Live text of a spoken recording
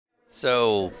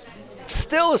So,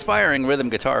 still aspiring rhythm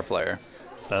guitar player.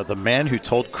 The man who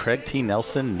told Craig T.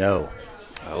 Nelson no.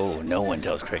 Oh, no one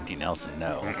tells Craig T. Nelson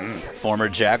no. Former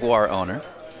Jaguar owner.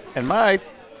 And my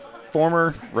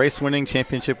former race-winning,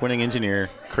 championship-winning engineer,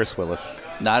 Chris Willis.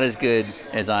 Not as good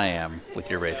as I am with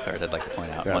your race cars, I'd like to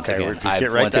point out. Once again, I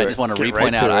just want to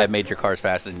re-point out I've made your cars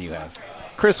faster than you have.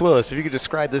 Chris Willis, if you could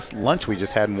describe this lunch we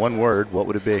just had in one word, what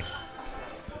would it be?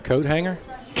 Coat hanger?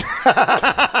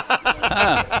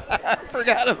 I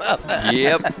forgot about that.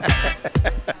 Yep.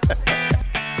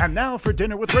 And now for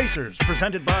Dinner with Racers,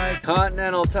 presented by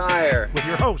Continental Tire. with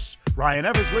your hosts, Ryan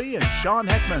Eversley and Sean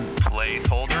Heckman.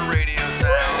 Placeholder radio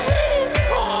sound.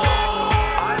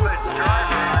 I'm a driver.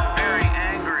 I'm very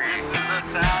angry. This is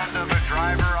the sound of a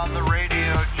driver on the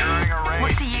radio during a race.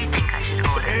 What do you think I should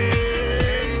order?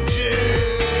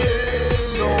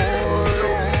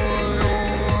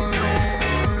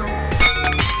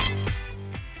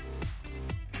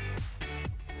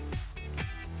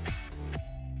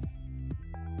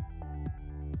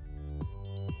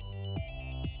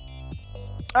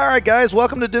 All right, guys,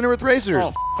 welcome to Dinner with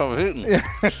Racers.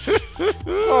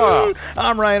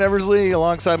 I'm Ryan Eversley,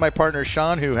 alongside my partner,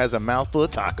 Sean, who has a mouthful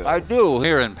of tacos. I do,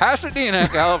 here in Pasadena,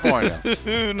 California.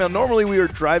 Now, normally we are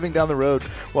driving down the road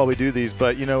while we do these,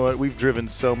 but you know what? We've driven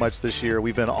so much this year.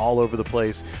 We've been all over the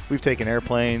place. We've taken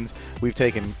airplanes. We've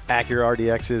taken Acura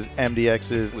RDXs,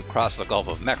 MDXs. We've crossed the Gulf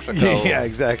of Mexico. Yeah,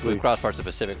 exactly. We've crossed parts of the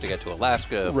Pacific to get to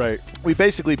Alaska. Right. We've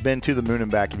basically been to the moon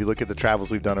and back if you look at the travels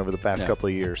we've done over the past couple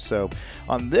of years. So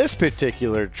on this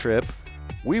particular trip,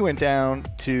 we went down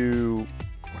to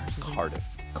Cardiff.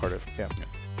 Yeah.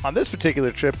 On this particular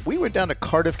trip, we went down to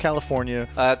Cardiff, California.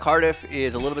 Cardiff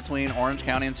is a little between Orange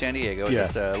County and San Diego. It's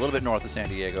just a little bit north of San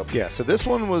Diego. Yeah, so this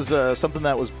one was something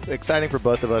that was exciting for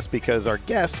both of us because our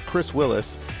guest, Chris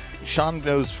Willis, Sean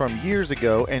knows from years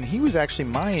ago, and he was actually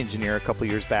my engineer a couple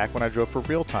years back when I drove for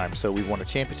Real Time. So we won a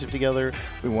championship together.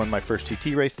 We won my first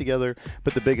GT race together.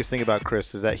 But the biggest thing about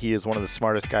Chris is that he is one of the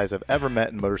smartest guys I've ever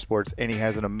met in motorsports, and he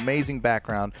has an amazing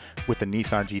background with the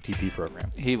Nissan GTP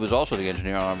program. He was also the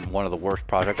engineer on one of the worst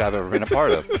projects I've ever been a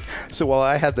part of. So while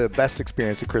I had the best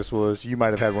experience with Chris Willis, you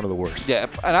might have had one of the worst. Yeah,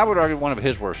 and I would argue one of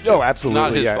his worst. Too. Oh, absolutely.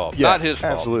 Not his fault. Not his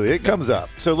fault. Absolutely. It comes up.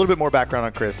 So a little bit more background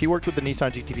on Chris. He worked with the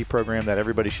Nissan GTP program that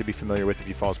everybody should be familiar with if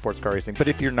you follow sports car racing. But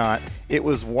if you're not, it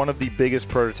was one of the biggest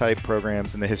prototype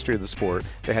programs in the history of the sport.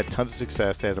 They had tons of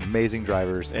success. They had amazing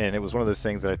drivers. And it was one of those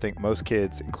things that I think most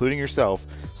kids, including yourself,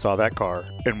 saw that car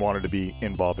and wanted to be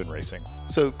involved in racing.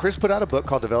 So Chris put out a book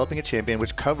called Developing a Champion,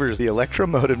 which covers the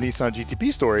electromotive Nissan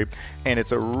GTP story. And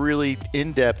it's a really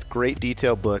in-depth, great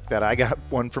detailed book that I got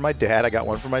one for my dad. I got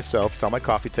one for myself. It's on my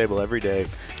coffee table every day.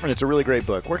 And it's a really great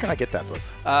book. Where can I get that book?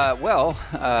 There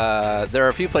are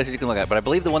a few places you can look at, but I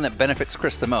believe the one that benefits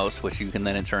Chris the most, which you can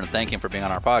then in turn thank him for being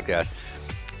on our podcast.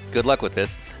 Good luck with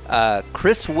this.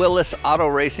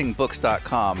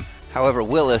 ChrisWillisAutoRacingBooks.com. However,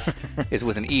 Willis is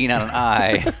with an E, not an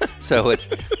I. So it's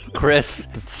Chris,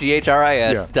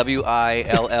 CHRIS,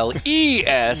 WILLES,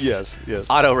 Yes.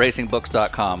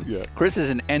 AutoRacingBooks.com. Yeah. Chris is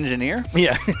an engineer.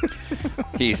 Yeah.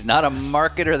 He's not a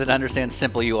marketer that understands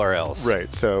simple URLs. Right.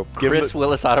 So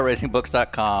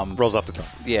ChrisWillisAutoRacingBooks.com. rolls off the tongue.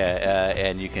 Yeah,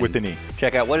 and you can With the knee.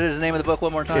 check out, what is the name of the book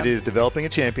one more time? It is Developing a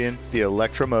Champion, the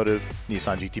Electromotive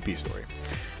Nissan GTP story.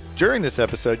 During this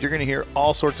episode, you're going to hear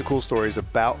all sorts of cool stories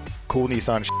about cool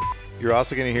Nissan shit. You're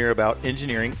also going to hear about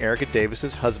engineering Erica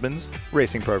Davis's husband's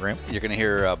racing program. You're going to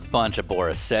hear a bunch of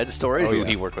Boris Said stories, who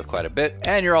he worked with quite a bit.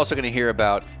 And you're also going to hear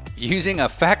about using a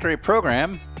factory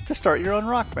program to start your own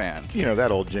rock band. You know,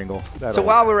 that old jingle.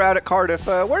 While we were out at Cardiff,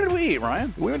 where did we eat,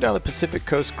 Ryan? We went down to the Pacific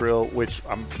Coast Grill, which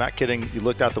I'm not kidding. You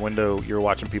looked out the window, you were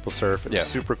watching people surf. It was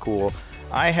super cool.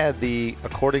 I had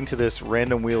according to this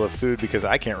random wheel of food, because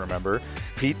I can't remember,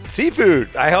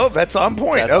 seafood. I hope that's on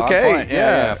point. That's okay. on point.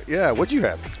 Yeah. What'd you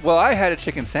have? Well, I had a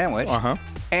chicken sandwich. Uh-huh.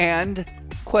 And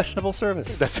questionable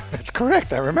service. That's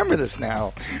correct. I remember this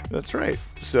now. That's right.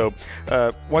 So,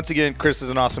 once again, Chris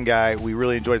is an awesome guy. We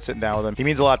really enjoyed sitting down with him. He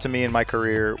means a lot to me in my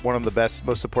career. One of the best,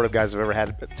 most supportive guys I've ever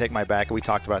had to take my back, and we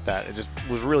talked about that. It just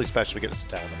was really special to get to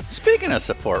sit down with him. Speaking of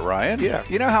support, Ryan, Yeah.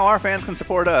 You know how our fans can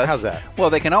support us? How's that?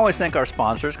 Well, they can always thank our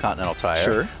sponsors, Continental Tire.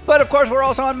 Sure. But, of course, we're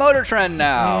also on Motor Trend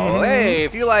now. Hey,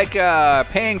 if you like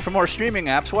paying for more streaming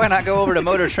apps, why not go over to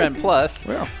Motor Trend Plus?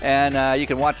 Yeah. And you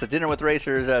can watch the Dinner with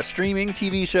Racers streaming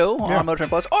TV show on Motor Trend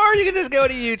Plus, or you can just go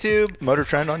to YouTube. Motor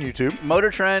Trend on YouTube.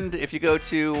 Motor Trend, if you go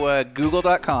to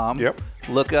google.com,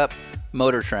 look up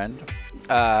Motor Trend,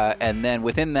 and then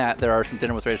within that, there are some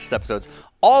Dinner with Racers episodes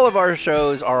All of our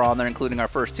shows are on there, including our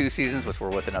first 2 seasons, which were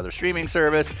with another streaming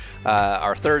service,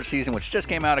 our 3rd season, which just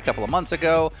came out a couple of months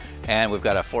ago, and we've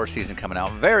got a 4th season coming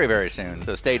out very, very soon,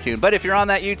 so stay tuned. But if you're on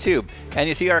that YouTube and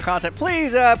you see our content,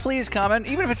 please comment,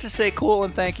 even if it's just say cool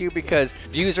and thank you, because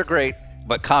views are great,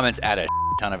 but comments add a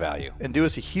ton of value. And do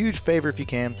us a huge favor if you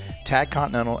can. Tag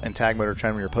Continental and tag Motor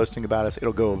Trend when you're posting about us.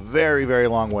 It'll go a very, very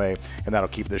long way, and that'll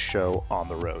keep this show on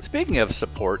the road. Speaking of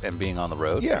support and being on the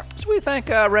road, Yeah. should we thank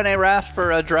Rene Rast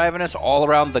for driving us all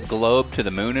around the globe to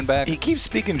the moon and back? He keeps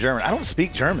speaking German. I don't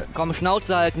speak German. Komm, Schnauze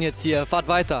halten jetzt hier, fahrt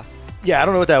weiter. Yeah, I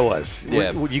don't know what that was.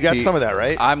 Yeah, You got some of that,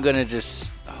 right? I'm going to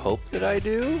just hope that I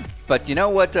do. But you know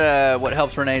what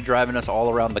helps Rene driving us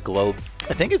all around the globe?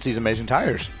 I think it's these amazing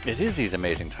tires. It is these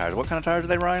amazing tires. What kind of tires are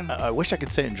they, Ryan? I wish I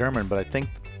could say it in German, but I think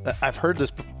I've heard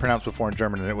this pronounced before in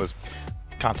German, and it was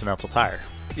Continental Tire.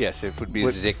 Yes, it would be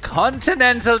the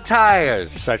Continental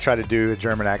tires. So I try to do a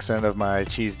German accent of my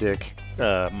cheese dick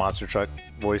monster truck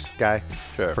voice guy.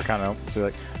 Sure. For Continental. So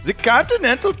like, the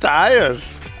Continental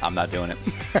tires. I'm not doing it.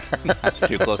 That's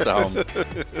too close to home.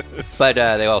 But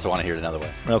they also want to hear it another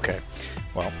way. Okay.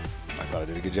 Well, I thought I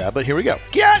did a good job, but here we go.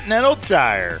 Continental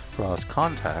Tire. For lost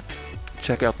contact,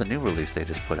 check out the new release they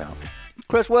just put out.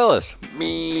 Chris Willis.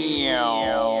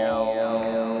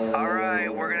 All right,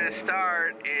 we're going to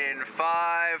start in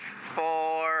 5,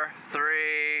 4, 3,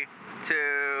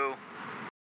 2.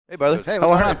 Hey, brother. Hey, How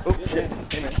what's are up? you? Oh, shit.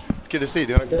 Hey, man. It's good to see you.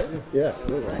 Doing okay? Yeah.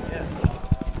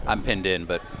 I'm pinned in,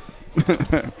 but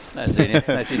nice seeing you.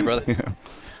 Nice seeing you, brother. Yeah.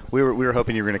 We were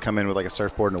hoping you were going to come in with like a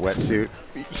surfboard and a wetsuit.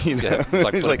 You know? Yeah,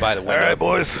 like He's put it by the window. all right,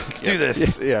 boys, let's do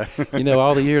this. Yeah. You know,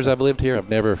 all the years I've lived here, I've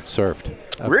never surfed.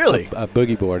 Really? I've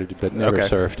boogie boarded, but never Okay.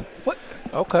 surfed. What?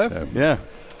 Okay. So, Yeah.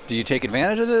 Do you take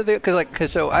advantage of the? Because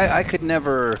I could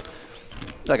never.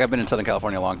 Like, I've been in Southern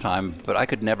California a long time, but I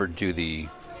could never do the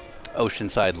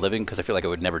oceanside living because I feel like I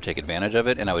would never take advantage of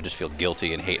it, and I would just feel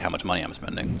guilty and hate how much money I'm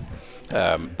spending.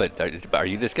 But are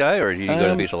you this guy, or do you go to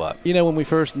the beach a lot? You know, when we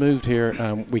first moved here,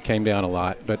 we came down a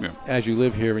lot. But Yeah. as you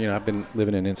live here, you know, I've been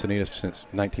living in Encinitas since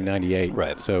 1998.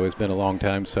 Right. So it's been a long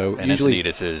time. So And usually,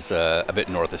 Encinitas is a bit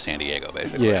north of San Diego,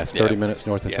 basically. yeah, it's 30 minutes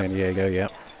north of Yeah. San Diego. Yeah.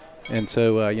 And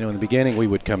so, you know, in the beginning, we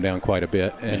would come down quite a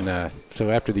bit. And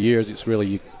so after the years, it's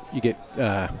really you get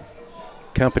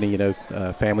company. You know,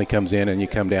 family comes in and you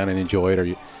come down and enjoy it, or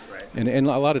you. And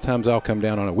a lot of times I'll come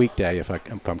down on a weekday if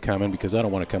I'm coming, because I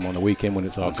don't want to come on the weekend when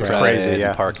it's all crowded. crazy, and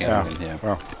yeah. Parking. Yeah. And, yeah.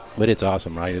 Well, But it's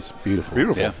awesome, right? It's beautiful.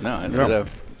 beautiful. Yeah. No, it's Yeah.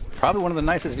 probably one of the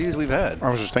nicest views we've had. I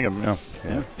was just thinking, yeah.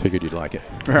 Yeah. Figured you'd like it.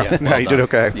 Yeah. No, well you did done.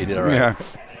 okay. You did all right.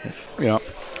 Yeah. Yeah.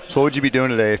 So what would you be doing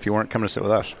today if you weren't coming to sit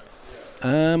with us?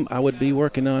 I would be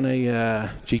working on a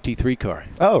GT3 car.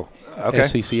 Oh, okay.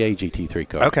 SCCA GT3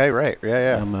 car. Okay, right.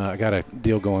 Yeah, yeah. I got a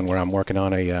deal going where I'm working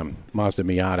on a Mazda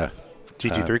Miata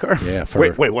GT3 car? yeah,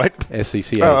 for Wait, what?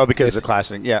 SCCA. Oh, because the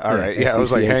classic. Yeah, all yeah, right. Yeah, I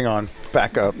was like, SCCA. hang on.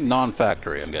 Back up.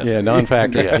 Non-factory, I'm guessing. Yeah,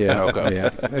 non-factory. Yeah, yeah, okay. yeah.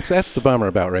 That's the bummer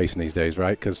about racing these days,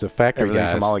 right? Because the factory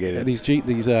Everything's guys, homologated. these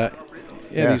Yeah.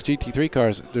 these GT3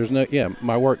 cars. There's no. Yeah,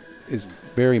 my work is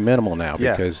very minimal now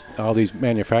Yeah. because all these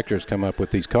manufacturers come up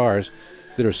with these cars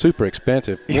that are super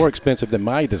expensive, more expensive than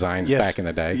my designs Yes. back in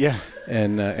the day. Yeah.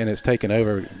 And it's taken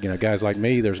over. You know, guys like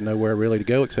me, there's nowhere really to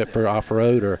go except for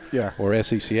off-road or Yeah. or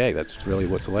SCCA. That's really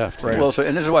what's left. Right. Well,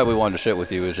 and this is why we wanted to sit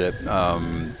with you, is that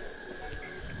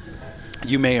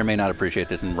you may or may not appreciate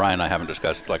this, and Ryan and I haven't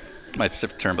discussed like my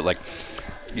specific term, but like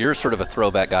you're sort of a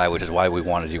throwback guy, which is why we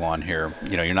wanted you on here.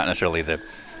 You know, you're not necessarily the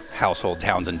household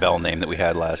Townsend Bell name that we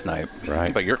had last night,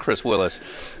 Right. But you're Chris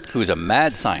Willis, who's a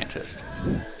mad scientist.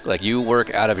 Like, you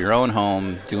work out of your own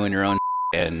home, doing your own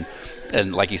and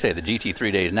like you say, the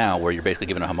GT3 days now, where you're basically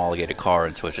given a homologated car,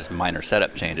 and so it's just minor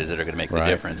setup changes that are going to make the Right.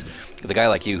 difference. The guy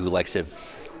like you who likes to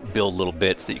build little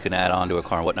bits that you can add on to a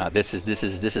car and whatnot, this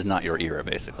is not your era,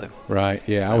 basically. Right.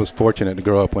 Yeah, I was fortunate to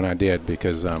grow up when I did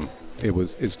because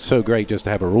it's so great just to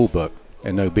have a rule book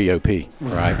and no BOP.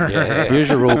 Right. Yeah. Here's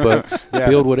your rule book. Yeah.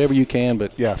 Build whatever you can,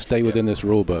 but Yeah. stay within this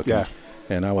rule book. Yeah.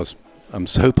 And I'm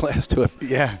so blessed to have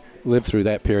Yeah. lived through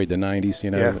that period, the 90s.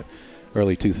 You know, Yeah.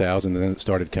 early 2000s, and then it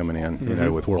started coming in. You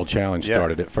know, with World Challenge Yeah.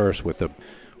 started at first with the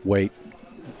weight.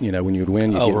 You know, when you'd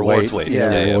win, you'd Oh, get rewards weight.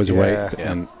 Yeah, Yeah, rewards yeah, weight,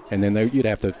 yeah. and then you'd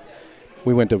have to.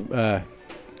 We went to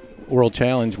World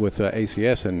Challenge with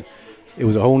ACS, and it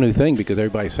was a whole new thing because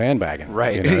everybody's sandbagging.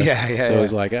 Right. You know? Yeah, yeah, So yeah.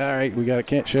 it's like, all right,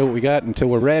 can't show what we got until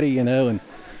we're ready, you know. And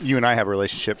You and I have a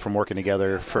relationship from working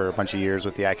together for a bunch of years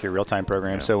with the Accurate Real-Time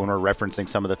program. So when we're referencing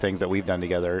some of the things that we've done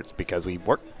together, it's because we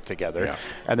worked together. Yeah.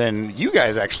 And then you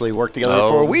guys actually worked together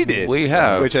before we did. we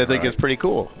have. Which I think is pretty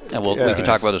cool. And we can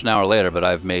talk about this now or later, but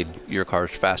I've made your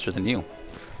cars faster than you.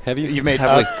 Have you? You've made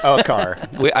a car.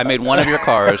 I made one of your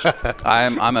cars.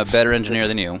 I'm a better engineer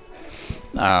than you,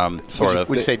 sort of.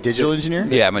 Would you say digital engineer?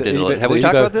 Yeah, I'm a digital. Have we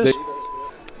talked about this?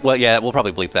 Well, yeah, we'll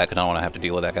probably bleep that because I don't want to have to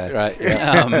deal with that guy. Right.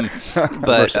 Yeah.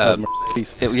 But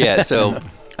Mercedes. so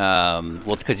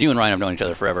well, because you and Ryan have known each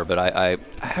other forever, but I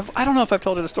don't know if I've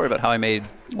told you the story about how I made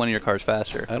one of your cars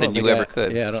faster than you ever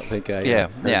could. Yeah, I don't think I. Yeah,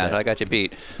 that. I got you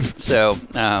beat. So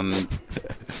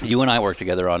you and I worked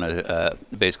together on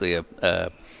basically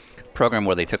a program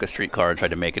where they took a street car and tried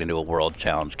to make it into a world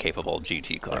challenge capable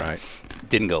GT car. Right.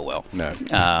 Didn't go well. No.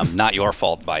 Not your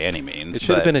fault by any means. It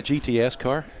should have been a GTS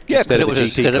car. Yeah, because it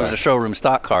was a showroom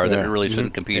stock car that really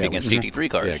shouldn't compete against GT3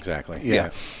 cars. Yeah, exactly.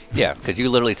 Yeah, because you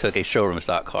literally took a showroom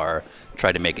stock car,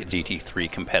 tried to make it GT3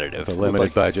 competitive. With a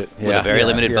limited budget. With a very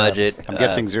limited budget. I'm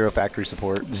guessing zero factory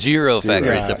support. Zero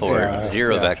factory Yeah, support. yeah,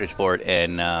 Zero yeah. factory support.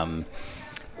 And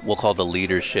we'll call the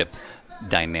leadership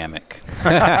dynamic. A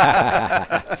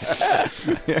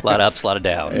lot of ups, a lot of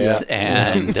downs. Yeah.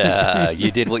 And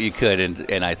you did what you could.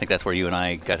 And I think that's where you and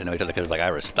I got to know each other because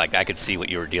I could see what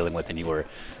you were dealing with, and you were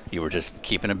just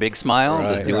keeping a big smile,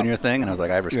 just doing your thing. And I was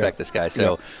like, I respect this guy.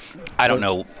 So I don't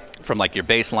know, from like your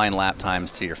baseline lap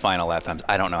times to your final lap times,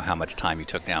 I don't know how much time you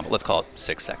took down, but let's call it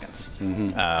 6 seconds.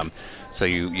 Mm-hmm. So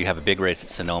you have a big race at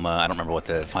Sonoma. I don't remember what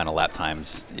the final lap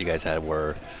times you guys had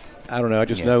were. I don't know. I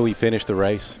just know we finished the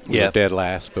race. We were dead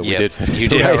last, but we did finish You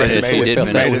the did race. finish. You did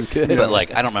That was finish. good. But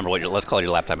like, I don't remember what let's call it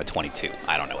your lap time at 22.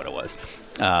 I don't know what it was.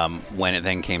 When it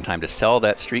then came time to sell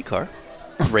that street car,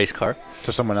 race car,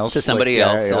 To someone else? to somebody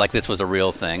else, Yeah. like this was a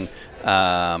real thing.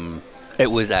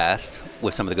 It was asked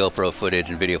with some of the GoPro footage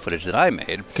and video footage that I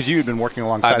made. Because you had been working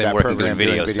alongside I've been that working program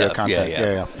doing video stuff. content.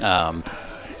 Yeah.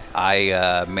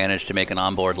 I managed to make an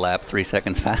onboard lap 3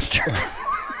 seconds faster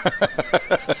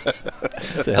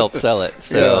to help sell it.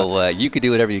 So you could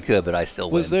do whatever you could, but I still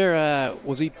win.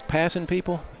 Was he passing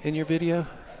people in your video?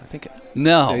 I think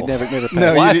No. they never passed.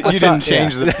 No, you didn't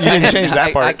change that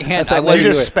part. I can't. You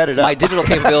just sped it up. My digital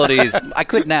capabilities. I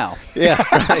could now. Yeah,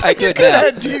 I could now.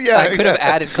 I could have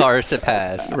added cars to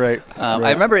pass. Right.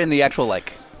 I remember in the actual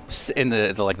in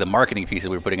the marketing pieces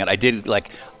we were putting out, I did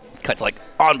cut to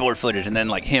onboard footage and then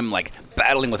him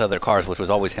battling with other cars, which was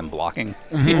always him blocking.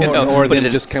 Or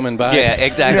them just coming by. Yeah,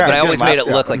 exactly. Yeah, but I always good made it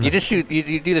lap, look like you just shoot.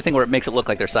 You do the thing where it makes it look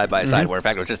like they're side by side, where in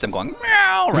fact it was just them going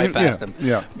meow right past him.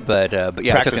 Yeah. But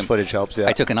yeah, Practice footage helps. Yeah.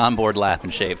 I took an onboard lap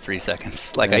and shaved 3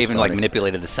 seconds. I even funny.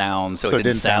 manipulated the sound so it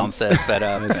didn't sound so sped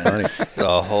up.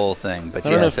 The whole thing. But I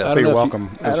don't know if- So you're welcome.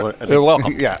 You're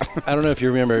welcome. Yeah. I don't know if you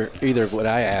remember either of what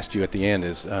I asked you at the end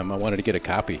is I wanted to get a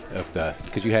copy of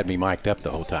because you had me mic'd up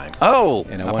the whole time. Oh,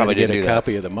 And I probably wanted to get didn't a do that.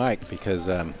 copy of the mic because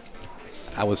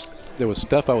there was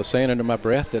stuff I was saying under my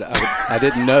breath that I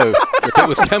didn't know if it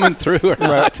was coming through or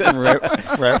not.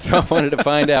 Right. So I wanted to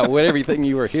find out what everything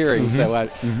you were hearing, so I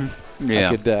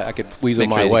could weasel Make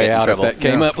sure my you way get in out if trouble. that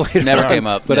came up later. Never on. came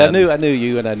up. But Yeah. I knew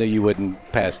you, and I knew you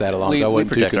wouldn't pass that along. So I We wasn't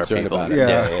too protect our concerned people. about it.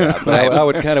 Yeah. But I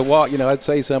would kind of walk, I'd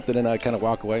say something and I'd kind of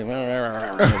walk away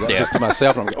just to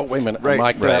myself. And I'm like, oh, wait a minute, Right.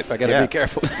 I'm mic'd up. I got to be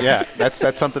careful. Yeah, that's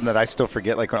something that I still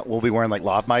forget. We'll be wearing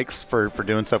lav mics for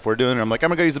doing stuff we're doing, and I'm like, I'm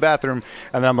gonna go use the bathroom,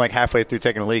 and then I'm halfway through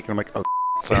taking a leak, and I'm like, oh,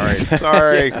 sorry.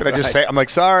 Yeah, But I just say, I'm like,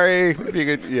 sorry. If you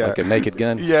could, yeah. Like a naked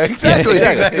gun. Yeah, exactly.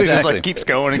 exactly. Just keeps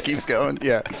going and keeps going.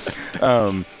 Yeah.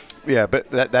 Yeah, but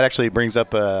that actually brings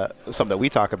up something that we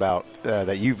talk about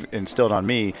that you've instilled on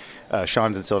me,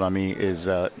 Sean's instilled on me, is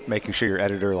making sure your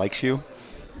editor likes you.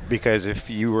 Because if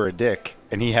you were a dick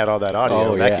and he had all that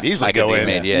audio, that could easily go in.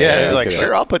 Made, yeah, yeah.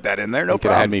 sure, I'll put that in there. No Could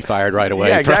have had problem. me fired right away.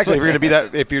 Yeah, exactly.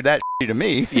 If you're that shitty to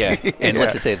me. Yeah, and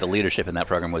let's just say the leadership in that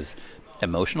program was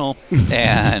emotional,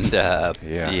 and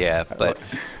but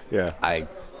Yeah. I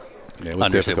It was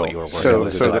understood difficult. what you were working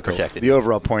with, so I protected the you.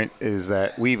 overall point is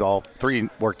that we've all three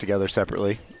worked together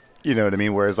separately. You know what I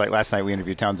mean? Whereas last night we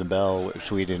interviewed Townsend Bell,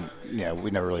 which we didn't,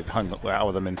 we never really hung out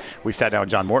with him. And we sat down with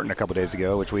John Morton a couple days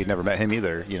ago, which we'd never met him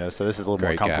either. So this is a little Great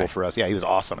more comfortable guy. for us. Yeah, he was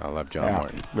awesome. I love John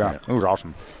Morton. Yeah, he was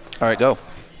awesome. All right, go.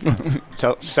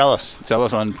 Sell us. Sell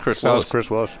us on Chris Sell Willis. us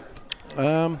Chris Willis.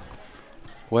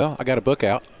 Well, I got a book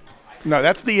out. No,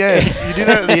 that's the end. You do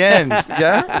that at the end.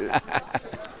 Yeah?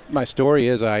 My story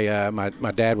is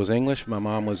my dad was English. My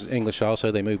mom was English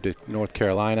also. They moved to North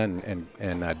Carolina and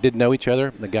didn't know each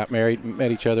other. They got married,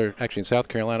 met each other actually in South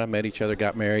Carolina, met each other,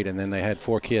 got married, and then they had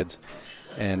 4 kids.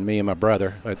 And me and my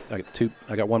brother, I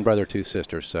got one brother, 2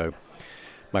 sisters. So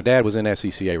my dad was in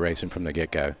SCCA racing from the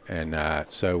get-go. And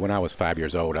so when I was 5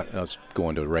 years old, I was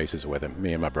going to races with him.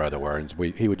 Me and my brother were. And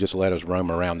he would just let us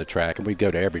roam around the track, and we'd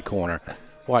go to every corner.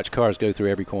 watch cars go through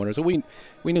every corner. So we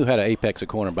knew how to apex a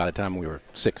corner by the time we were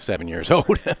 6, 7 years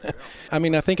old. I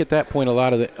mean, I think at that point a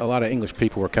lot of English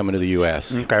people were coming to the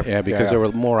U.S. Okay. Yeah, because there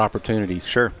were more opportunities.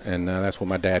 Sure. And that's when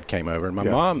my dad came over. And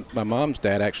my mom's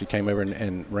dad actually came over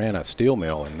and ran a steel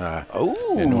mill in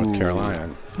North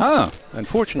Carolina. Huh.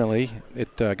 Unfortunately,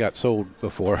 it got sold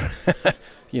before.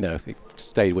 It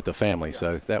stayed with the family,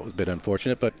 so that was a bit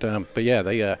unfortunate. But yeah,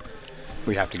 they.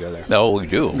 We have to go there. No, we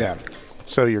do. Yeah.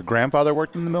 So your grandfather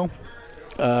worked in the mill?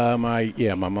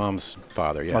 My mom's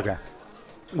father. Yeah. Okay.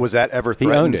 Was that ever He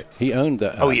threatened? owned it. He owned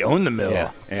the. He owned the mill.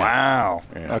 Yeah. Wow.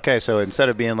 Yeah. Okay, so instead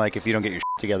of being like, if you don't get your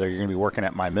together, you're going to be working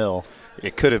at my mill,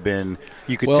 it could have been,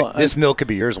 this mill could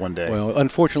be yours one day. Well,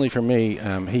 unfortunately for me,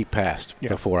 he passed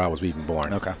before I was even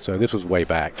born. Okay. So this was way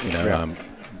back,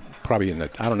 probably in the,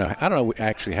 I don't know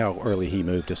actually how early he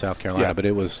moved to South Carolina, but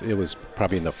it was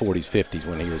probably in the 40s, 50s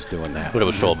when he was doing that. But it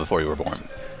was sold before you were born.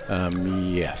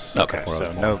 Yes. Okay. Before I was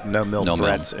So born. no mill No mill.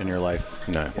 threats in your life.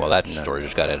 No. Well, that story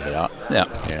just got edited out. Yeah.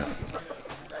 Yeah.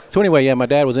 So anyway, my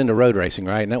dad was into road racing,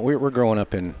 right? Now we're growing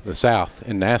up in the South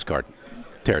in NASCAR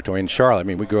territory in Charlotte. I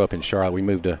mean, we grew up in Charlotte. We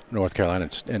moved to North Carolina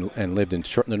and lived in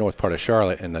the north part of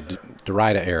Charlotte in the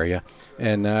Derrida area.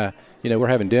 And we're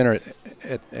having dinner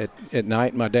at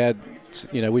night. My dad,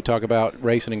 we talk about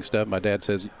racing and stuff. My dad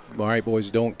says, "All right, boys,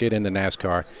 don't get into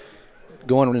NASCAR.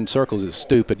 Going in circles is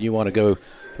stupid. You want to go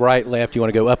right, left. You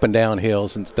want to go up and down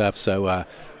hills and stuff." So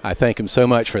I thank him so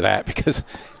much for that because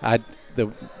the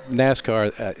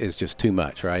NASCAR is just too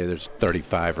much, right? There's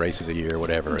 35 races a year,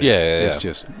 whatever. It's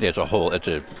just there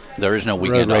is no road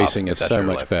weekend racing off. is so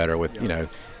much better with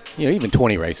even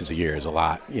 20 races a year is a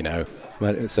lot,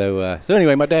 But so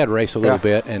anyway, my dad raced a little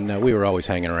bit, and we were always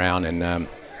hanging around, and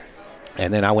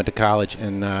then I went to college,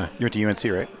 and You went to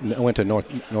UNC, right? I went to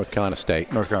North Carolina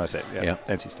State. North Carolina State, yeah. Yep.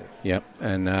 NC State. Yep,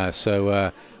 and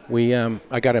so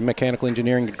I got a mechanical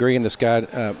engineering degree, and this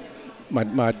guy.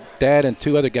 My dad and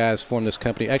two other guys formed this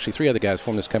company. Actually, three other guys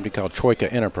formed this company called Troika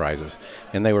Enterprises,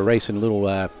 and they were racing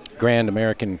little Grand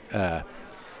American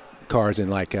cars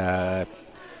in I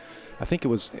think it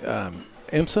was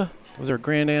IMSA. Was there a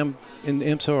Grand Am in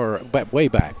IMSA or way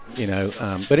back?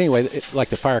 But anyway, like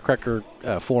the Firecracker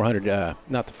 400,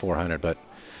 not the 400, but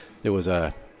there was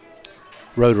a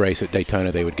road race at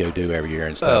Daytona they would go do every year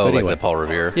and stuff. Oh, but anyway, like the Paul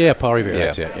Revere. Yeah, Paul Revere. Yeah.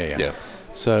 That's it. Yeah.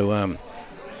 Yeah.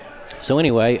 So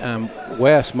anyway,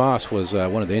 Wes Moss was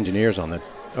one of the engineers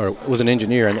was an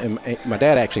engineer, and my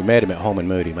dad actually met him at Holman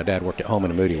Moody. My dad worked at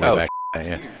Holman Moody way back.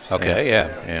 Yeah. Okay,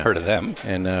 yeah. Heard of them.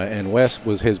 And Wes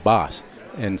was his boss,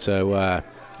 and so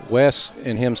Wes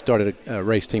and him started a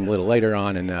race team a little later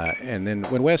on, and then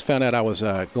when Wes found out I was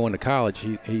going to college,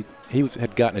 he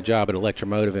had gotten a job at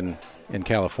Electromotive in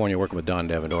California, working with Don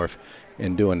Devendorf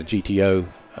and doing a GTO.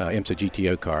 IMSA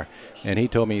GTO car, and he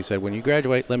told me, he said, when you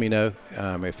graduate, let me know.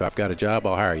 If I've got a job,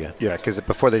 I'll hire you. Yeah, because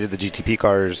before they did the GTP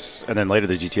cars and then later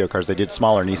the GTO cars, they did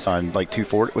smaller Nissan, like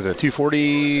 240. Was it a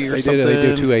 240 or something?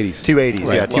 They do 280s. 280s,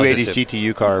 Right. yeah, Well, 280s just to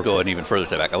GTU car. Go an even further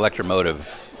step back. Electromotive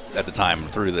at the time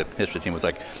through the history team was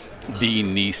like the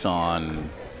Nissan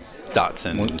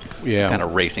Datsun kind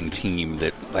of racing team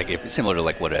that similar to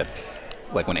like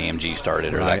when AMG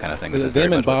started or that kind of thing. This is very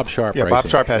Them and much Bob Sharp Yeah, racing Bob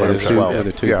Sharp had were his as well.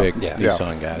 the two Yeah. big Yeah.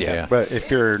 Nissan guys. Yeah. Yeah. But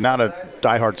if you're not a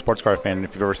diehard sports car fan,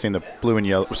 if you've ever seen the blue,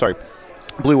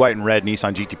 white, and red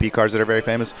Nissan GTP cars that are very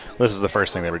famous, this is the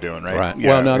first thing they were doing, right? Right.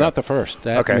 Yeah, Well, no, yeah. not the first.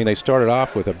 Okay. I mean, they started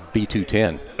off with a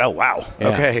B210. Oh, wow. Yeah,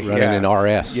 Okay. running in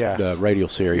RS, Yeah. the radial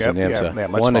series Yep, in IMSA. yeah,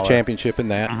 much Won the smaller. championship in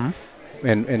that,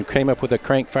 and came up with a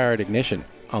crank-fired ignition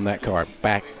on that car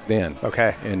back then.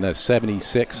 Okay. In the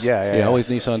 76. Yeah. Always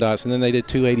Nissan Datsun. And then they did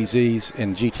 280Zs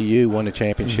in GTU, won the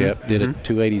championship. Did a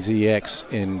 280ZX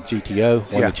in GTO,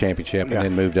 won the championship, and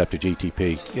then moved up to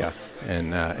GTP. Yeah.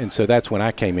 And so that's when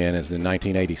I came in, as in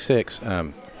 1986.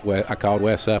 I called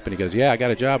Wes up, and he goes, "Yeah, I got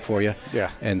a job for you." Yeah.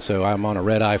 And so I'm on a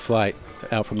red-eye flight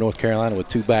out from North Carolina with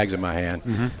 2 bags in my hand,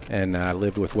 and I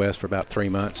lived with Wes for about 3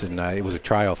 months, and it was a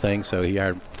trial thing, so he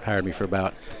hired me for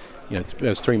about, it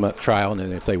was a 3-month trial, and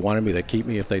then if they wanted me, they'd keep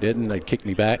me. If they didn't, they'd kick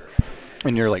me back.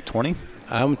 And you're like 20?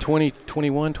 I'm 20,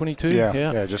 21, 22.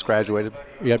 Yeah, just graduated.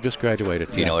 Yeah, I've just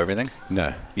graduated. Do you know everything?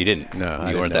 No. You didn't? No,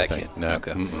 I You weren't didn't that know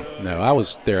kid? No, Okay. No, I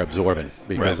was there absorbing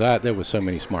because there was so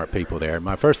many smart people there.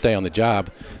 My first day on the job,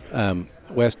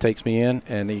 Wes takes me in,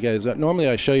 and he goes, "Normally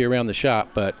I show you around the shop,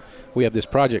 but we have this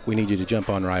project we need you to jump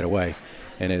on right away."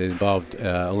 And it involved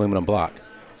aluminum block.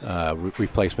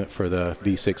 Replacement for the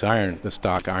V6 iron, the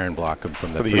stock iron block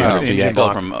from the the 300 engine ZX.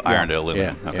 Go from iron to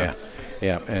aluminum.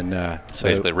 Yeah, and So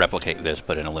basically replicate this,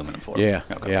 but in aluminum form. yeah,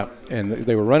 Okay. yeah, and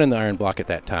they were running the iron block at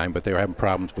that time, but they were having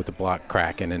problems with the block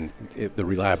cracking, and the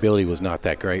reliability was not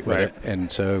that great with Right. it.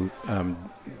 And so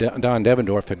Don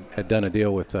Devendorf had done a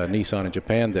deal with Nissan in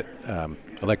Japan that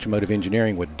Electromotive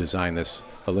Engineering would design this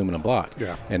aluminum block,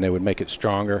 and they would make it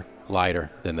stronger,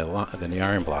 lighter than the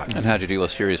iron block. And how'd you deal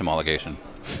with series homologation?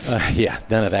 Yeah,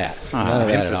 none of that. None of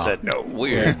that at all. said no.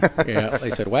 Weird. Yeah,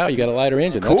 they said, "Wow, you got a lighter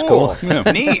engine. That's cool."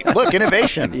 Neat. Look,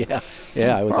 innovation. Yeah,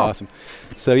 it was awesome.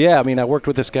 So I mean, I worked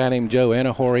with this guy named Joe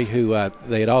Anahori, who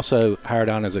they had also hired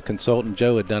on as a consultant.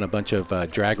 Joe had done a bunch of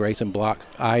drag racing blocks.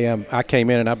 I came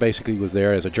in and I basically was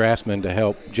there as a draftsman to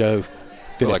help Joe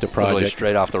finish the project. Literally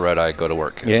straight off the red eye, go to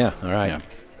work. Yeah, all right. Yeah.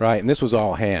 Right, and this was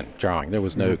all hand drawing. There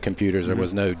was no computers. There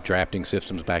was no drafting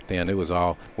systems back then. It was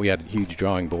all, we had huge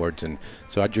drawing boards. And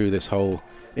so I drew this whole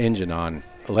engine on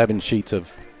 11 sheets of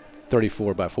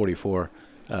 34 by 44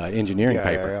 engineering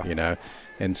paper, you know.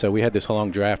 And so we had this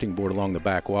long drafting board along the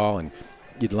back wall, and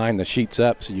you'd line the sheets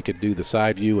up so you could do the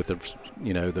side view with the,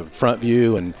 the front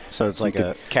view. And so it's like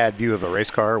a CAD view of a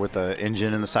race car with the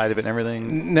engine in the side of it and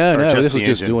everything? No, this was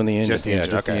just doing the engine. Just the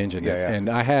engine, just the engine. Yeah. And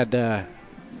I had...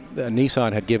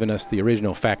 Nissan had given us the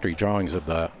original factory drawings of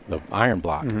the iron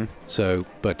block. So,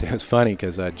 but it was funny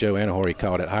because Joe Anahori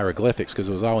called it hieroglyphics because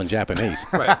it was all in Japanese.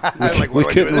 We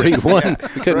couldn't read one.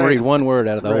 We couldn't read one word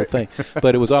out of the whole thing.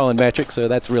 But it was all in metric, so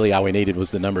that's really all we needed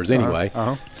was the numbers anyway.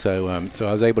 So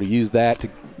I was able to use that to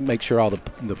make sure all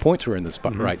the points were in the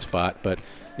right spot. But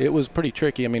it was pretty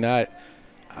tricky. I mean,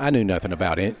 I knew nothing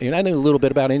about it. And I knew a little bit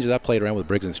about engines. I played around with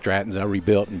Briggs & Strattons. I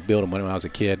rebuilt and built them when I was a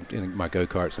kid in my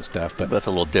go-karts and stuff. But that's a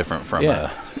little different from a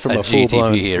full-blown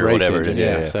GTP or race whatever.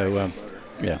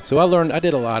 Engine. So I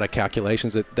did a lot of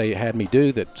calculations that they had me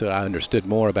do that I understood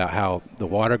more about how the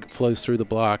water flows through the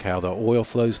block, how the oil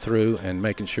flows through, and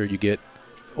making sure you get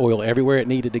oil everywhere it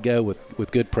needed to go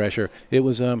with good pressure. It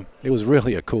was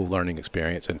really a cool learning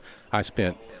experience, and I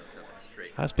spent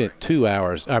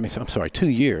 2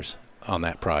 years on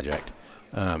that project,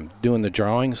 doing the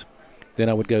drawings. Then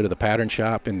I would go to the pattern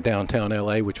shop in downtown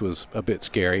L.A., which was a bit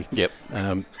scary. Yep.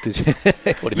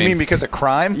 What do you mean because of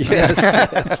crime? Yes.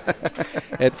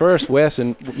 At first,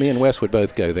 me and Wes would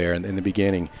both go there in the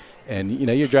beginning, and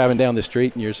you're driving down the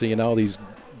street and you're seeing all these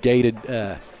gated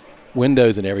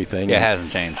windows and everything. Yeah, it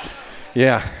hasn't changed.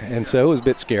 Yeah, and so it was a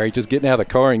bit scary. Just getting out of the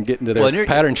car and getting to their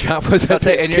pattern shop was a bit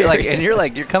scary.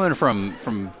 You're coming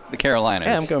from the Carolinas.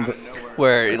 Yeah, I'm coming.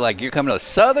 Where you're coming to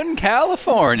Southern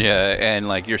California and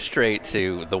you're straight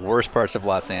to the worst parts of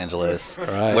Los Angeles.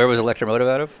 Right. Where was Electromotive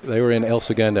out of? They were in El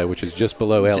Segundo, which is just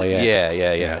below LAX.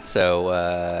 Yeah. So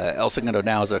El Segundo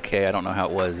now is okay. I don't know how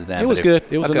it was then. It was good.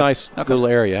 It was a nice little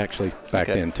area actually back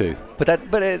then too.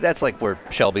 But that's where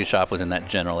Shelby's shop was in that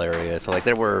general area. So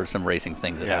there were some racing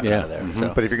things that happened out of there.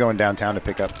 So. But if you're going downtown to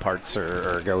pick up parts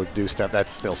or go do stuff,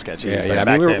 that's still sketchy. Yeah.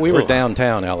 I mean, we were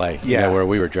downtown LA. Where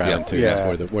we were driving to. Yeah.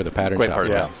 That's where the pattern Great shop part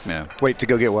was. Yeah. Wait, to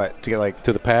go get what? To get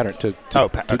to the pattern to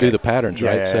do the patterns,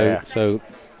 right? So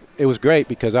it was great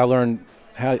because I learned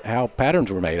how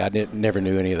patterns were made. I never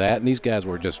knew any of that, and these guys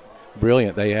were just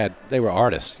brilliant. They were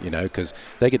artists, because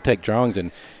they could take drawings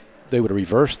and they would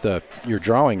reverse your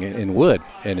drawing in wood,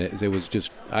 and it was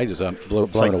just blown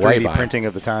away 3D by printing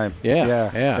of the time.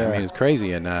 Yeah. I mean, it's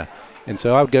crazy, and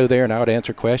so I would go there and I would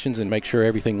answer questions and make sure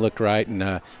everything looked right. And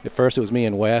at first it was me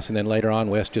and Wes, and then later on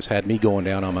Wes just had me going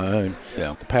down on my own.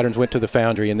 Yeah. The patterns went to the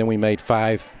foundry, and then we made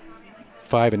five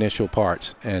initial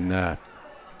parts, and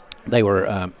they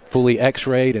were fully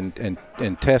X-rayed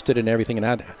and tested and everything.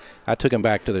 And I took them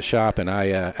back to the shop, and I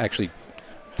actually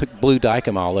took blue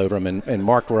Dykem all over them and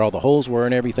marked where all the holes were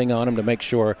and everything on them to make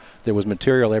sure there was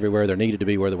material everywhere there needed to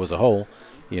be where there was a hole,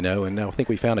 And I think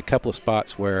we found a couple of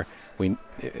spots where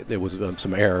there was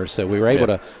some errors, so we were able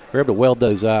to weld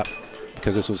those up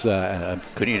because this was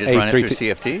couldn't you just run it through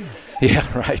CFT?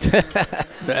 Yeah,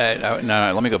 right.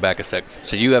 No, let me go back a sec.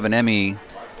 So you have an ME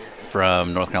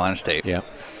from North Carolina State. Yeah.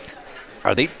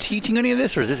 Are they teaching any of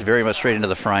this, or is this very much straight into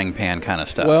the frying pan kind of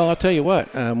stuff? Well, I'll tell you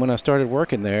what. When I started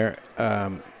working there,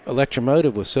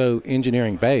 Electromotive was so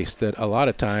engineering based that a lot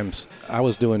of times I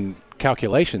was doing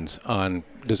calculations on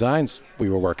designs we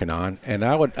were working on, and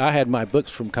I had my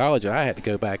books from college. I had to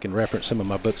go back and reference some of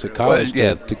my books at college.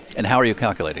 And how are you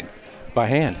calculating? By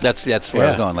hand. That's where I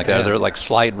was going. Are there like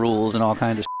slide rules and all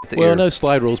kinds of shit? Well, no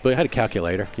slide rules, but I had a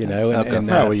calculator,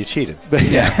 well, you cheated. But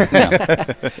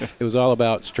it was all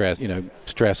about stress,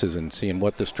 stresses and seeing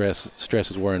what the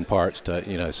stresses were in parts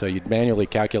so you'd manually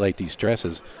calculate these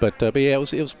stresses. But it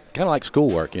was kind of like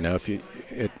schoolwork,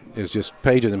 it was just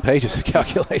pages and pages of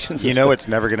calculations. It's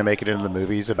never going to make it into the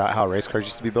movies about how race cars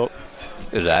used to be built.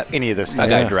 Is that any of this? A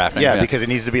guy drafting? Yeah, because it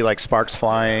needs to be like sparks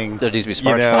flying. There needs to be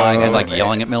sparks flying and like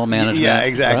yelling at middle management. Yeah,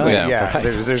 exactly. Right. Yeah, right.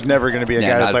 There's never going to be a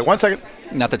guy that's like, 1 second.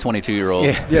 Not the 22-year-old.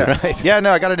 Yeah. Right. Yeah,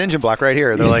 no, I got an engine block right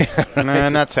here. They're like, nah,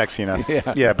 not sexy enough.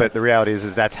 Yeah. But the reality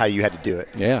is that's how you had to do it.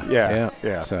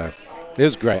 Yeah. So it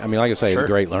was great. I mean, like I say, it was a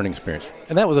great learning experience.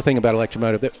 And that was the thing about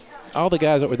electromotive. That all the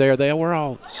guys that were there, they were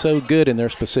all so good in their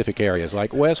specific areas.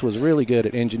 Like Wes was really good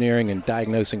at engineering and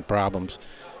diagnosing problems,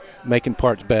 making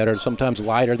parts better, sometimes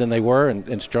lighter than they were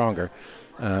and stronger.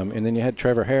 And then you had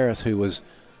Trevor Harris, who was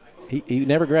he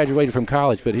never graduated from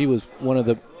college, but he was one of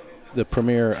the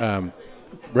premier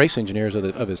race engineers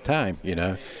of his time, you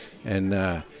know, and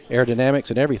aerodynamics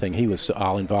and everything he was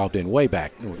all involved in way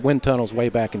back. Wind tunnels way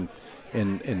back in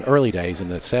early days in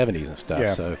the 70s and stuff.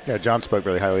 Yeah. So John spoke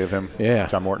really highly of him. Yeah.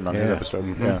 John Morton on his episode.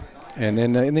 Mm-hmm. Yeah. And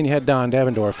then you had Don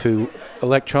Davendorf, who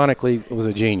electronically was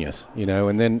a genius, you know,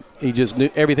 and then he just knew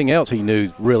everything else he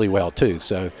knew really well too.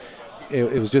 So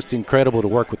it was just incredible to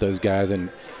work with those guys, and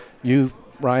you,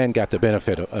 Ryan, got the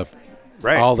benefit of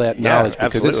all that knowledge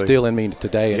because absolutely. it's still in me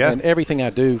today. And everything I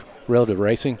do relative to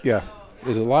racing,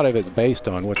 is a lot of it's based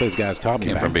on what those guys taught me.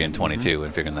 Came back. from being 22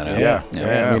 and figuring that out.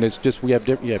 Yeah. I mean, it's just you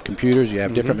have computers, you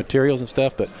have different materials and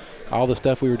stuff, but all the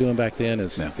stuff we were doing back then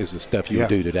is the stuff you would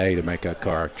do today to make a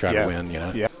car try to win. You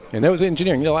know. Yeah. And that was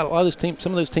engineering. You know, a lot of those teams,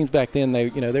 some of those teams back then, they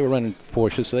were running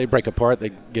Porsche, so they break apart,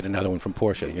 they get another one from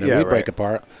Porsche. You know, we break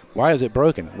apart. Why is it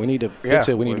broken? We need to fix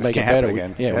it. We need to make it better. We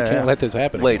can't let this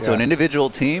happen. Wait, again. so an individual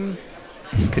team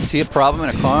could see a problem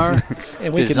in a car,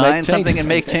 and we design something and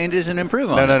make changes and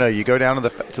improve on it? No. You go down to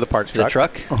the parts truck. The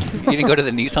truck? You didn't go to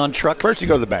the Nissan truck? First you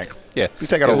go to the bank. Yeah. You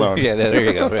take out a loan. Yeah, there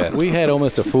you go. Yeah. We had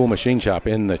almost a full machine shop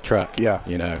in the truck. Yeah.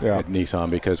 You know, Yeah. at Nissan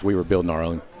because we were building our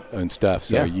own stuff.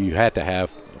 So you had to have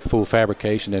full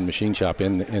fabrication and machine shop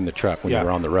in the truck when you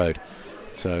were on the road.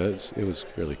 So it was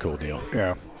a really cool deal.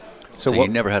 Yeah. So you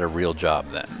never had a real job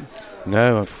then?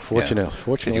 No,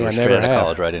 unfortunately, you were I straight never out of have.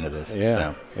 college right into this.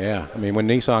 Yeah, yeah. I mean, when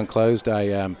Nissan closed,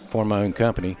 I formed my own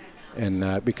company,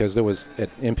 and because there was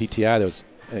at MPTI, there was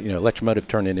Electromotive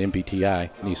turned into MPTI,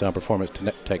 Nissan Performance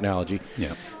Technology.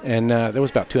 Yeah. And there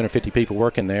was about 250 people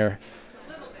working there.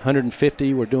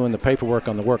 150 were doing the paperwork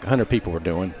on the work. 100 people were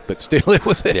doing, but still, it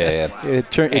was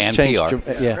it changed.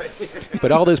 PR. Yeah.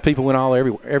 But all those people went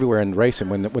everywhere in racing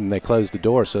when they closed the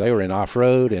doors. So they were in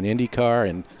off-road and IndyCar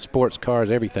and sports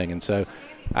cars, everything. And so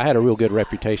I had a real good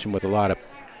reputation with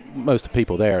most of the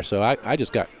people there. So I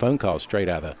just got phone calls straight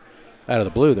out of the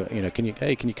blue. That, can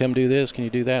you come do this? Can you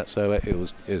do that? So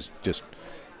it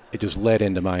just led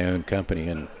into my own company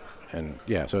and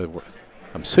so.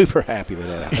 I'm super happy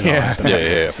that happened.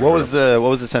 Yeah. What was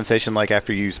the sensation like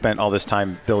after you spent all this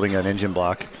time building an engine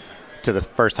block to the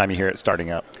first time you hear it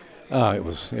starting up? Oh, it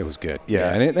was good.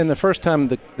 Yeah. And the first time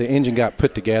the engine got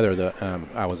put together,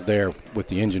 I was there with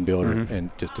the engine builder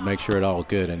and just to make sure it all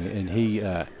good. And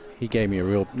he gave me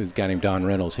this guy named Don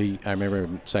Reynolds. I remember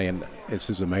him saying, "This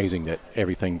is amazing that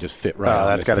everything just fit right." Oh,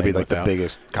 that's got to be like the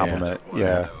biggest compliment.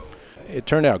 Yeah. It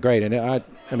turned out great, and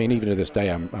I mean, even to this day,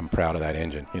 I'm proud of that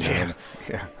engine. You know?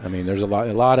 Yeah. I mean, there's a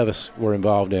lot of us were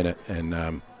involved in it,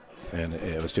 and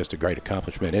it was just a great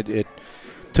accomplishment. It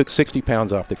took 60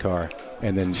 pounds off the car,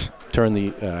 and then turned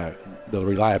the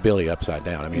reliability upside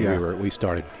down. I mean, we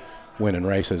started winning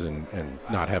races and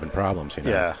not having problems. You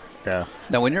know? Yeah.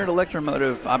 Now, when you're at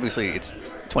Electromotive, obviously it's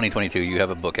 2022. You have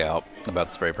a book out about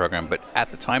this very program, but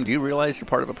at the time, do you realize you're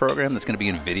part of a program that's going to be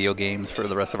in video games for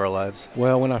the rest of our lives?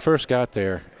 Well, when I first got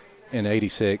there in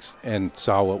 '86 and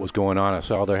saw what was going on, I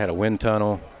saw they had a wind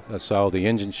tunnel. I saw the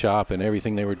engine shop and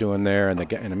everything they were doing there, and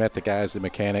I met the guys, the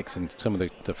mechanics, and some of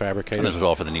the fabricators. And this was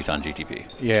all for the Nissan GTP.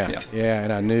 Yeah.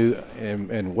 And I knew,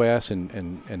 and Wes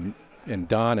and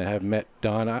Don, I have met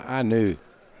Don. I knew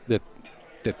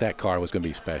that car was going to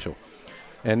be special,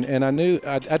 and I knew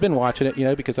I'd been watching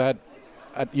it, because I'd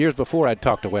years before I'd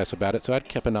talked to Wes about it, so I'd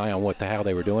kept an eye on how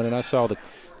they were doing, and I saw the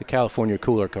California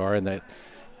cooler car and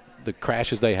the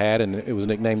crashes they had, and it was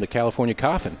nicknamed the California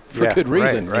Coffin for good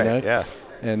reason, Right. Yeah.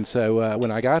 And so when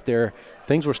I got there,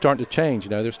 things were starting to change.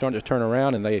 They're starting to turn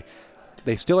around, and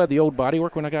they still had the old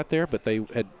bodywork when I got there, but they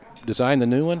had designed the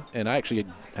new one, and I actually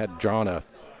had drawn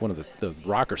one of the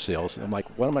rocker seals. I'm like,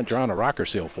 what am I drawing a rocker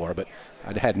seal for? But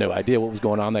I had no idea what was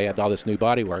going on. They had all this new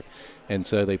bodywork, and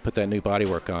so they put that new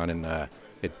bodywork on, and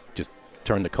it just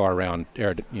turned the car around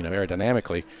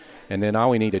aerodynamically. And then all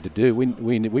we needed to do,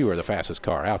 we were the fastest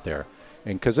car out there,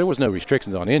 and because there was no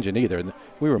restrictions on engine either,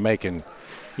 we were making,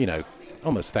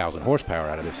 almost 1,000 horsepower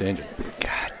out of this engine.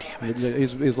 God damn it!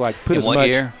 It's like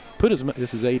year?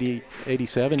 This is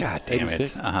 87. God damn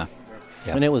 86. it! Yeah.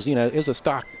 And it was it was a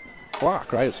stock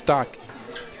block, right? A stock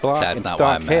block That's and not stock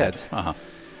why I'm heads. mad.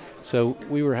 So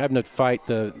we were having to fight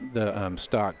the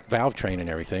stock valve train and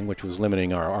everything, which was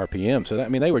limiting our RPM. So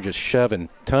they were just shoving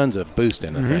tons of boost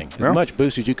in the thing, as much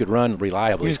boost as you could run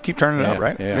reliably. You just keep turning it up,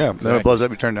 right? Yeah. Exactly. Then it blows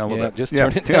up. You turn it down a little bit. Just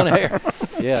turn it down a hair.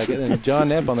 Yeah. And John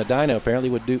Nebb on the dyno apparently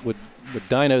would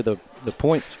dyno the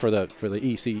points for the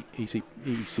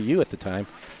ECU at the time,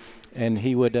 and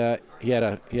he would he had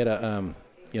a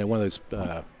one of those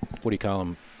what do you call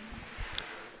them?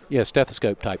 Yeah,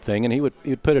 stethoscope type thing, and he would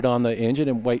put it on the engine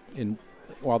and wait, and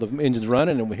while the engine's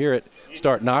running, and we hear it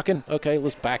start knocking. Okay,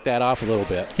 let's back that off a little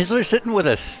bit. He's literally sitting with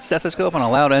a stethoscope on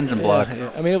a loud engine block. Yeah.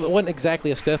 I mean, it wasn't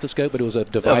exactly a stethoscope, but it was a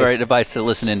device. A very device to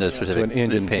listen into specific to an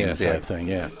engine pings, type thing.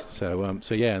 Yeah. So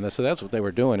so that's what they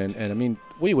were doing, and I mean,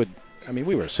 we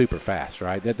were super fast,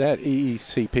 right? That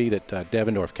EECP that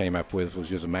Devendorf came up with was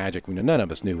just magic. None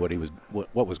of us knew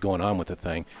what was going on with the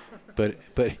thing. But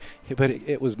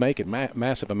it was making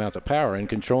massive amounts of power and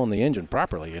controlling the engine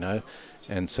properly,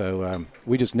 and so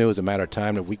we just knew as a matter of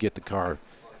time that we get the car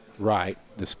right,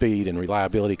 the speed and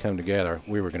reliability come together,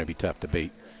 we were going to be tough to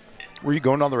beat. Were you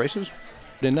going to all the races?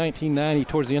 In 1990,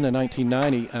 towards the end of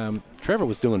 1990, Trevor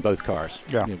was doing both cars,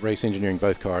 race engineering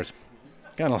both cars,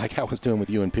 kind of like I was doing with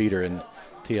you and Peter and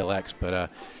TLX, but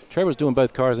Trevor was doing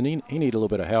both cars, and he needed a little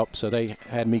bit of help, so they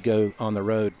had me go on the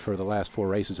road for the last 4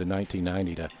 races in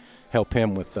 1990 to help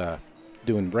him with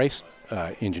doing race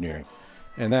engineering.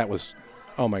 And that was,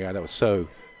 oh my God, that was so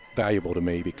valuable to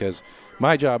me, because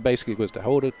my job basically was to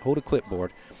hold a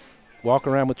clipboard, walk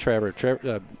around with Trevor.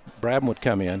 Brabham would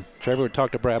come in. Trevor would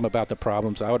talk to Brabham about the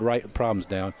problems. I would write the problems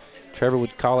down. Trevor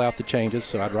would call out the changes,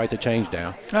 so I'd write the change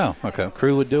down. Oh, okay.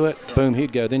 Crew would do it. Boom,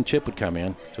 he'd go. Then Chip would come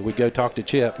in. So we'd go talk to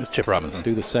Chip. It's Chip Robinson.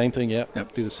 Do the same thing, yep.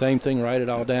 Do the same thing, write it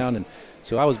all down. And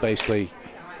so I was basically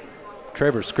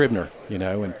Trevor's Scribner,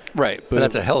 and right. But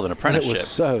that's a hell of an apprenticeship.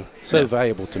 It was so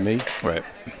valuable to me. Right.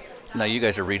 Now you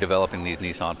guys are redeveloping these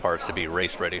Nissan parts to be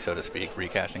race ready, so to speak,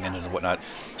 recasting engines and whatnot.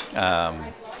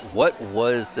 What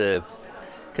was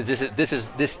because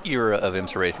this era of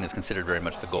IMSA racing is considered very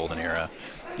much the golden era.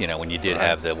 When you did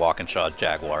have the Walkinshaw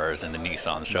Jaguars and the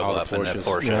Nissans show all up and the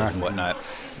Porsches and whatnot,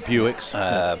 Buicks,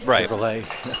 right?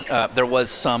 Chevrolet. There was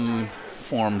some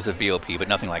forms of BOP, but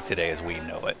nothing like today as we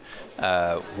know it.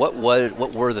 What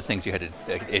were the things you had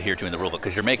to adhere to in the rule book?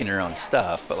 Because you're making your own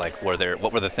stuff, but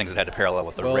what were the things that had to parallel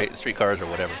with the street cars or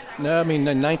whatever? No, I mean,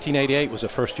 1988 was the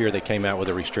first year they came out with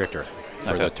a restrictor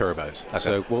for the turbos. Okay.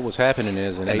 So what was happening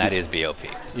is that is BOP.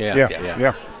 Yeah.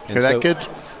 Hear that, kids?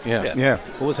 Yeah.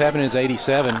 What was happening is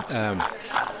 87.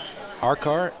 Our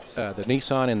car, the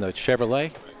Nissan and the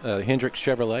Chevrolet, Hendrix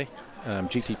Chevrolet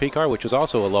GTP car, which was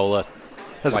also a Lola.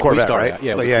 That's a Corvette, right? Out.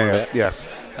 Yeah, it was a Corvette.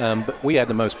 Yeah. But we had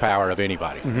the most power of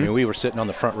anybody. I mean, we were sitting on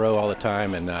the front row all the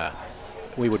time, and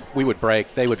we would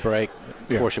brake, they would brake,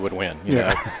 Porsche would win. You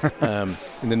know?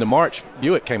 And then the March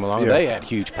Buick came along, and they had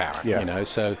huge power.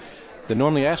 So the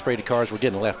normally aspirated cars were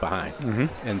getting left behind,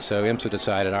 and so IMSA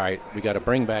decided, all right, we got to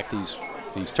bring back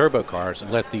these turbo cars and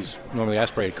let these normally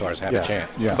aspirated cars have a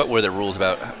chance. Yeah. But were there rules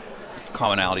about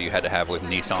commonality you had to have with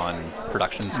Nissan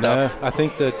production stuff? I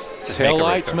think the tail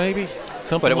lights maybe.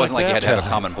 But it wasn't like you had to have a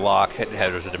common block.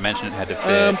 There was a dimension it had to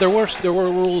fit. There were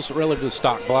rules relative to the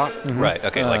stock block. Right.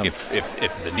 Okay. Like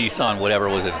if the Nissan whatever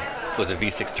was a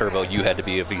V6 turbo, you had to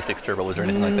be a V6 turbo. Was there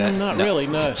anything like that? Not really.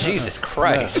 No. Jesus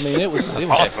Christ. No. I mean, it was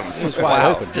awesome. It was wide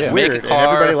open. Just make a car.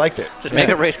 And everybody liked it. Just make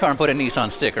a race car and put a Nissan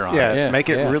sticker on it. Make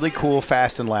it really cool,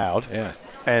 fast, and loud. Yeah.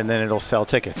 And then it'll sell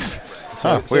tickets.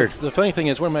 So weird. The funny thing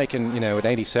is, we're making, at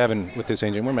 87 with this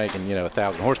engine, we're making,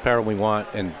 1,000 horsepower we want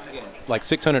and like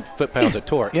 600 foot-pounds of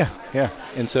torque. Yeah.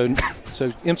 And so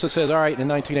IMSA says, all right, in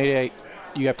 1988,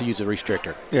 you have to use a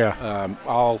restrictor. Yeah.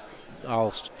 All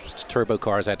turbo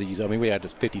cars had to use. I mean, we had a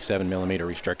 57 millimeter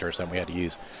restrictor or something we had to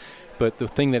use. But the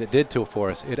thing that it did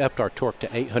for us, it upped our torque to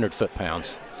 800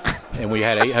 foot-pounds, and we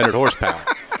had 800 horsepower.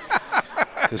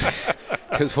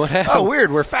 Because what happened? Oh,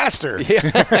 weird. We're faster.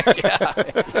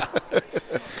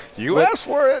 You asked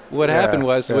for it. What happened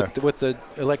was with the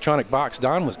electronic box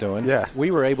Don was doing,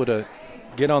 we were able to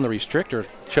get on the restrictor,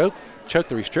 choke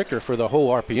the restrictor for the whole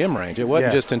RPM range. It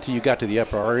wasn't just until you got to the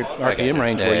upper RPM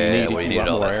range where you needed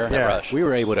more air. We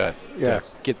were able to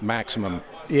get maximum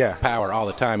power all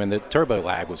the time, and the turbo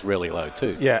lag was really low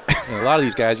too. And a lot of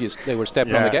these guys, they were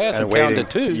stepping on the gas and counting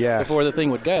to 2 before the thing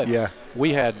would go.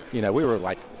 We had, we were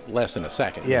like less than a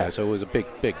second. So it was a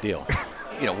big deal.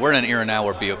 We're in an era now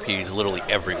where BOP is literally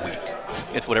every week.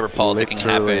 It's whatever politicking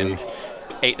happened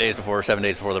 8 days before, 7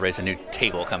 days before the race, a new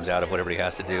table comes out of what everybody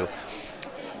has to do.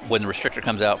 When the restrictor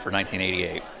comes out for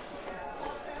 1988,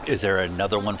 is there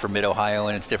another one for Mid-Ohio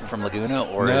and it's different from Laguna?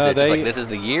 Or is it just like this is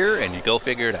the year and you go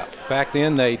figure it out? Back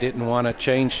then they didn't want to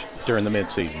change during the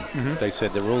mid-season. They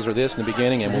said the rules are this in the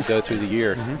beginning, and we'll go through the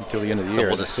year until the end of the So year.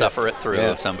 we'll just suffer it through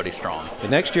if somebody's strong. The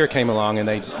next year came along, and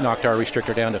they knocked our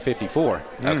restrictor down to 54.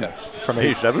 Okay. From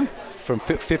 87? From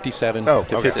 57 Oh,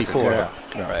 to okay. 54. Yeah.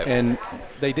 Right. And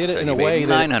they did it So in you a made way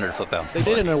that 900 foot-pounds. they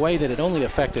did it in a way that it only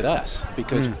affected us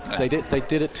because they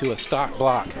did it to a stock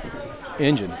block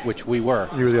engine, which we were.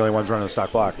 You were the only ones running the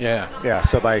stock block. Yeah. Yeah.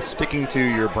 So by sticking to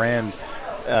your brand,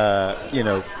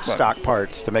 stock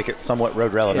parts to make it somewhat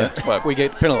road relevant. Yeah. We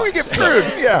get penalized. We get screwed.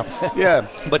 Yeah.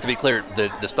 But to be clear,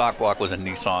 the stock block was a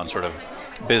Nissan sort of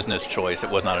business choice. It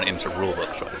was not an IMSA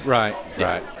rulebook choice. Right.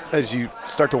 Yeah. Right. As you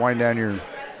start to wind down your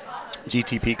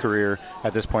GTP career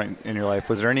at this point in your life,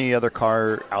 was there any other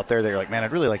car out there that you're like, man,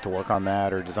 I'd really like to work on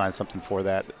that or design something for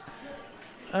that?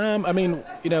 I mean,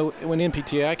 when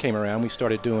NPTI came around, we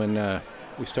started doing a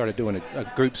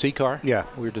Group C car. Yeah.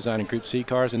 We were designing Group C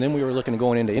cars, and then we were looking at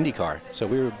going into IndyCar. So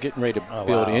we were getting ready to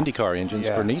build IndyCar engines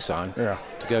for Nissan to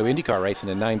go IndyCar racing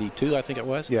in '92, I think it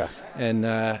was. Yeah. And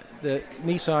the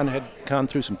Nissan had gone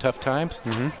through some tough times.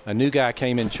 A new guy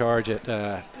came in charge at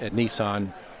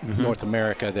Nissan North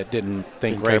America that didn't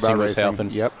think Didn't care racing about was racing.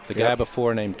 helping. Yep. The guy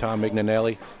before, named Tom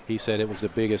Mignonelli, he said it was the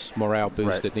biggest morale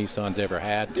boost that Nissan's ever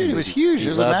had. Dude, And it was he huge. It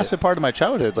was a loved massive part of my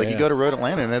childhood. Like, you Yeah. go to Road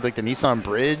Atlanta and they had, like, the Nissan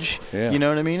Bridge. Yeah. You know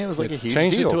what I mean? It was, like, a huge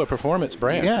changed deal. it to a performance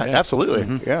brand. Yeah,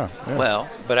 absolutely. Yeah. Well,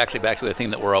 but actually back to a theme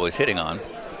that we're always hitting on.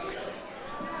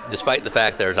 Despite the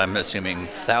fact there's, I'm assuming,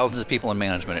 thousands of people in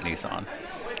management at Nissan,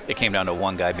 it came down to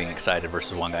one guy being excited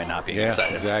versus one guy not being Yeah,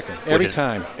 excited. exactly. Which Every is-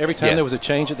 time Yeah. there was a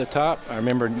change at the top, I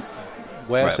remember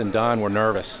Wes Right. and Don were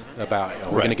nervous about,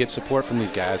 we're going to get support from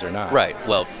these guys or not. Right.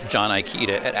 Well, John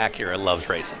Ikeda at Acura loves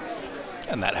racing,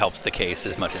 and that helps the case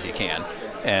as much as he can.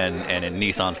 And in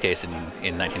Nissan's case, in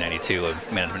 1992,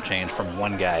 a management change from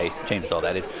one guy changes all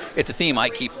that. It's a theme I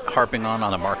keep harping on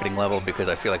a marketing level because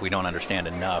I feel like we don't understand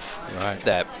enough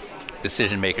that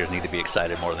decision makers need to be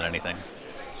excited more than anything.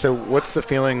 So what's the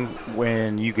feeling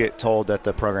when you get told that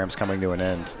the program's coming to an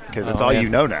end? Because it's all man. you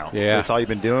know now. Yeah. It's all you've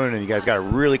been doing, and you guys got a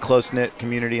really close-knit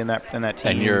community in that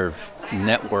team. And your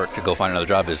network to go find another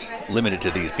job is limited to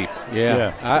these people.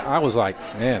 Yeah. I was like,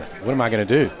 man, what am I going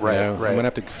to do? Right, I'm right. going to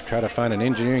have to try to find an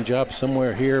engineering job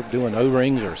somewhere here doing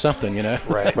O-rings or something,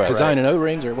 Right, designing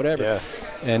O-rings or whatever. Yeah.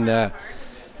 And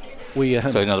we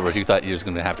So in other words, you thought you was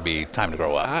going to have to be time to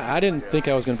grow up. I didn't think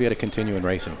I was going to be able to continue in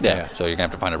racing. Yeah. So you're going to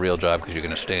have to find a real job because you're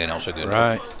going to stay in El Segundo.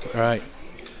 Right.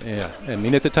 Yeah. I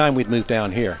mean, at the time, we'd moved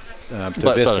down here to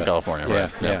But Vista. Southern California,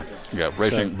 right? Yeah.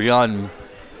 Racing So- beyond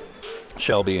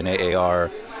Shelby and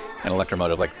AAR and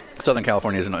Electromotive, like Southern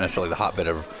California isn't necessarily the hotbed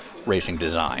of racing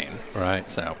design. Right.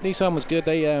 So Nissan was good.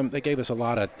 They gave us a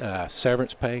lot of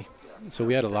severance pay, so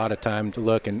we had a lot of time to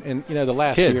look. And the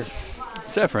last kids,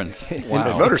 severance. in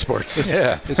Wow. motorsports. Yeah.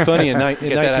 year, it's funny. in Get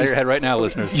that out of your head right now,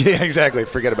 listeners. Yeah, exactly.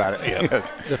 Forget about it. Yeah.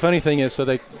 The funny thing is, so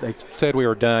they said we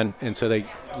were done, and so they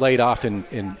laid off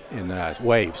in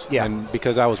waves. Yeah. And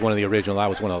because I was one of the original, I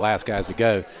was one of the last guys to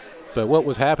go. But what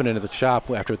was happening at the shop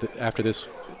after this,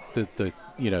 the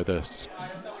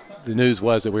news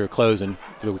was that we were closing,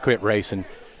 that we quit racing.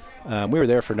 We were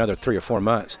there for another 3 or 4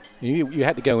 months. You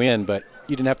had to go in, but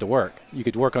you didn't have to work. You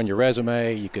could work on your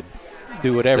resume. You could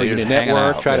do whatever. So You you're could just hanging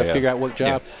network, out. try to Yeah. figure out what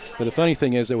job. Yeah. But the funny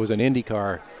thing is, there was an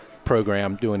IndyCar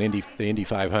program doing the Indy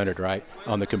 500, right,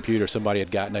 on the computer. Somebody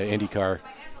had gotten an IndyCar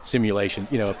simulation,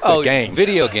 a game.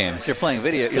 Video games. You're playing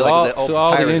video. So You're like all, the old so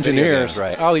all the Pirates video engineers, games,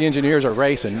 right? all the engineers are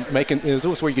racing, making. This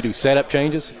was where you could do setup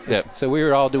changes. Yep. So we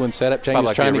were all doing setup changes, Probably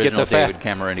like trying the to get the original David fast.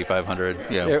 Cameron Indy 500.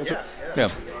 Yeah. Yeah,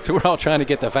 so we're all trying to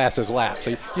get the fastest lap.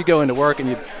 So you go into work and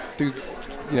you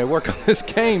do, work on this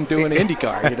game doing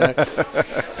IndyCar.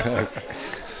 So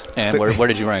And where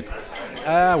did you rank?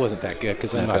 I wasn't that good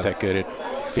because I'm not that good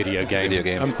at video games. Video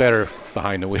games. I'm better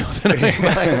behind the wheel than I am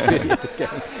behind video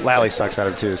games. Lally sucks at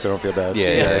him, too, so don't feel bad.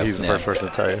 Yeah, He's the yeah. first person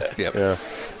to tell you. Yep. Yeah.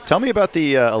 Tell me about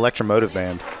the Electromotive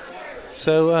band.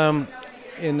 So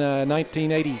in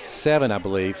 1987, I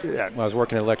believe, Yeah. when I was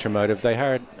working at Electromotive, they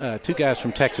hired 2 guys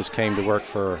from Texas came to work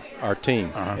for our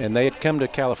team, and they had come to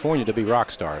California to be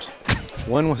rock stars.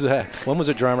 One was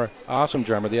a drummer, awesome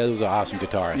drummer. The other was an awesome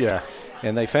guitarist. Yeah.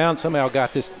 And they found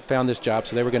this job,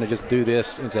 so they were going to just do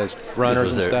this as runners This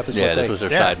was and their- stuff. Is yeah, what this they was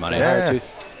their Yeah. side money. hired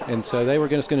to. And so they were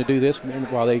just going to do this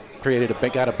while they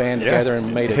got a band together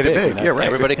and made it Hit big. it big. Yeah, right.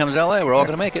 Everybody comes to LA. We're all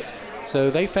going to make it.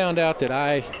 So they found out that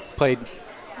I played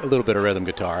a little bit of rhythm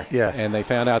guitar. Yeah. And they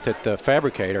found out that the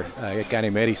fabricator, a guy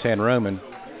named Eddie San Roman,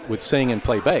 would sing and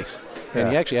play bass. And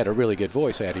he Yeah. actually had a really good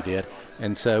voice, Eddie did.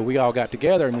 And so we all got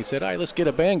together and we said, all right, let's get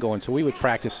a band going. So we would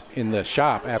practice in the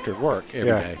shop after work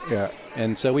every day. Yeah.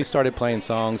 And so we started playing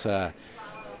songs.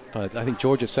 I think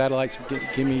Georgia Satellites,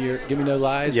 give me no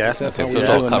lies. Yeah. That's Okay, how so we it's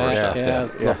were all doing cover that. stuff,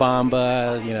 Yeah, yeah. La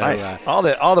Bamba, you know. Nice.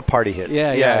 All the party hits.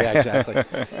 Yeah, exactly.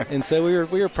 And so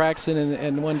we were practicing,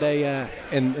 and one day,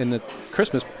 and the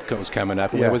Christmas was coming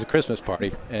up, and Yeah. there was a Christmas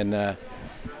party, and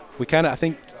we kind of, I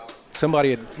think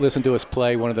somebody had listened to us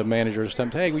play, one of the managers,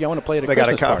 something, hey, we want to play at a They got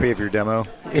Christmas a copy party. of your demo.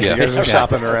 Yeah. You guys are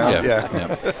shopping around.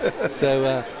 Yeah.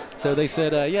 So they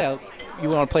said, yeah, you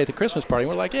want to play at the Christmas party? And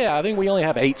we're like, yeah, I think we only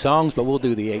have 8 songs, but we'll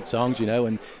do the 8 songs, you know.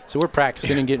 And so we're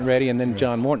practicing and getting ready, and then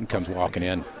John Morton comes walking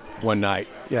in one night.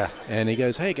 Yeah. And he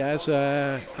goes, hey, guys,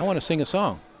 I want to sing a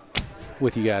song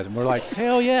with you guys. And we're like,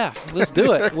 hell yeah, let's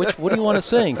do it. What do you want to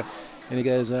sing? And he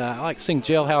goes, I like to sing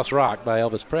Jailhouse Rock by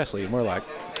Elvis Presley. And we're like,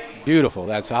 beautiful.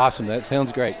 That's awesome. That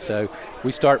sounds great. So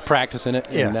we start practicing it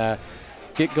and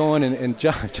get going. And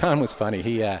John was funny.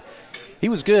 He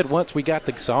was good once we got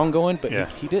the song going, but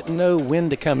he didn't know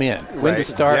when to come in, when to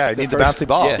start. Yeah, you need the bouncy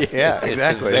ball. Yeah, Yeah,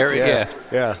 exactly.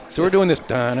 Yeah. So we're doing this,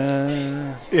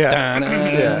 da-na, da-na,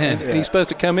 and he's supposed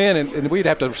to come in, and we'd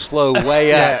have to slow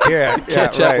way up to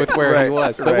catch up with where he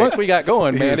was. But once we got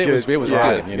going, man, it was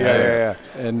rocking, you know.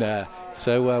 And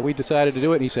so we decided to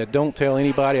do it, and he said, don't tell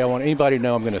anybody. I want anybody to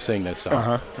know I'm going to sing this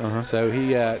song. So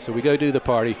we go do the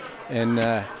party,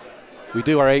 and we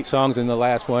do our 8 songs. In the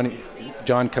last one,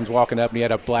 John comes walking up, and he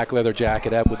had a black leather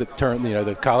jacket up with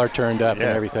the collar turned up and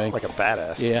everything. Like a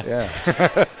badass.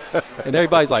 Yeah. And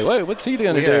everybody's like, wait, what's he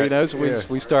going to do? You know, so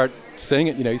we start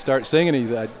singing. You know, he starts singing,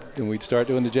 and we start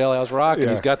doing the Jailhouse Rock, and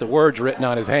he's got the words written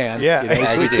on his hand. Yeah. You know, Yeah,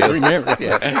 so you we do. can remember.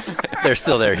 Yeah. They're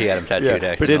still there. He had them tattooed.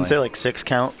 But it didn't say like 6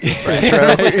 count. He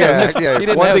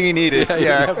didn't One have- thing he needed. Yeah, he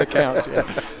didn't have the counts. Yeah.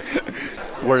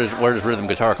 Where does rhythm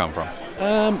guitar come from?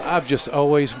 I've just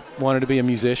always wanted to be a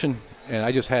musician, and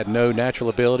I just had no natural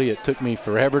ability. It took me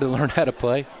forever to learn how to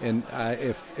play, and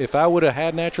if I would have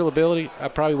had natural ability, I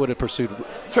probably would have pursued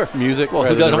music. Well,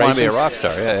 who doesn't want to be a rock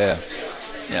star? Yeah.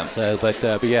 So, but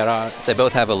yeah, They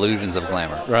both have illusions of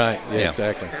glamour. right, yeah, Yeah.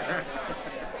 exactly.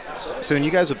 So when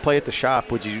you guys would play at the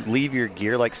shop, would you leave your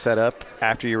gear like set up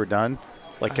after you were done?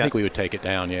 Like I think we would take it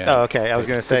down. Yeah. Oh, okay. I was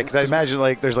gonna say because I imagine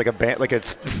like there's like a band, like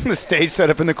it's the stage set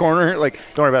up in the corner. Like,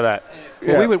 don't worry about that.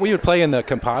 Well, we would play in the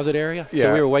composite area, so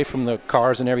Yeah. we were away from the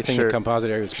cars and everything. Sure. The composite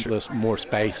area was more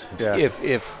space. Yeah.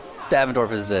 If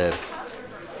Davendorf is the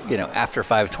after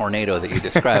 5 tornado that you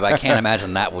describe, I can't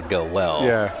imagine that would go well.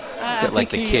 Yeah. Like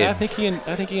the kids.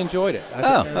 I think he enjoyed it.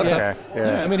 Okay.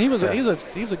 Yeah. I mean, he was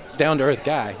a down to earth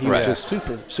guy. He Right. was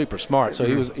just super smart. So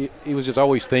he was just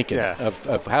always thinking Yeah.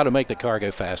 of how to make the car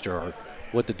go faster or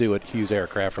what to do at Hughes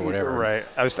Aircraft or whatever. Right.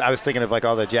 I was thinking of like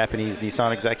all the Japanese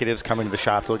Nissan executives coming to the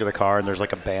shop to look at the car, and there's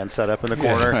like a band set up in the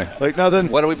corner. right. Like nothing.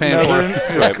 What are we paying for?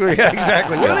 Exactly. Yeah,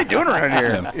 exactly. What are they doing around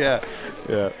here?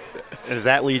 Yeah. Does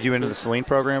that lead you into the Celine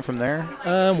program from there?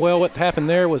 Well, what happened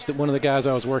there was that one of the guys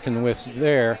I was working with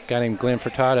there, a guy named Glenn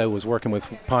Furtado, was working with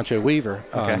Pancho Weaver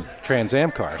on Trans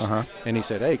Am cars. And he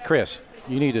said, hey, Chris,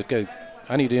 you need to go.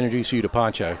 I need to introduce you to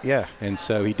Pancho. Yeah. And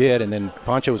so he did, and then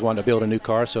Pancho was wanting to build a new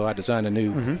car, so I designed a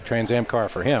new Trans Am car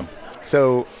for him.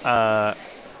 So I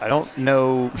don't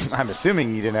know. I'm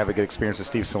assuming you didn't have a good experience with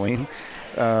Steve Celine.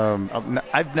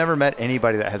 I've never met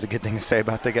anybody that has a good thing to say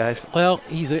about the guys. Well,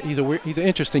 he's an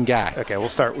interesting guy. Okay,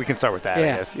 we can start with that. I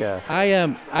guess. Yeah.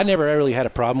 I never really had a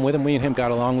problem with him. We and him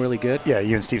got along really good. Yeah.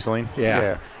 You and Steve Celine.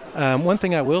 Yeah. One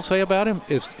thing I will say about him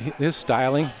is his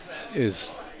styling is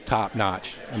top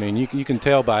notch. I mean, you can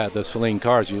tell by the Celine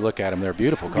cars. You look at them; they're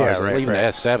beautiful cars. Yeah, right, Even right.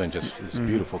 the S7 just is a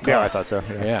beautiful car. Yeah, I thought so.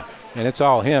 Yeah, and it's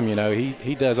all him. You know,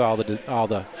 he does all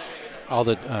the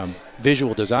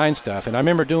visual design stuff. And I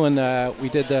remember we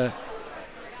did the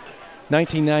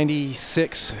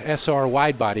 1996 SR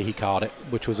wide body, he called it,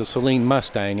 which was a Celine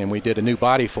Mustang, and we did a new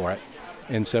body for it.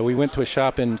 And so we went to a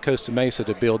shop in Costa Mesa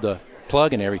to build the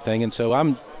plug and everything. And so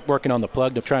I'm working on the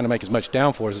plug to trying to make as much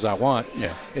downforce as I want,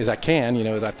 as I can,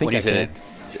 as I think I can.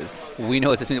 We know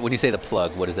what this means. When you say the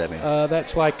plug, what does that mean?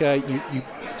 That's like you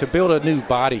to build a new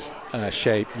body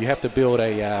shape, you have to build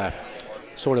a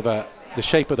sort of the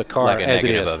shape of the car Like a as it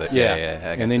negative is. of it. Yeah.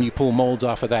 Yeah, And then you pull molds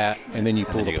off of that, and then you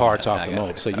pull the parts off the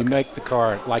molds. So you make the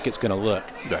car like it's going to look.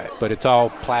 Right. But it's all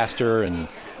plaster and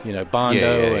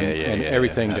Bondo and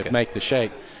everything to make the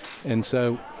shape. And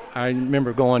so I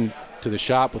remember going to the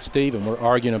shop with Steve, and we're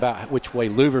arguing about which way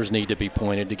louvers need to be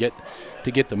pointed to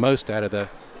get the most out of the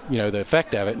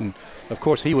effect of it. And of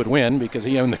course he would win because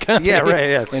he owned the company. Yeah, right.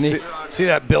 Yeah. And see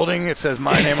that building? It says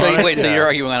my name on it. Wait, so you're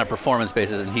arguing on a performance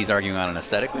basis, and he's arguing on an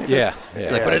aesthetic basis? Yeah.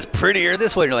 But it's prettier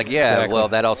this way. And you're like, Exactly. well,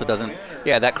 that also doesn't.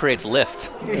 Yeah, that creates lift.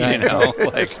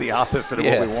 It's the opposite of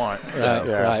what we want.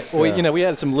 Right. Well, we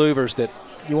had some louvers that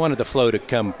you wanted the flow to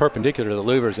come perpendicular to the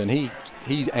louvers, and he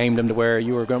he aimed them to where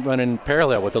you were running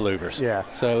parallel with the louvers. Yeah.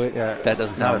 So that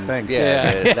doesn't not a sound thing.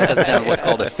 Yeah, that doesn't sound what's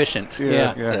called efficient.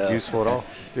 Yeah. So, useful at all.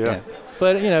 Yeah.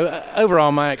 But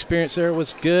overall, my experience there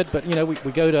was good. But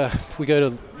we go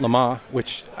to Le Mans,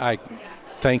 which I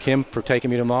thank him for taking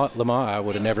me to Le Mans. I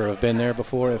would have never have been there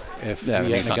before if Yeah, he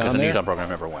hadn't Nissan, gone because the there. Nissan program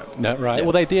never went. No, right. Yeah.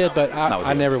 Well, they did, but Not with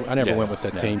I you. never Yeah. went with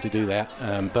the team to do that.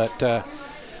 But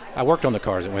I worked on the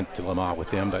cars that went to Le Mans with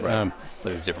them. But Right. But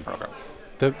it was a different program.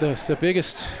 the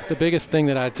biggest thing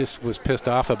that I just was pissed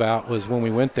off about was when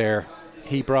we went there,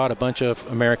 he brought a bunch of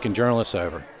American journalists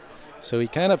over. So he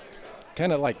kind of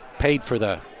like paid for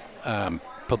the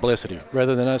publicity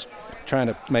rather than us trying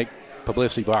to make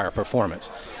publicity by our performance.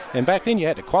 And back then you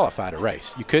had to qualify to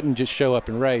race. You couldn't just show up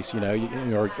and race, or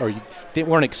you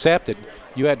weren't accepted.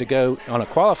 You had to go on a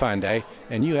qualifying day,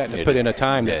 and you had to put in a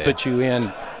time that put you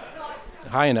in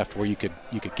high enough to where you could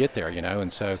get there,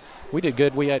 And so we did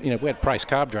good. We had Price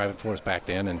Cobb driving for us back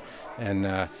then,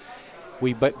 and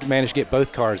we managed to get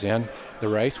both cars in the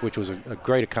race, which was a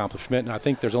great accomplishment. And I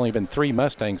think there's only been 3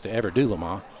 Mustangs to ever do Le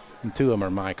Mans, and 2 of them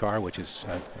are my car, which is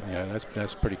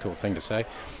that's a pretty cool thing to say.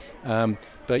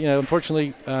 But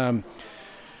unfortunately,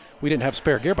 we didn't have a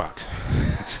spare gearbox.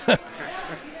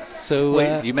 So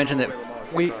Wait, you mentioned that.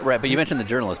 But you mentioned the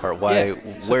journalist part. Why?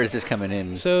 Where is this coming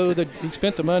in? So he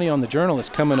spent the money on the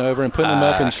journalists coming over and putting them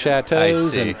up in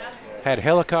chateaus and had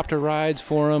helicopter rides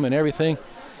for them and everything.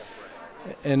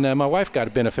 And my wife got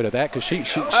a benefit of that because she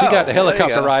got the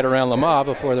helicopter ride around Le Mans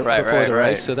before the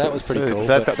race, so that was pretty cool.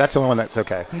 That's the only one that's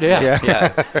okay.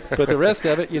 Yeah. But the rest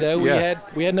of it,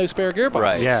 we had no spare gearbox.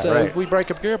 Right. Yeah, so right. we break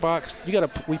up gearbox. You're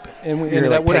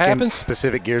That what picking happens?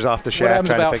 specific gears off the What shaft. happens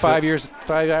trying about to fix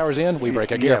 5 hours in? We break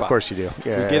a gearbox. Yeah, of course you do.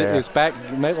 Yeah, We get it. It's back.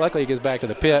 Luckily, it gets back to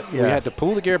the pit. Yeah. We had to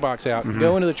pull the gearbox out,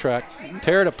 go into the truck,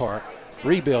 tear it apart,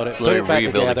 rebuild it, put it back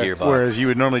rebuild together. the gearbox. Whereas you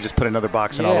would normally just put another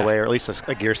box in all the Yeah. way, or at least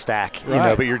a gear stack,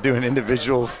 Right. but you're doing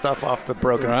individual stuff off the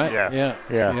broken. Right. Yeah.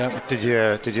 Yeah. Did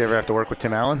you ever have to work with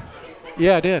Tim Allen?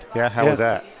 Yeah, I did. Yeah. How was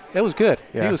that? It was good.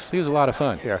 Yeah. He was a lot of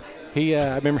fun. Yeah.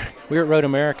 I remember we were at Road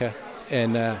America,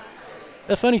 and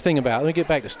the funny thing let me get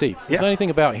back to Steve. The funny thing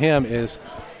about him is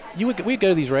we'd go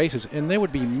to these races, and there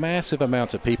would be massive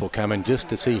amounts of people coming just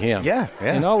to see him. Yeah.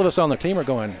 And all of us on the team are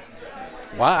going,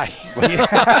 why?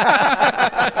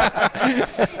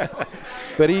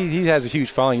 But he has a huge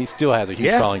following. He still has a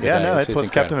huge following today. No, It's that's what's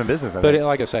kept him in business. But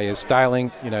like I say, his styling,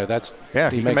 that's he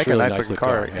can makes make really a nice looking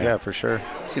car. looking Yeah, for sure.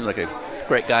 Seems like a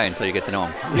great guy until you get to know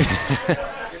him.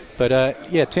 But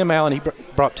Tim Allen, he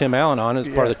brought Tim Allen on as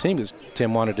part of the team because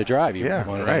Tim wanted to drive. He Yeah,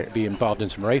 wanted right. to be involved in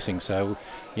some racing. So,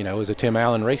 it was a Tim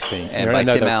Allen race team. And by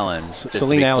Tim Allen, just to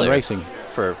Celine be Allen clear, Racing.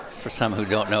 For some who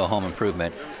don't know Home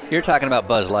Improvement, you're talking about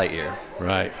Buzz Lightyear,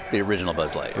 Right. the original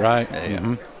Buzz Lightyear. Right. Yeah.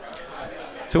 Mhm.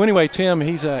 So anyway, Tim,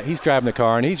 he's driving the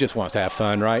car and he just wants to have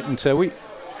fun, right? And so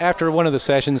after one of the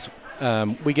sessions,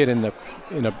 we get in a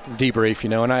debrief,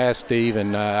 and I asked Steve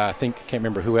and I can't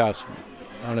remember who else.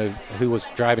 I don't know who was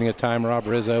driving at the time, Rob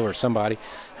Rizzo or somebody.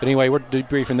 But anyway, we're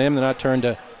debriefing them. Then I turned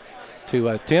to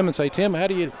Tim and say, Tim,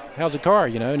 how's the car?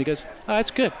 And he goes, oh, it's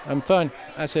good. I'm fine.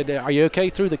 I said, are you okay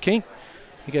through the kink?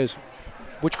 He goes,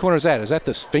 which corner is that? Is that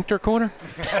the sphincter corner?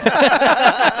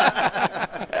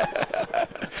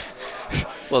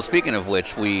 Well, speaking of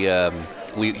which,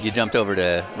 you jumped over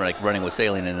to running with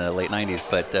sailing in the late '90s,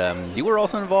 but you were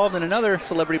also involved in another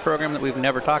celebrity program that we've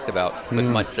never talked about with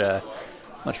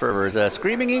much fervor. Is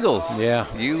Screaming Eagles? Yeah,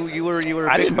 you were.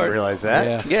 A I big didn't part. realize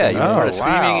that. Yeah, you were part of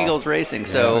Screaming wow. Eagles Racing.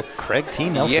 So Craig T.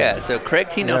 Nelson. Yeah, so Craig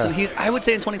T. Nelson. Yeah. I would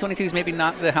say in 2022 he's maybe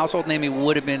not the household name he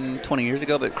would have been 20 years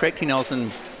ago, but Craig T.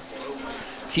 Nelson.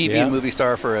 TV and movie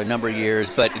star for a number of years,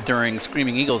 but during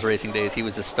Screaming Eagles racing days, he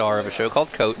was the star of a show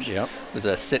called Coach. Yep. It was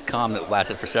a sitcom that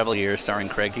lasted for several years, starring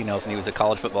Craig T. Nelson. He was a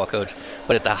college football coach,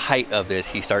 but at the height of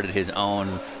this, he started his own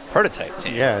prototype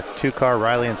team. Yeah, 2-car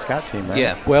Riley and Scott team, right?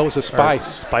 Yeah. Well, it was a Spice.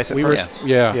 Spice at we first. were,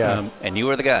 yeah. Yeah. And you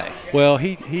were the guy. Well,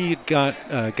 he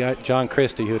got John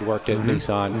Christie, who had worked at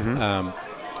Nissan.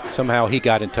 Somehow he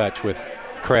got in touch with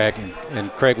Craig, and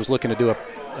Craig was looking to do a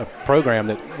program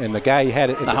and the guy he had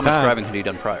it at Now, the how time. much driving had he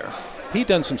done prior? He'd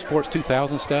done some Sports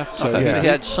 2000 stuff. So Okay, so he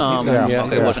had some.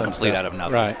 it It wasn't complete out of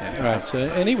nothing. Right, Yeah. right. So,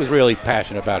 and he was really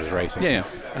passionate about his racing. Yeah.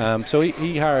 So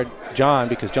he hired John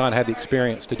because John had the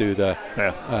experience to do the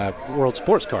World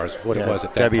Sports Cars, what it was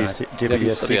at that time.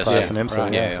 WSC class and IMSA.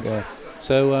 Right. Yeah.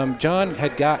 So John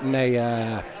had gotten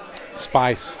a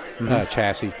Spice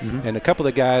chassis, and a couple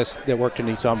of the guys that worked in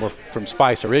Nissan were from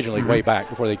Spice originally, way back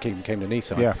before they came to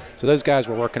Nissan. Yeah. So those guys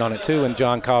were working on it too, and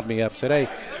John called me up and said, hey,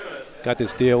 got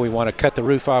this deal. We want to cut the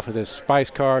roof off of this Spice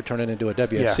car, turn it into a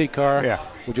WSC car. Yeah.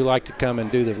 Would you like to come and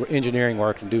do the engineering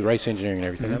work and do race engineering and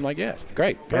everything? I'm like, yeah,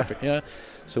 great, perfect.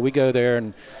 So we go there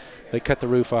and they cut the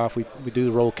roof off. We do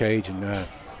the roll cage and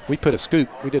we put a scoop.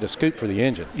 We did a scoop for the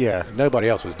engine. Yeah. Nobody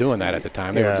else was doing that at the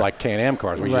time. They were like Can-Am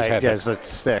cars where you just had it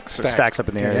stacks up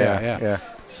in the air. Yeah.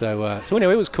 So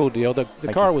anyway, it was a cool deal. The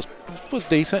car was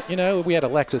decent. We had a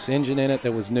Lexus engine in it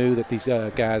that was new that these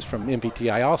guys from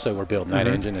MPTI also were building that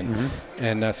engine.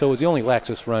 And so it was the only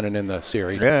Lexus running in the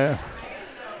series. Yeah.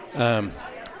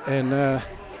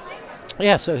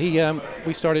 So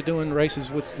we started doing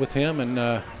races with him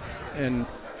and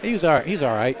he's all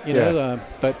right,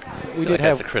 but we did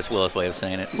have that's the Chris Willis way of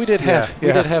saying it. We did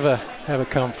have a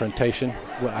confrontation.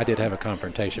 Well, I did have a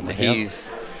confrontation with him.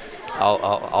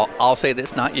 I'll say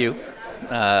this, not you.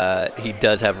 He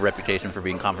does have a reputation for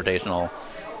being confrontational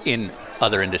in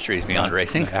other industries beyond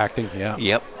racing. Acting, yeah.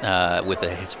 Yep, with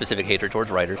a specific hatred towards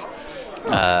writers.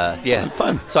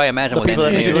 Fun. So I imagine with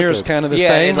engineers kind of the same.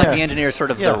 same. It's like the engineer is sort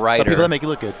of the writer. The people that make you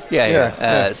look good.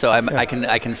 So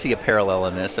I can see a parallel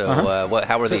in this. So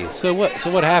how were these? So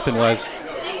what happened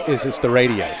is it's the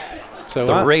radios. So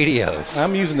the radios.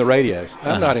 I'm using the radios.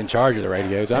 I'm not in charge of the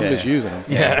radios. I'm just using them.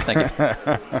 Yeah. Thank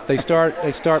you. They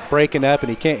start breaking up, and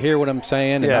he can't hear what I'm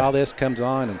saying, and all this comes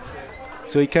on. And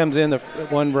so he comes in the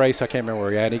one race, I can't remember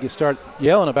where he at, and he starts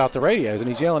yelling about the radios, and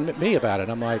he's yelling at me about it.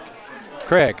 I'm like,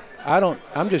 Craig,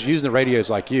 I'm just using the radios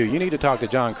like you. You need to talk to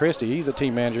John Christie. He's a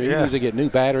team manager. He needs to get new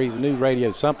batteries, new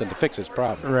radios, something to fix this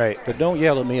problem. Right. But don't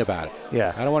yell at me about it.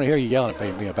 Yeah. I don't want to hear you yelling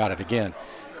at me about it again.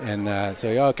 And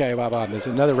okay, blah, blah. There's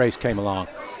another race came along,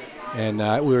 and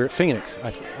we were at Phoenix.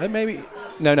 It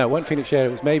wasn't Phoenix yet.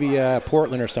 It was maybe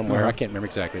Portland or somewhere. I can't remember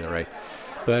exactly the race.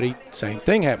 But same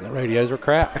thing happened. The radios were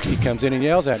crap. He comes in and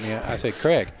yells at me. I said,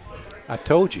 Craig, I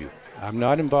told you, I'm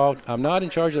not involved. I'm not in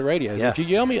charge of the radios. Yeah. If you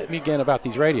yell at me again about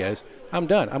these radios, I'm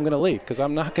done. I'm going to leave because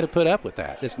I'm not going to put up with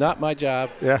that. It's not my job.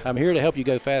 Yeah. I'm here to help you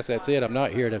go fast. That's it. I'm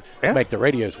not here to make the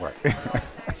radios work.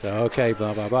 So, okay,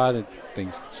 blah, blah, blah. Then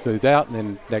things smooth out, and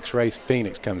then next race,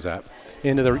 Phoenix comes up,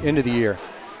 end of the year,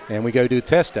 and we go do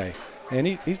test day. And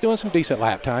he's doing some decent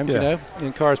lap times, and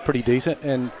the car's pretty decent.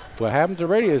 And what happens, the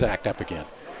radios act up again.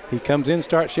 He comes in,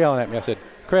 starts yelling at me. I said,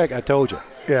 Craig, I told you.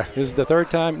 Yeah. This is the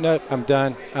third time. No, I'm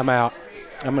done. I'm out.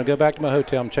 I'm going to go back to my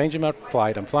hotel. I'm changing my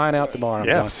flight. I'm flying out tomorrow. I'm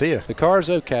done. See ya. The car's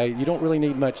okay. You don't really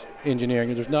need much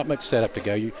engineering. There's not much setup to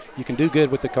go. You can do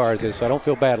good with the car as is, so I don't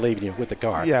feel bad leaving you with the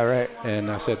car. Yeah, right. And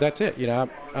I said, that's it.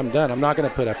 I'm done. I'm not going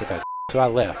to put up with that. So I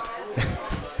left.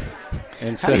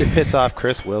 And so how do you piss off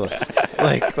Chris Willis?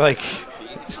 like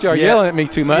start yelling at me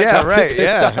too much. Yeah, I'll right. get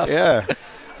pissed off. Yeah.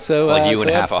 So you and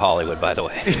half of Hollywood, by the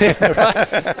way.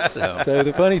 So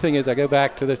the funny thing is, I go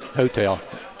back to the hotel,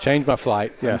 change my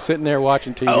flight. Yeah. I'm sitting there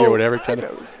watching TV or whatever, kind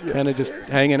of just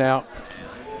hanging out.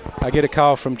 I get a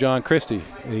call from John Christie,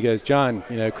 and he goes, John,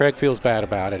 Craig feels bad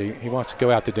about it. He wants to go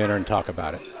out to dinner and talk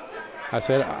about it. I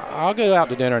said, I'll go out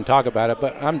to dinner and talk about it,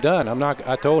 but I'm done.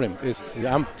 I told him,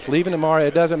 I'm leaving tomorrow.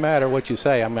 It doesn't matter what you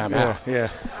say. I'm out. Yeah.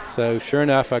 So sure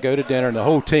enough, I go to dinner, and the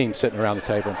whole team's sitting around the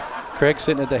table. Craig's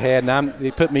sitting at the head, and he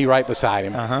put me right beside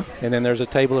him. And then there's a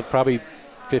table of probably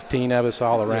 15 of us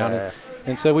all around it.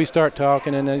 And so we start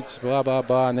talking, and it's blah, blah,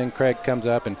 blah. And then Craig comes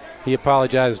up, and he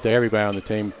apologizes to everybody on the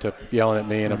team for yelling at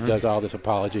me and does all this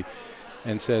apology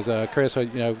and says, Chris,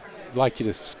 I'd like you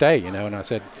to stay, And I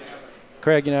said,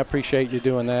 Craig, I appreciate you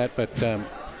doing that, but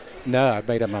no, I've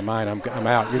made up my mind. I'm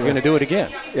out. You're going to do it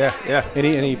again. Yeah. And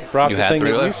he brought the thing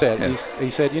that you said. Yeah. He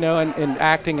said, in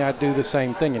acting, I do the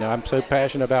same thing. I'm so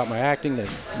passionate about my acting that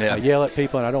I yell at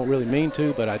people, and I don't really mean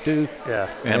to, but I do.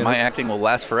 Yeah. And my acting will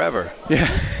last forever. Yeah.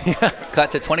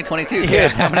 Cut to 2022,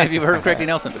 kids. How many of you have heard of Craig D.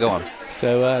 Nelson? Go on.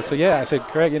 So I said,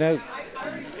 Craig, you're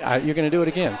going to do it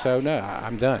again. So, no,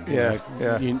 I'm done.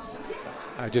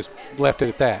 I just left it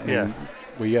at that. And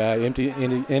we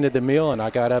ended the meal, and I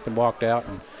got up and walked out,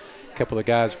 and a couple of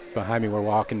guys behind me were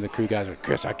walking. The crew guys were,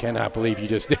 Chris, I cannot believe you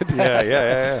just did that.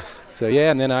 Yeah. So,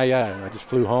 and then I just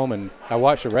flew home, and I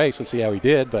watched the race and see how he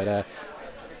did. But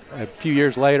a few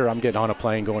years later, I'm getting on a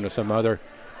plane going to some other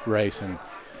race, and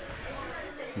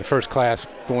the first class,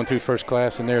 going through first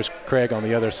class, and there's Craig on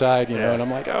the other side, and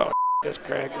I'm like, oh, that's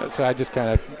Craig. So I just kind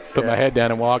of put my head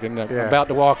down and walked, and I'm about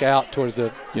to walk out towards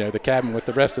the, the cabin with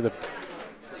the rest of the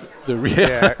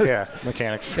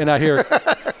mechanics. And I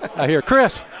hear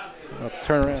Chris. I'll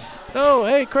turn around. "Oh,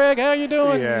 hey, Craig, how you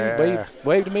doing?" Yeah. He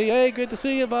waved to me, "Hey, good to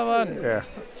see you, blah, blah. Yeah.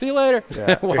 See you later."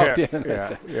 Yeah. Walked yeah. in.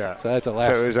 Yeah. Yeah. So that's a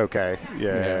last. So it was okay.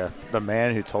 Yeah. Yeah. The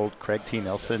man who told Craig T.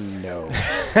 Nelson no.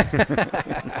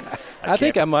 I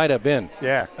think I might have been.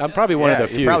 Yeah. I'm probably one of the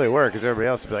few. You probably were, because everybody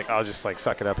else would be like, I'll just like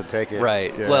suck it up and take it.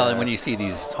 Right. Yeah. Well, and when you see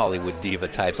these Hollywood diva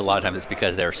types, a lot of times it's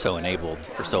because they're so enabled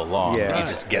for so long that you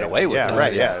just get away with it. Yeah,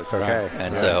 right. Yeah, it's okay.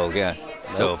 And so,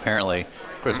 So apparently,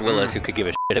 Chris Willis, who could give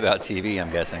a shit about TV,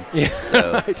 I'm guessing. Yeah.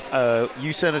 So,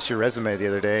 You sent us your resume the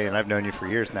other day, and I've known you for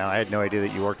years now. I had no idea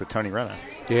that you worked with Tony Renna.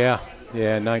 Yeah.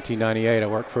 Yeah, in 1998, I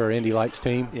worked for our Indy Lights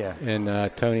team. Yeah. And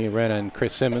Tony Renna and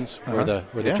Chris Simmons were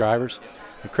the drivers.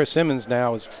 And Chris Simmons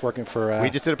now is working for. We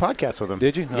just did a podcast with him.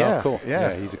 Did you? Yeah. Oh, cool.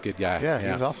 Yeah. He's a good guy. Yeah, he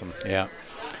was awesome. Yeah.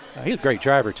 He's a great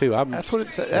driver too. That's what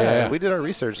it said. Yeah, we did our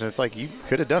research, and it's like you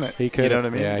could have done it. He could. You know what I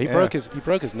mean? Yeah, he broke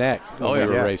his neck when we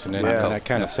were racing, and that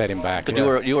kind of set him back. But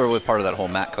you were with part of that whole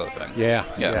Matco thing. Yeah.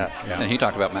 And he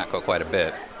talked about Matco quite a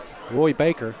bit. Roy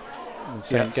Baker, the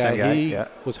same guy. He yeah.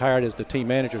 was hired as the team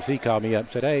manager. So he called me up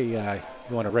and said, "Hey,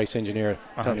 you want to race engineer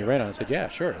Tony Renna?" I said, "Yeah,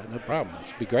 sure, no problem.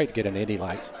 It'd be great to get an Indy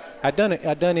Lights." I'd done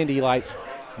Indy Lights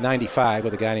 '95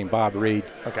 with a guy named Bob Reed.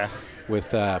 Okay.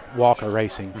 With Walker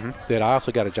Racing. That I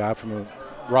also got a job from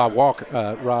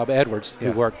Rob Edwards,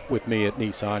 who worked with me at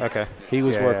Nissan. Okay. He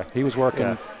was working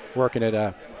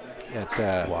at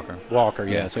Walker.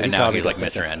 Yeah. So and now he's like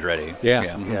Mr. Andretti. Yeah.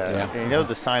 And you know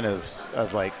the sign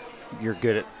of like you're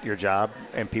good at your job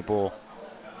and people,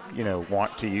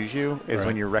 want to use you is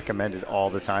when you're recommended all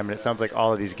the time. And it sounds like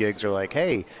all of these gigs are like,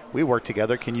 hey, we work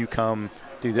together. Can you come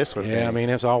do this with me? Yeah, I mean,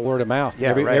 it's all word of mouth. Yeah,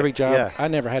 every job. Yeah. I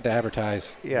never had to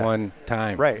advertise one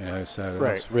time. Right. So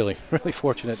it's really, really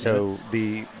fortunate. So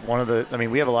we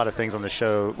have a lot of things on the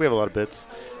show. We have a lot of bits.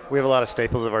 We have a lot of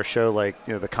staples of our show, like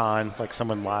the con, like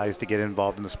someone lies to get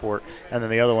involved in the sport, and then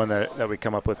the other one that we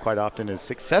come up with quite often is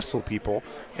successful people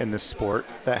in this sport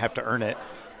that have to earn it.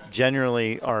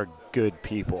 Generally, are good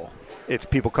people. It's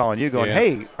people calling you, going,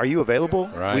 "Hey, are you available?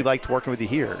 Right. We liked working with you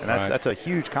here," and that's a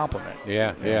huge compliment.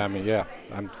 Yeah. I mean,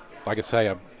 I'm like I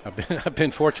say, I've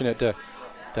been fortunate to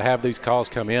have these calls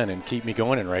come in and keep me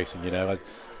going in racing.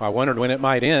 I wondered when it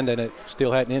might end, and it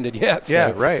still hadn't ended yet. So.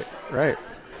 Yeah, right.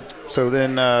 So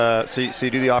then, so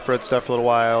you do the off-road stuff for a little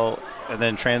while, and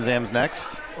then Trans Am's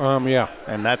next? Yeah.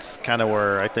 And that's kind of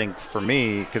where I think for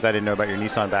me, because I didn't know about your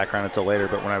Nissan background until later,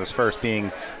 but when I was first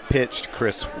being pitched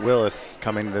Chris Willis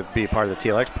coming to be part of the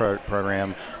TLX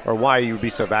program, or why you would be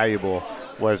so valuable,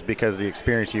 was because the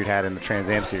experience you'd had in the Trans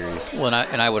Am series. Well,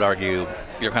 and I would argue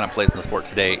your kind of place in the sport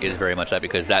today is very much that,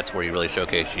 because that's where you really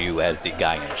showcase you as the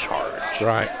guy in charge.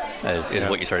 Right. Is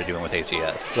what you started doing with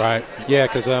ACS. Right. Yeah,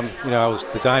 because I was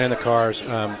designing the cars.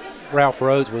 Ralph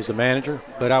Rhodes was the manager,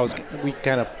 but we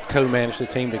kind of co-managed the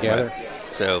team together.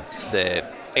 Right. So the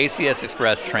ACS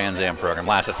Express Trans Am program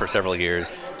lasted for several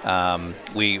years.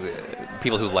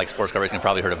 People who like sports car racing have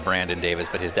probably heard of Brandon Davis,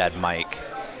 but his dad Mike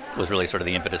was really sort of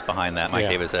the impetus behind that. Mike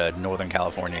Davis, a Northern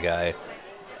California guy.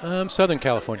 Southern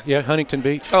California. Yeah, Huntington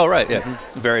Beach. Oh, right. Yeah.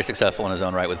 Mm-hmm. Very successful in his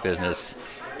own right with business.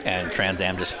 And Trans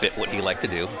Am just fit what he liked to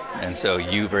do. And so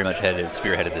you very much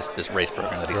spearheaded this race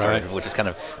program that he started, which is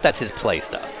that's his play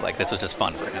stuff. Like, this was just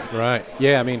fun for him. Right.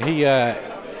 Yeah, I mean,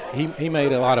 he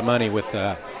made a lot of money with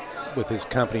his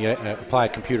company,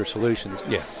 Applied Computer Solutions.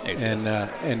 Yeah.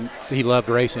 And he loved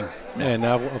racing. Yeah. And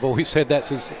I've always said that's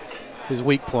his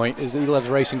weak point, is he loves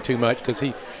racing too much, because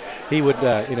he would,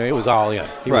 it was all in.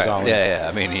 He was all in. Yeah.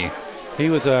 I mean, he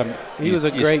was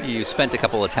a great. You spent a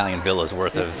couple Italian villas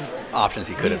worth of options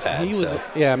he could have had.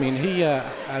 Yeah. I mean,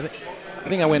 I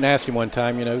think I went and asked him one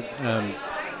time.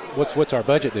 What's our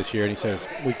budget this year? And he says,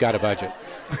 "We've got a budget."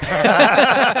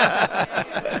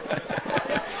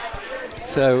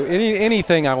 So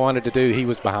anything I wanted to do, he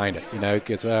was behind it.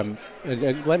 Because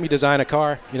let me design a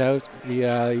car.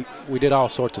 We did all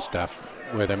sorts of stuff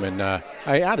with him, and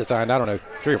I designed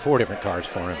 3 or 4 different cars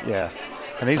for him. Yeah.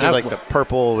 And these are like the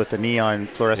purple with the neon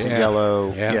fluorescent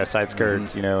yellow side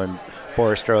skirts, and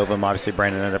Boris drove them. Obviously,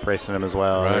 Brandon ended up racing them as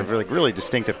well. Right. They're really, really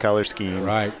distinctive color scheme.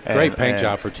 Right. Great paint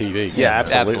job for TV. Yeah,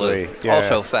 absolutely. Yeah.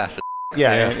 Also fast.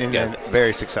 And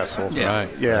very successful. Yeah. Right.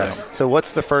 Yeah. So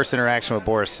what's the first interaction with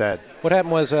Boris said? What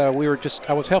happened was I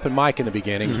was helping Mike in the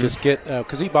beginning, just get,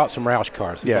 because he bought some Roush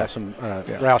cars. He bought some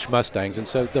Roush Mustangs. And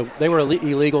so they were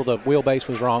illegal. The wheelbase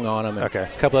was wrong on them. And a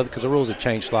couple of, because the rules had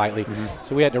changed slightly.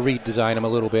 So we had to redesign them a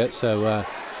little bit. So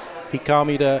he called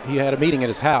me he had a meeting at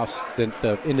his house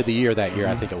the end of the year that year,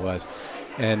 I think it was.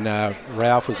 And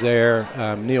Ralph was there.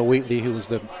 Neil Wheatley, who was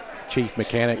the chief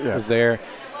mechanic, was there.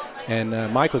 And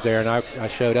Mike was there, and I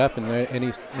showed up,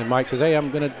 and Mike says, "Hey, I'm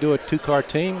going to do a 2-car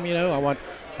team.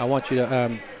 I want you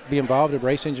to be involved in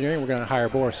race engineering. We're going to hire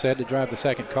Boris Said to drive the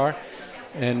second car.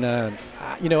 And,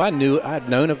 I'd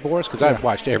known of Boris because I'd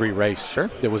watched every race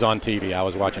that was on TV. I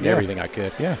was watching everything I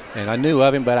could. Yeah. And I knew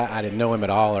of him, but I didn't know him at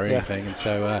all or anything. And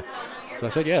so I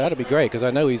said, yeah, that'll be great because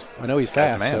I know he's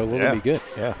fast, so we'll be good.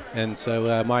 Yeah. And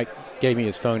so Mike gave me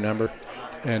his phone number.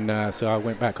 And so I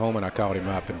went back home and I called him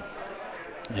up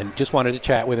and just wanted to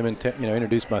chat with him and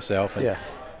introduce myself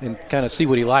and kind of see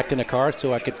what he liked in the car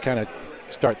so I could kind of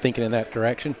start thinking in that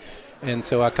direction. And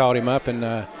so I called him up and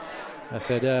I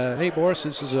said, hey, Boris,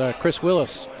 this is Chris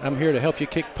Willis. I'm here to help you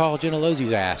kick Paul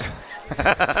Gentilosi's ass.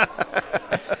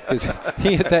 Because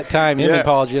he, at that time, him and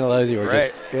Paul Gentilozzi were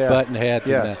just butting heads.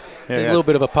 Yeah. And there's a little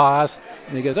bit of a pause.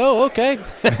 And he goes, oh, okay.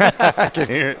 I can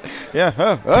hear it. Yeah.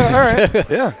 Oh, all right.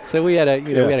 Yeah. So we had a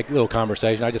little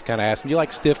conversation. I just kind of asked him, do you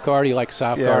like stiff car? Do you like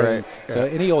soft car? Right.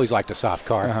 And he always liked a soft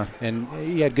car. And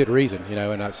he had good reason,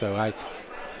 and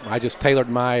I just tailored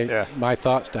my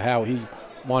thoughts to how he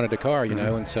wanted a car,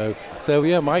 and so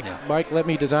Mike let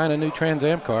me design a new Trans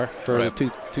Am car for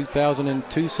the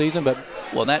 2002 season. But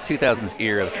in that 2000s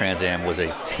era of Trans Am was a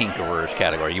tinkerer's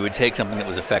category. You would take something that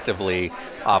was effectively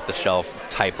off-the-shelf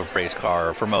type of race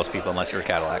car for most people, unless you're a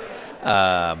Cadillac.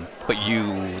 But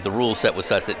the rule set was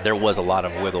such that there was a lot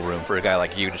of wiggle room for a guy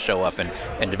like you to show up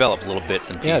and develop little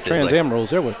bits and pieces. Yeah, Trans Am rules.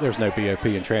 There's no BOP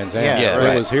in Trans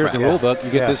Am. Here's the rule book.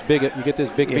 You get this big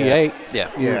V8.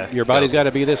 Yeah. Your body's got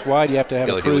to be this wide. You have to have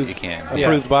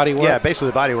approved body work. Yeah, basically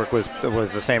the body work was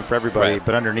the same for everybody,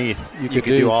 but underneath you could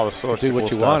do all the sorts of what cool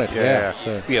you stuff.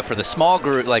 wanted. For the small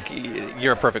group,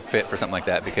 you're a perfect fit for something like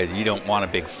that because you don't want a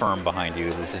big firm behind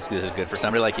you. This is good for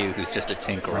somebody like you who's just a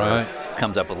tinkerer,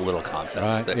 comes up with little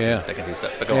concepts that can do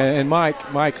stuff. But go on. And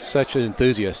Mike's such an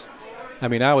enthusiast. I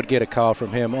mean, I would get a call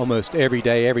from him almost every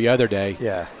day, every other day.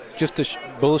 Yeah. Just to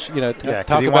bullshit,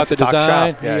 talk he about wants the to talk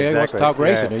design. shop. Yeah, he wants to talk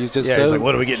racing. He's just so. He's like,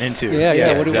 what are we getting into?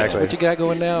 What you got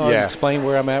going now? I'll explain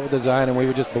where I'm at with design, and we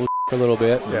would just bullshit for a little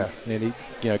bit. And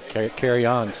he, carry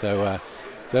on. So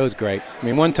that was great. I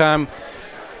mean, one time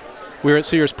we were at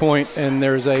Sears Point, and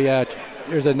there's a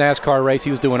NASCAR race. He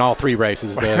was doing all three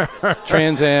races: the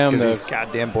Trans Am, the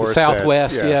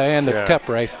Southwest, and the Cup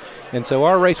race. And so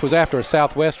our race was after a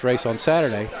Southwest race on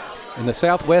Saturday. And the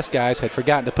Southwest guys had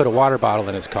forgotten to put a water bottle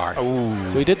in his car. Ooh.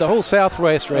 So he did the whole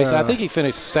Southwest race. I think he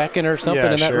finished second or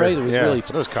something in that race. It was really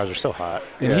those cars are so hot.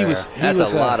 And he was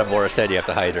a lot of Boris Said you have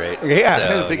to hydrate.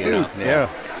 Yeah, big dude.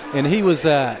 And he was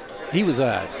done,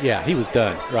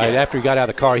 right? After he got out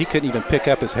of the car, he couldn't even pick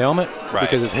up his helmet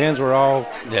because his hands were all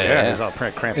he was all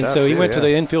cramped up. And so he went to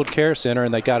the infield care center,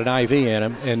 and they got an IV in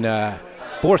him. And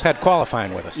Boris had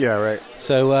qualifying with us. Yeah, right.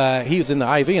 So he was in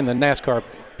the IV, and the NASCAR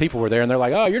people were there, and they're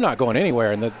like, "Oh, you're not going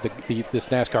anywhere." And this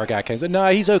NASCAR guy came and said, "No,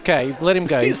 he's okay. Let him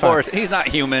go. He's Boris. He's not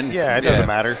human." Yeah, it doesn't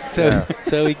matter.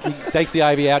 So he takes the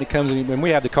IV out. He comes in, and we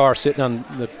have the car sitting on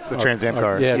the Trans Am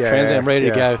car. Trans Am ready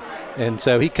to go. And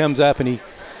so he comes up, and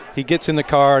he gets in the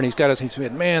car, and he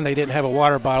said, "Man, they didn't have a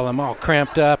water bottle. I'm all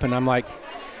cramped up." And I'm like,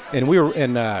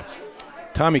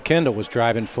 Tommy Kendall was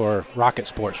driving for Rocket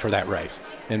Sports for that race,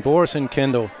 and Boris and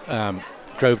Kendall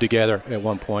drove together at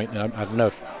one point. And I don't know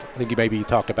if. I think maybe he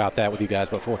talked about that with you guys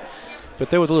before. But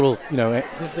there was a little,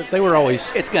 they were always...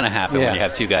 It's going to happen when you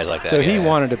have two guys like that. So he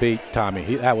wanted to beat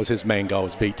Tommy. That was his main goal,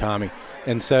 was beat Tommy.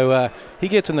 And so he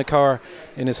gets in the car,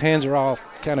 and his hands are all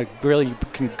kind of really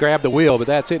can grab the wheel, but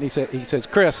that's it. And he says,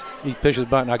 Chris, he pushes the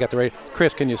button. I got the radio.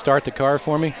 Chris, can you start the car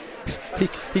for me? He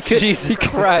Christ. He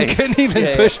couldn't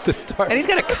even push the start. And he's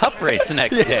got a cup race the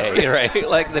next day, right?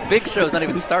 Like the big show's not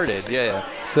even started. Yeah.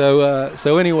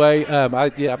 So anyway,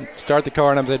 I start the car,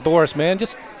 and I said, Boris, man,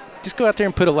 just go out there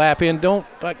and put a lap in. Don't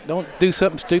do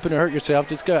something stupid and hurt yourself.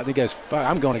 Just go out. And he goes,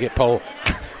 I'm going to get pole.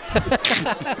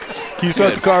 Can you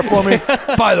start the car for me?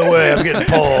 By the way, I'm getting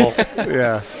pole.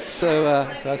 Yeah. So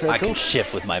I said, I cool. can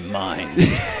shift with my mind.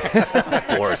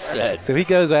 Boris Said. So he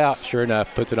goes out, sure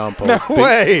enough, puts it on pole. No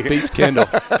way. Beats Kendall,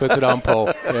 puts it on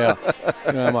pole. Yeah.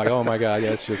 And I'm like, oh my God,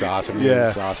 it's just awesome. Yeah.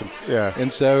 It's awesome. Yeah.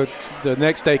 And so the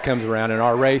next day comes around, and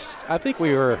our race, I think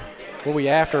were we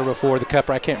after or before the Cup?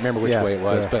 I can't remember which way it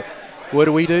was, but what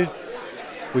do?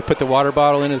 We put the water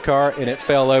bottle in his car, and it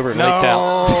fell over and leaked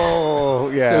out.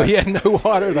 So he had no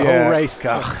water the whole race.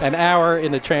 God. An hour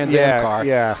in the Trans Am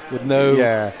car with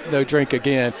no drink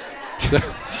again. So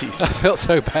I felt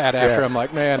so bad after. I'm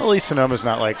like, man. At least Sonoma's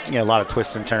not like a lot of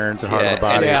twists and turns and hard on the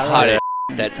body. And hot at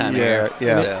that time of year.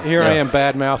 Yeah. Here I am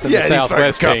bad-mouthing the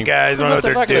Southwest team. Guys don't know what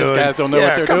they're doing. These guys don't know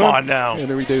what they're doing. Come on now.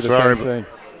 And we do the same thing.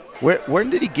 When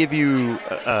did he give you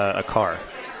a car?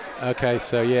 Okay,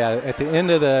 so at the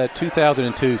end of the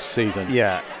 2002 season.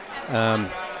 Yeah.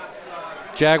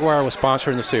 Jaguar was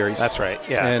sponsoring the series. That's right.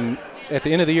 Yeah. And at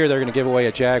the end of the year, they're going to give away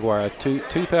a Jaguar, a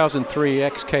 2003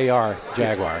 XKR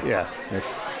Jaguar. Yeah. They're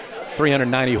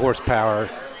 390 horsepower,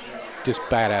 just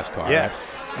badass car. Yeah.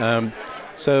 Right?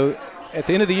 So at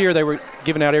the end of the year, they were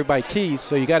giving out everybody keys.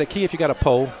 So you got a key if you got a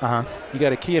pole. Uh-huh. You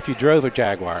got a key if you drove a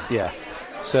Jaguar. Yeah.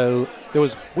 So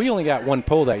we only got one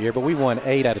pole that year, but we won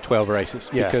 8 out of 12 races.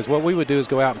 Yeah. Because what we would do is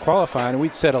go out and qualify, and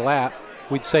we'd set a lap.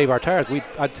 We'd save our tires.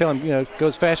 I'd tell them, go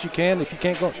as fast as you can. If you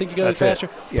can't think you go That's faster,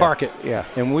 it. Yeah. park it. Yeah.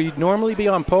 And we'd normally be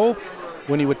on pole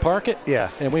when he would park it. Yeah.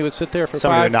 And we would sit there for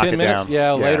Somebody would 5, knock 10 it minutes. down.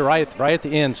 Yeah, Yeah. later, right at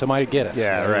the end, somebody would get us.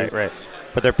 Yeah, right.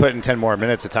 But they're putting 10 more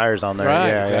minutes of tires on there. Right,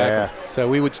 Yeah, exactly. yeah. So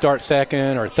we would start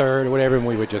second or third or whatever, and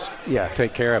we would just Yeah.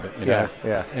 take care of it. You Yeah, know?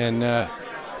 yeah. And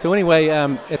so anyway,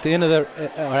 at the end of or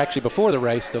actually before the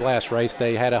race, the last race,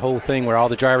 they had a whole thing where all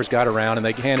the drivers got around and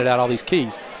they handed out all these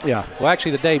keys. Yeah. Well,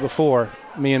 actually, the day before,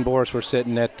 me and Boris were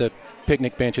sitting at the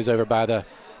picnic benches over by the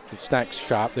snack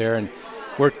shop there, and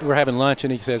we're having lunch,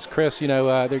 and he says, Chris,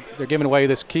 they're giving away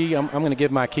this key. I'm going to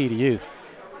give my key to you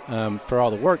for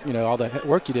all the work, all the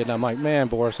work you did. And I'm like, man,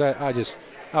 Boris, I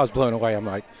was blown away. I'm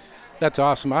like, that's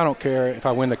awesome. I don't care if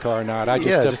I win the car or not. I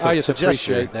just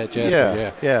appreciate that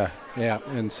gesture. Yeah.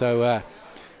 And so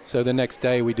the next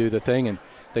day we do the thing, and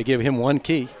they give him one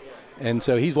key. And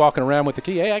so he's walking around with the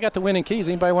key. Hey, I got the winning keys.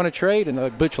 Anybody want to trade?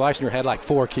 And Butch Leisinger had like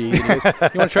 4 keys. And he goes, you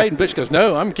want to trade? And Butch goes,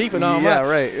 no, I'm keeping all mine. Yeah,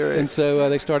 right. And so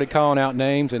they started calling out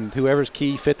names, and whoever's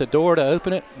key fit the door to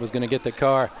open it was going to get the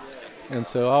car. And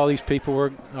so all these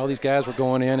guys were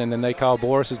going in, and then they called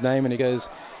Boris's name, and he goes,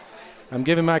 I'm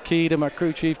giving my key to my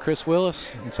crew chief, Chris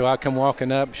Willis. And so I come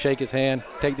walking up, shake his hand,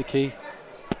 take the key.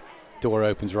 Door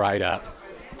opens right up.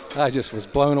 I just was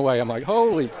blown away. I'm like,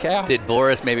 holy cow. Did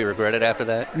Boris maybe regret it after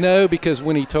that? No, because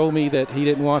when he told me that he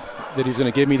didn't want, that he was going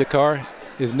to give me the car,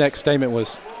 his next statement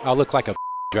was, I'll look like a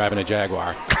driving a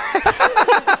Jaguar.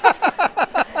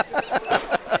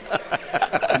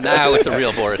 Now it's a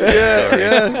real Boris story.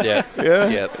 Yeah.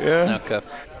 Okay.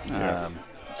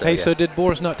 Hey, so did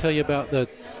Boris not tell you about the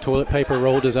toilet paper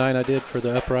roll design I did for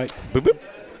the upright? Boop, boop.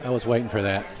 I was waiting for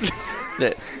that.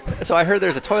 So I heard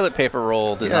there's a toilet paper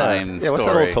roll design Yeah, what's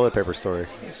that story old toilet paper story?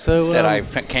 So that I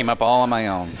came up all on my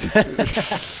own.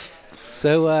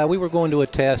 So we were going to a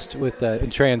test with in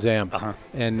Trans Am,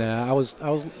 and I was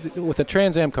with the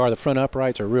Trans Am car. The front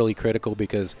uprights are really critical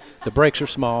because the brakes are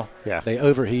small. Yeah. They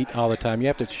overheat all the time. You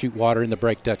have to shoot water in the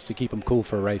brake ducts to keep them cool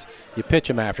for a race. You pitch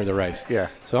them after the race. Yeah.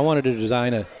 So I wanted to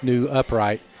design a new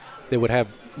upright that would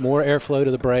have more airflow to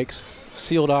the brakes,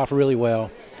 sealed off really well,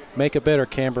 make a better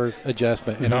camber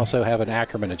adjustment, and also have an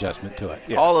Ackerman adjustment to it.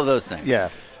 Yeah. All of those things. Yeah.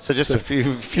 So just a few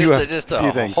just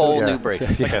a things. whole new brake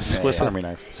system. Like a Swiss Army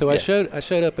knife. So I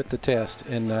showed up at the test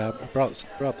and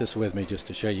brought this with me just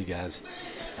to show you guys.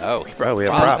 Oh, we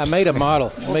have props. I made a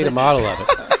model. I made a model of it.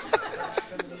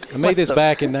 I made this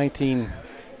back in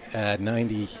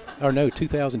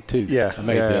 2002. Yeah. I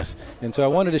made this. And so I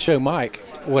wanted to show Mike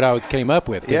what I came up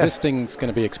with because this thing's going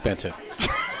to be expensive.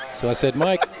 So I said,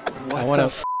 Mike, I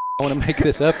want to make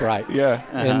this upright. Yeah.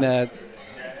 And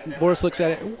Boris looks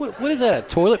at it. What is that? A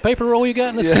toilet paper roll you got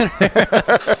in the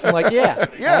center? I'm like, yeah.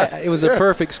 It was a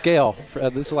perfect scale.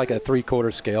 This is like a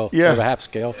 3/4 scale, or a half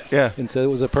scale. Yeah. And so it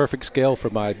was a perfect scale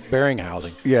for my bearing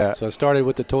housing. Yeah. So I started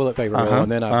with the toilet paper roll,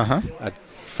 and then I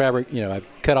I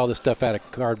cut all this stuff out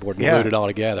of cardboard and glued it all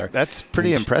together. That's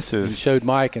pretty impressive. And showed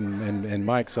Mike, and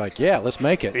Mike's like, yeah, let's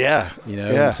make it. Yeah.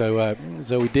 And so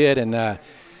we did, and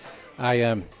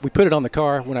we put it on the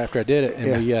car after I did it,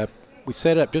 and we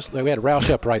set it up just like we had Roush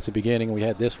uprights at the beginning, and we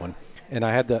had this one. And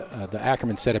I had the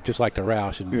Ackerman set up just like the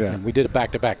Roush, and we did it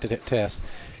back-to-back test.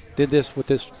 Did this with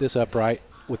this upright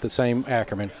with the same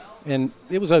Ackerman, and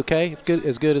it was okay,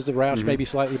 as good as the Roush, maybe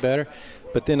slightly better.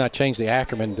 But then I changed the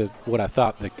Ackerman to what I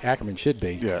thought the Ackerman should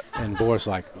be. Yeah. And Boris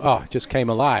it just came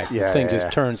alive. The thing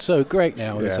just turned so great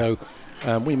now. Yeah. And so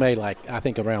we made I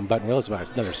think around Button Willis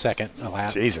about another second a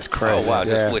lap. Jesus Christ. Oh, wow,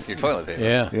 just with your toilet paper.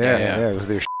 Yeah. It was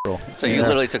their roll. So you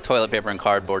literally took toilet paper and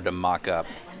cardboard to mock up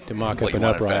an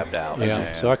upright. Out.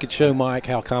 Yeah. So I could show Mike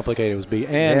how complicated it was be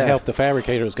and help the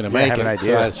fabricator was going to make it. An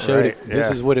idea. So I showed it.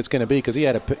 This is what it's going to be because he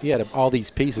had all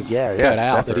these pieces cut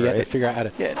out that he had to figure out how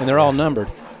to. And they're all numbered.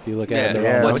 If you look at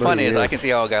it, what's funny is I can see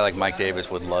how a guy like Mike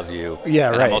Davis would love you. Yeah,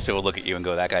 and right. Most people would look at you and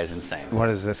go, "That guy's insane." What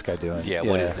is this guy doing? Yeah,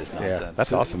 what is this nonsense? Yeah,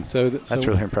 that's awesome. That's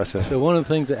really impressive. So one of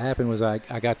the things that happened was I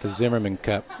got the Zimmerman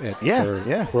Cup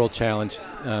for World Challenge,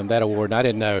 that award, and I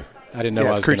didn't know I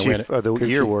was going to win it. The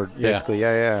year award, basically.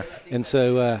 Yeah. And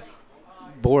so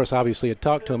Boris obviously had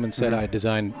talked to him and said I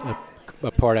designed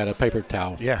a part out of paper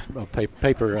towel. Yeah. A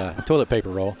paper toilet paper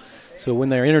roll. So when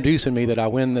they're introducing me that I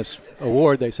win this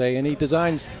award, they say, and he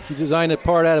designed a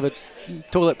part out of a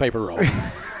toilet paper roll.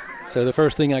 So the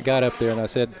first thing I got up there and I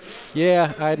said,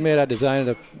 yeah, I admit I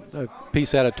designed a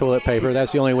piece out of toilet paper.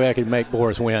 That's the only way I could make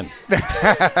Boris win.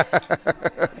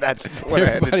 That's what I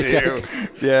had to do.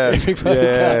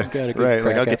 Got Right,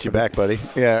 like I'll get you back, buddy.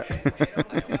 Yeah.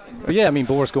 But yeah, I mean,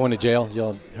 Boris going to jail.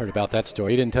 Y'all heard about that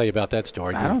story. He didn't tell you about that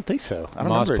story. I don't think so. I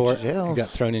don't remember Mosport. jails. He got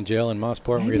thrown in jail in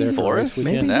Mosport. We were there for Boris? a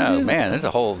weekend. No, man, this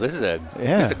is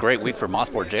a great week for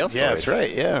Mosport jail stories. Yeah, that's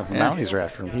right. Yeah, Mounties are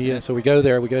after him. So we go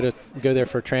there. We go there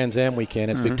for Trans Am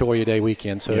weekend. It's Victoria Day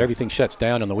weekend, so everything shuts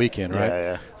down on the weekend, right?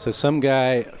 Yeah. So some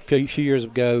guy a few years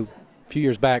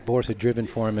back, Boris had driven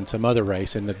for him in some other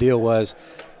race, and the deal was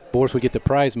Boris would get the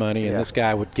prize money, and this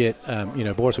guy would get,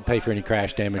 Boris would pay for any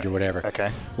crash damage or whatever.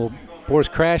 Okay. Well, Boris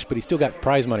crashed, but he still got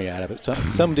prize money out of it.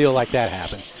 Some deal like that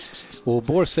happened. Well,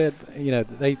 Boris said,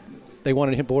 they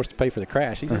wanted Boris to pay for the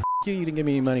crash. He said, you didn't give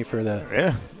me any money for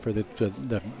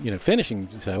the finishing,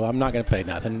 so I'm not going to pay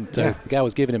nothing. So the guy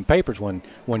was giving him papers one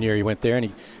year. He went there and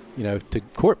he to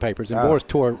court papers, and Boris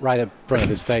tore it right in front of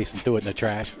his face and threw it in the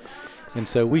trash. And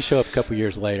so we show up a couple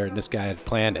years later, and this guy had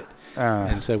planned it.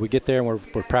 And so we get there, and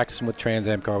we're practicing with Trans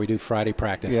Am car. We do Friday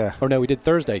practice. Yeah. Or no, we did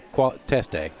Thursday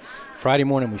test day. Friday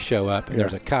morning we show up, and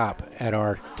there's a cop at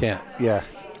our tent. Yeah.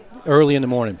 Early in the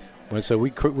morning. So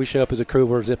we show up as a crew.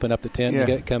 We're zipping up the tent. Yeah.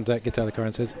 He gets out of the car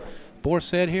and says, Boris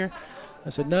said here? I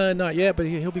said, no, not yet, but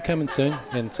he'll be coming soon.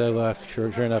 And so sure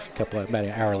enough, about an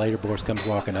hour later, Boris comes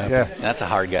walking up. Yeah. That's a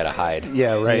hard guy to hide.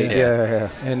 Yeah, right. Yeah.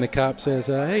 And the cop says,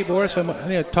 hey, Boris, I'm going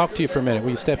to talk to you for a minute.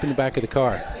 Will you step in the back of the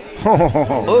car?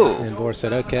 Oh. And Boris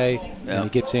said, okay. Yeah. And he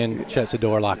gets in, shuts the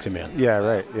door, locks him in. Yeah,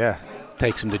 right. Yeah.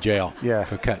 Takes him to jail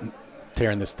for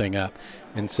tearing this thing up.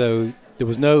 And so there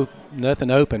was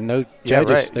nothing open, no judges.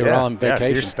 Yeah, right. They were all on vacation.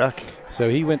 So you're stuck. So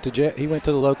he went to he went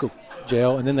to the local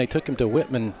jail, and then they took him to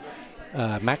Whitman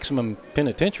Maximum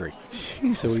Penitentiary.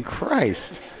 Jesus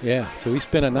Christ. Yeah. So we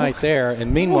spent a night there,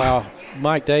 and meanwhile,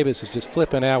 Mike Davis is just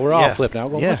flipping out. We're all flipping out.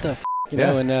 We're going, what the f***?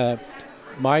 And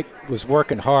Mike was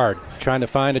working hard trying to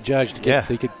find a judge to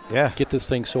get this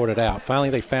thing sorted out. Finally,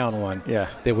 they found one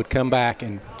that would come back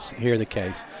and hear the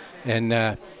case.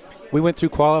 And we went through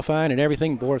qualifying and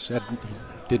everything. Boris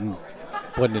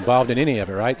wasn't involved in any of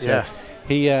it, right? So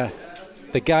they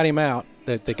got him out.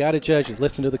 They got a judge that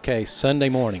listened to the case Sunday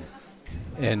morning.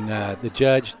 And the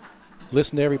judge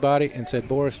listened to everybody and said,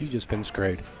 Boris, you just been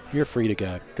screwed. You're free to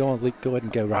go. Go ahead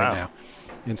and go right now.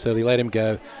 And so they let him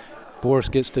go. Boris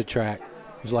gets to the track.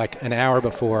 It was like an hour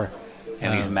before.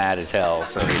 And he's mad as hell,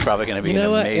 so he's probably going to be in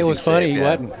amazing shape. It was funny. He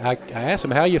wasn't. I asked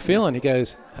him, how you feeling? I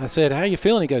said, how you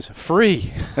feeling? He goes,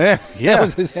 free. That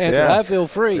was his answer. I feel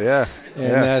free. Yeah.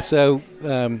 And so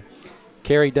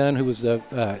Carrie Dunn, who was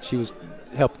she was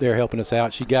helping us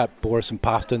out. She got Boris some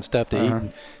pasta and stuff to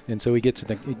eat, and so he gets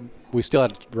we still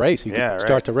had to race. He could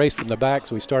start the race from the back,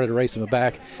 so we started the race from the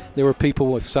back. There were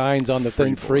people with signs on the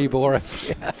thing, free Boris.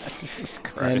 Jesus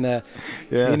Christ.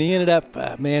 And he ended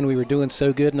up, we were doing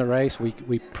so good in the race.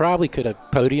 We probably could have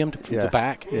podiumed from the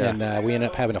back, and we ended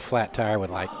up having a flat tire with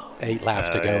like 8 laps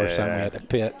to go or something at the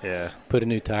pit. Put a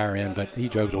new tire in, but he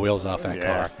drove the wheels off that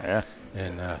car. Yeah.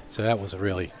 And so that was a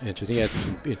really interesting. He had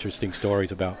some interesting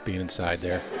stories about being inside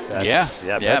there.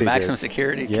 Maximum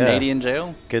security, Canadian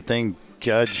jail. Good thing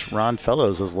Judge Ron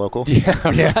Fellows was local.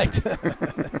 Yeah, right.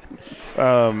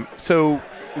 So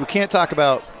we can't talk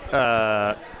about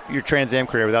your Trans Am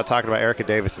career without talking about Erica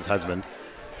Davis's husband,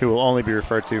 who will only be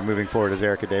referred to moving forward as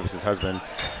Erica Davis's husband,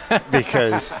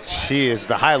 because she is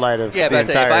the highlight of the entire.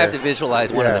 If I have to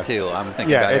visualize one of the two, I'm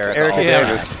thinking about it's Erica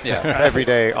Davis. Every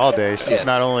day, all day. She's Yeah.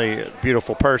 not only a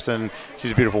beautiful person,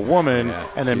 she's a beautiful woman,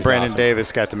 and then Brandon awesome.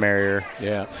 Davis got to marry her.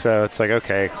 Yeah. So it's like,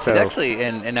 okay. So She's actually,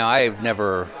 and now I've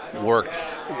never worked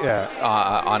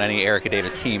on any Erica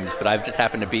Davis teams, but I've just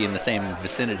happened to be in the same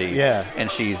vicinity. Yeah.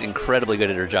 And she's incredibly good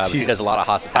at her job. She does a lot of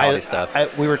hospitality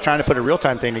stuff. We were trying to put a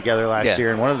real-time thing together last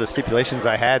year, and one of the stipulations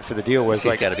I had for the deal was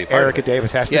She's like gotta be part of Erica it.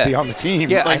 Davis has to be on the team.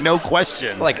 Yeah, like no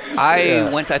question. Like I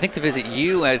went, I think, to visit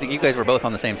you, and I think you guys were both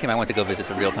on the same team. I went to go visit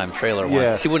the real-time trailer once.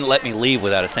 Yeah. She wouldn't let me leave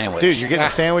without a sandwich. Dude, you're getting a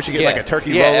sandwich, you get like a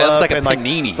turkey Yeah, it roll was up like a and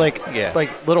panini.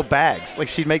 like little bags. Like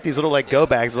she'd make these little like go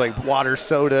bags, like water,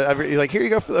 soda. Like here you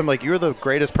go for them. Like you're the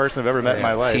greatest person I've ever met in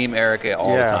my life. Team Erica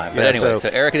all the time. But anyway, so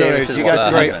Erica Davis is you one got of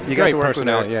to, the husband. you got to work with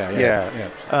her.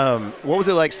 Yeah. What was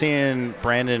it like seeing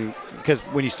Brandon? Because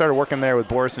when you started working there with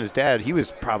Boris and his dad, he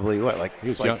was probably He was like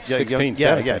young, 16,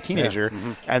 yeah, 17. a teenager,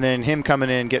 and then him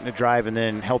coming in, getting a drive, and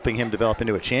then helping him develop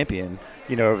into a champion.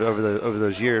 You know, over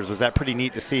those years, was that pretty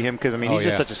neat to see him? Because I mean, he's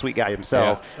just such a sweet guy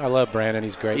himself. Yeah. I love Brandon.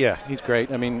 He's great. Yeah, he's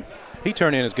great. I mean, he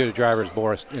turned in as good a driver as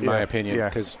Boris, in my opinion,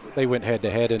 because they went head to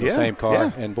head in the same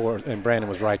car, and Brandon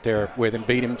was right there with him,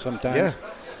 beat him sometimes.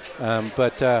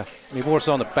 He was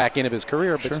on the back end of his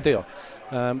career, but still.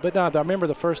 But no, I remember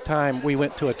the first time we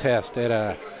went to a test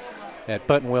at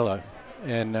Buttonwillow,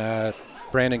 and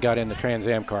Brandon got in the Trans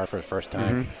Am car for the first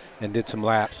time and did some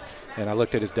laps, and I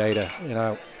looked at his data, and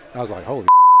I was like, holy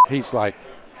he's like,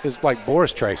 it's like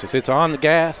Boris traces. It's on the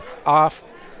gas, off,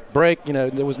 brake,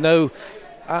 there was no,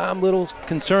 I'm a little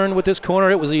concerned with this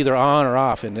corner. It was either on or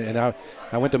off, and I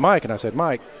went to Mike, and I said,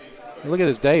 Mike, look at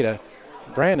his data.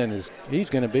 Brandon he's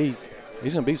going to be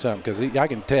something, because I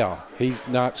can tell he's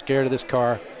not scared of this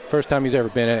car. First time he's ever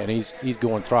been in it, and he's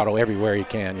going throttle everywhere he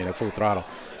can, full throttle.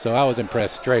 So I was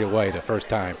impressed straight away the first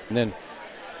time. And then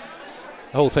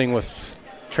the whole thing with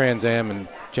Trans Am and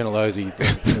Gentilozzi,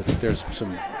 there's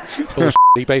some bullshit.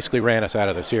 He basically ran us out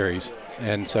of the series,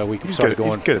 and so we started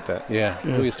going. He's good at that. Yeah,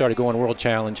 we started going World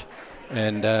Challenge,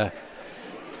 and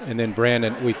then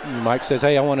Brandon, Mike says,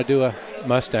 hey, I want to do a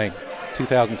Mustang,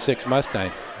 2006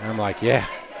 Mustang. And I'm like, yeah,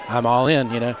 I'm all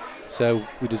in, So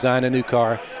we designed a new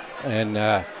car,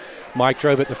 and Mike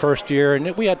drove it the first year,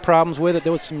 and we had problems with it.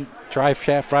 There was some drive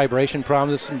shaft vibration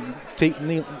problems, some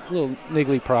little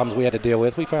niggly problems we had to deal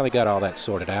with. We finally got all that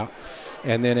sorted out.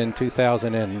 And then in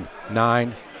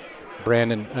 2009,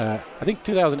 Brandon, I think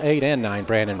 2008 and 9,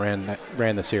 Brandon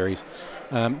ran the series.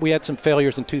 We had some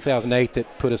failures in 2008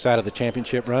 that put us out of the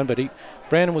championship run, but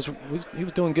Brandon was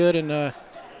doing good, and I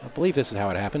believe this is how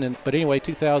it happened. But anyway,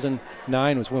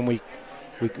 2009 was when we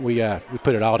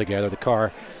put it all together. The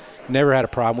car never had a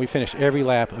problem. We finished every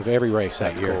lap of every race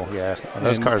that year. That's cool, yeah. And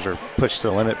those cars are pushed to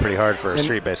the limit pretty hard for a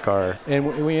street-based car.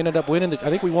 And we ended up winning.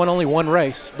 I think we won only one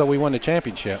race, but we won the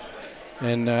championship.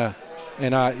 And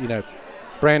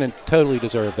Brandon totally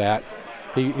deserved that.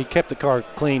 He kept the car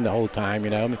clean the whole time,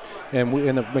 and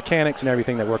the mechanics and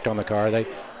everything that worked on the car,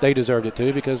 they deserved it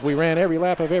too, because we ran every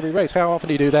lap of every race. How often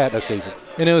do you do that in a season?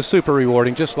 And it was super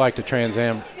rewarding, just like the Trans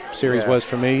Am series was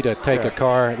for me, to take a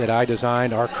car that I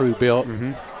designed, our crew built,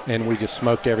 and we just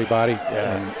smoked everybody,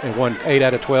 and won 8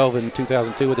 out of 12 in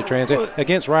 2002 with the Trans Am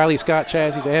against Riley Scott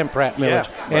chassis and Pratt Millage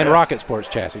and Rocket Sports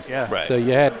chassis. Yeah. Right. So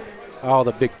you had all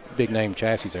the big name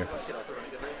chassis there.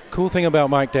 Cool thing about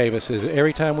Mike Davis is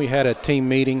every time we had a team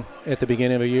meeting at the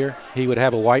beginning of a year, he would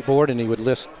have a whiteboard and he would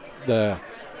list the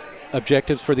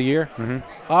objectives for the year.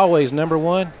 Always number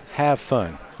 1, have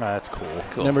fun. That's cool.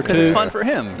 Number 2, because it's fun for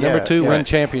him. Number 2, win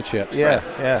championships.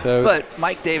 Yeah. So, but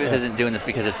Mike Davis isn't doing this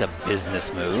because it's a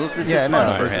business move. This is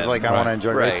fun for this him. is like, I want to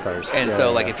enjoy race cars. And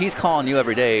if he's calling you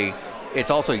every day, it's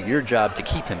also your job to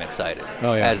keep him excited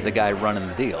as the guy running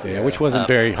the deal. Yeah, which wasn't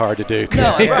very hard to do.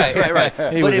 No,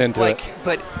 right. He was into it.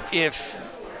 But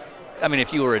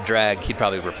if you were a drag, he'd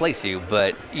probably replace you.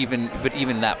 But even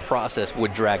that process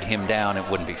would drag him down. It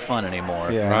wouldn't be fun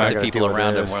anymore. Yeah, the people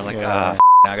around him were like, now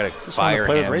I got to fire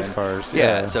play him. With race cars.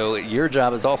 Yeah. So your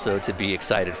job is also to be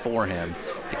excited for him,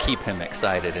 to keep him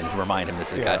excited, and to remind him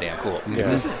this is goddamn cool.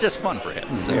 Because this is just fun for him.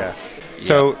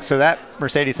 So, So that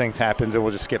Mercedes thing happens, and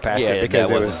we'll just skip past it because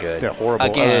that it wasn't was good. Horrible.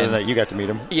 Again, that you got to meet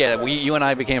him. Yeah, you and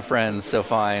I became friends, so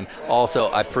fine.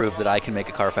 Also, I proved that I can make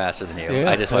a car faster than you.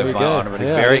 Yeah, I just want to be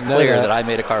Yeah, very clear that I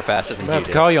made a car faster than I you have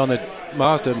did. to call you on the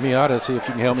Mazda Miata, see if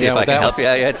you can help me out with that. See if I can help you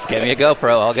out. Yeah, just get me a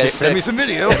GoPro. I'll get it. Send me some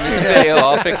video.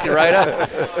 I'll fix you right up.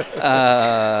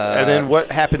 And then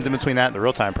what happens in between that and the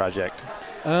real-time project?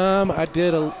 I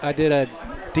did a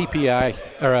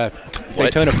DPI or a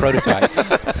Daytona prototype.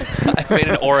 I made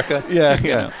an Orica.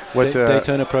 Yeah. What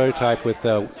Daytona prototype with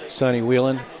Sonny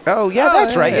Whelan. Oh yeah,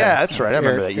 that's right. Yeah, that's right. I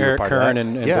remember that. You Eric were part Kern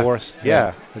of that. and Boris.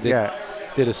 Yeah.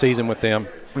 Did a season with them.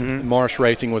 Marsh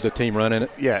Racing was the team running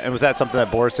it. Yeah, and was that something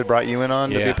that Boris had brought you in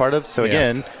on to be a part of? So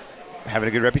again, having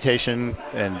a good reputation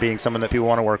and being someone that people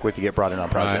want to work with, you get brought in on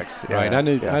projects. Right.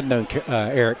 I'd known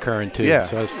Eric Kern too. Yeah.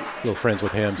 So I was little friends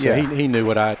with him. So he knew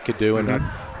what I could do, and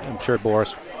I'm sure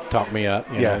Boris talked me up.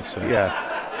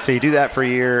 So you do that for a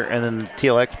year, and then the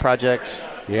TLX project.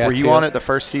 Yeah. Were you on it the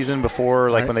first season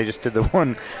before, when they just did the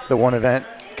one event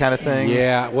kind of thing?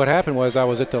 Yeah. What happened was I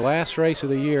was at the last race of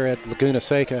the year at Laguna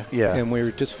Seca. Yeah. And we were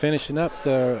just finishing up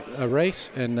a race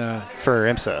and for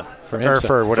IMSA. For IMSA. Or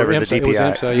for whatever for IMSA, the DPI. It was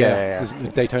IMSA. Yeah. It was the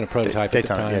Daytona prototype at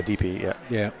the time. Yeah, DP.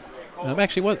 Yeah.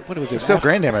 Actually, what was it? Still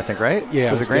Grand Am, I think, right?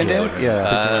 Yeah. Was it Grand Am?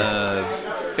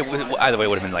 Yeah. It was either way. It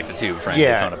would have been like the two Frank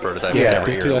Daytona prototype.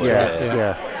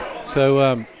 Yeah. So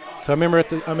I remember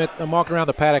I'm walking around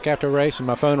the paddock after a race, and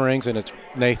my phone rings, and it's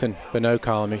Nathan Bonneau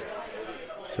calling me.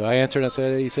 So I answered,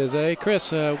 and he says, "Hey,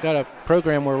 Chris, we've got a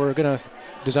program where we're going to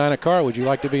design a car. Would you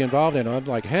like to be involved in it?" I'm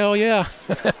like, "Hell yeah!"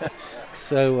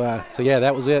 So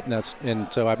that was it,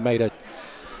 and so I made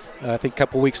I think a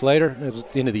couple of weeks later, it was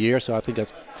the end of the year, so I think I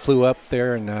flew up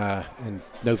there in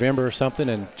November or something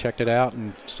and checked it out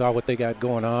and saw what they got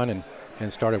going on, and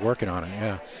and started working on it.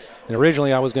 Yeah, and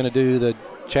originally I was going to do the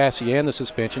chassis and the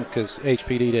suspension because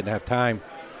HPD didn't have time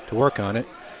to work on it.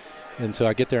 And so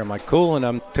I get there, I'm like, cool, and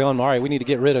I'm telling them, all right, we need to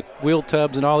get rid of wheel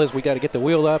tubs and all this. We got to get the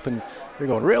wheel up, and they're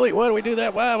going, really? What do we do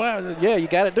that? Wow. Yeah, you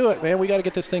got to do it, man. We got to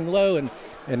get this thing low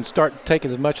and start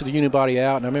taking as much of the unibody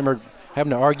out. And I remember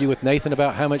having to argue with Nathan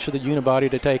about how much of the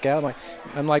unibody to take out.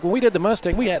 I'm like, when we did the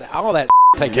Mustang, we had all that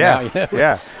taken out. You know?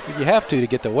 Yeah. You have to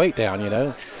get the weight down. You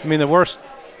know. I mean, the worst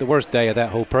day of that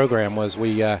whole program was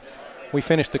we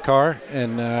finished the car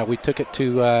and we took it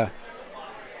to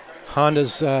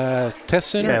Honda's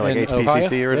test center like in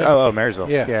HPCC Ohio. or Marysville.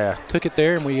 Yeah. Took it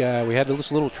there, and we had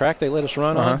this little track they let us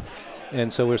run on,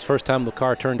 and so it was the first time the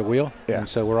car turned a wheel. Yeah. And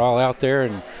so we're all out there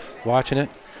and watching it.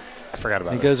 I forgot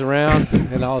about it. It goes around,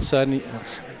 and all of a sudden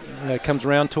it comes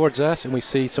around towards us, and we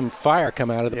see some fire come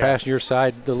out of the passenger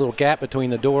side. The little gap between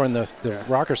the door and the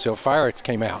rocker seal, fire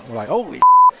came out. We're like, holy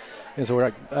and so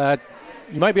we're like,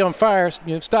 you might be on fire,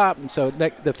 stop. And so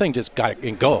the thing just got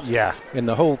engulfed. Yeah. And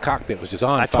the whole cockpit was just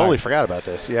on fire. I totally forgot about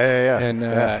this. Yeah.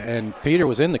 And Peter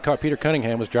was in the car. Peter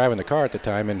Cunningham was driving the car at the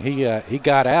time, and he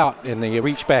got out, and they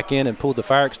reached back in and pulled the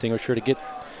fire extinguisher to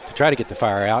try to get the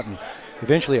fire out. And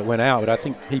eventually it went out, but I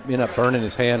think he ended up burning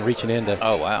his hand, reaching into.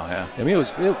 Oh, wow, yeah. I mean,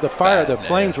 the fire, the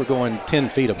flames were going 10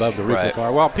 feet above the roof of the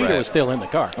car while Peter was still in the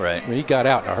car. Right. I mean, he got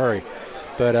out in a hurry.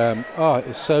 But, it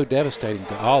was so devastating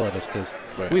to all of us because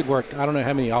we'd worked, I don't know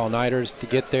how many all-nighters to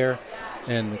get there.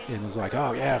 And it was like,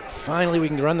 oh, yeah, finally we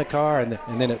can run the car. And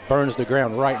then it burns the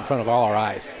ground right in front of all our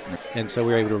eyes. And so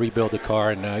we were able to rebuild the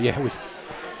car. And, we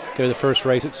go to the first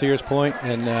race at Sears Point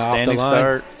and off the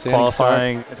line.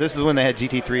 Qualifying. This is when they had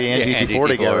GT3 and GT4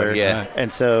 together. Yeah. And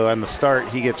so on the start,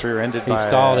 he gets rear-ended by. He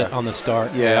stalled it on the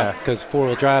start. Yeah. Because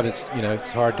four-wheel drive, it's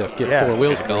hard to get four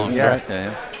wheels going. Yeah. Right?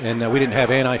 Yeah. And we didn't have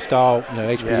anti-stall.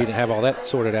 HPD didn't have all that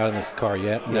sorted out in this car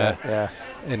yet.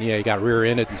 And he got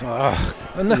rear-ended. And so,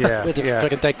 we had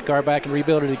to take the car back and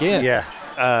rebuild it again. Yeah.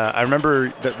 I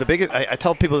remember the biggest. I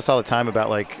tell people this all the time about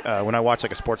when I watch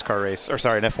like a sports car race, an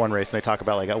F1 race, and they talk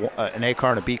about like an A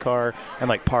car and a B car and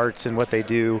like parts and what they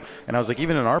do. And I was like,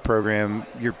 even in our program,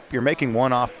 you're making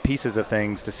one-off pieces of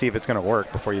things to see if it's going to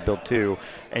work before you build two.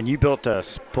 And you built a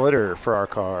splitter for our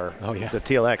car, the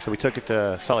TLX. So we took it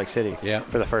to Salt Lake City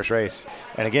for the first race.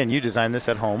 And again, you designed this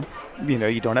at home.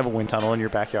 You don't have a wind tunnel in your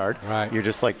backyard. Right. You're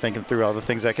just like thinking through all the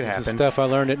things that could happen. This is stuff I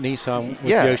learned at Nissan with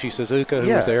Yoshi Suzuka,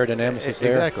 who was the aerodynamicist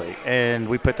there. Exactly. And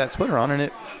we put that splitter on, and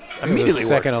it immediately worked.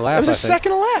 Second a lap. It was a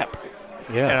second a lap.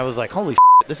 Yeah. And I was like, holy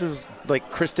this is like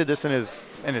Chris did this in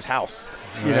his house.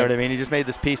 You know what I mean? He just made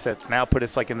this piece that's now put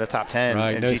us like in the top 10.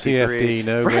 Right. In No GT3. CFD,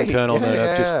 no wind tunnel,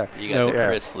 You got the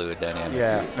Chris fluid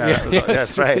dynamics.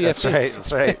 That's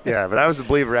right. Yeah, but I was a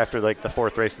believer after like the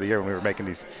fourth race of the year when we were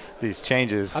making these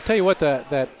changes. I'll tell you what,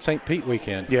 that St. Pete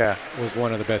weekend was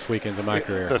one of the best weekends of my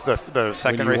career. The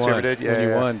second race we ever did? When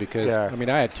you won, because, I mean,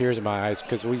 I had tears in my eyes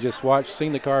because we just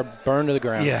seen the car burn to the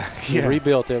ground. We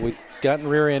rebuilt it. We gotten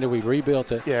rear-ended. We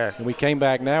rebuilt it. And we came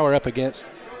back. Now we're up against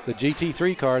the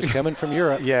GT3 cars coming from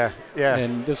Europe.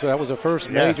 And that was the first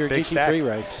major GT3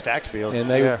 race. Stacked field. And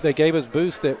they gave us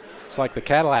boosts that it's like the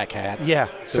Cadillac had.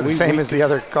 So the same as the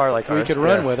other car like ours. We could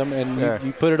run with them, and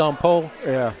you put it on pole.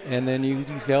 And then you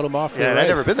held them off for the race. I'd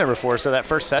never been there before, so that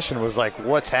first session was like,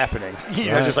 what's happening?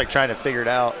 Just like trying to figure it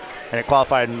out. And it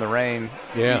qualified in the rain.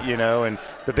 And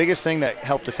the biggest thing that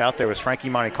helped us out there was Frankie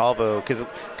Montecalvo,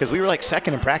 because we were like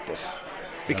second in practice.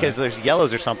 Because there's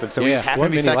yellows or something, so we just happened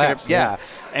to be second. Laps,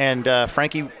 And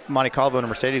Frankie Montecalvo in a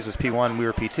Mercedes was P1, we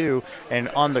were P2, and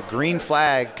on the green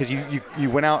flag, because you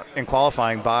went out in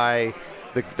qualifying by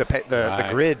the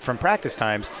grid from practice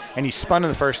times, and he spun in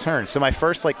the first turn. So my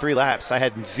first like 3 laps, I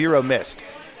had 0 missed.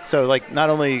 So, like,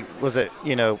 not only was it,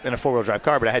 in a four-wheel drive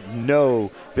car, but I had no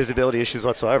visibility issues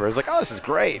whatsoever. I was like, oh, this is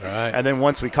great. Right. And then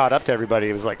once we caught up to everybody,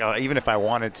 it was like, oh, even if I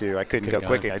wanted to, I couldn't go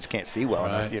quickly. I just can't see well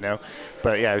enough,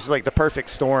 But, yeah, it was like the perfect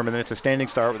storm. And then it's a standing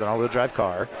start with an all-wheel drive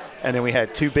car. And then we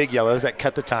had 2 big yellows that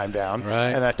cut the time down. Right.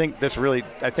 And I think this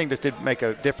did make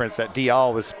a difference that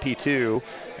Dial was P2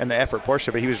 and the Effort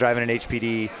Porsche, but he was driving an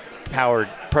HPD powered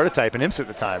prototype in IMSA at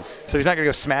the time, so he's not going to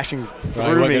go smashing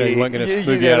through me. He wasn't going to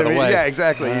move you out of the way. Yeah,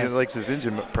 exactly. Right. He likes his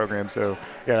engine program, so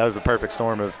that was a perfect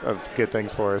storm of good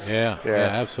things for us. Yeah,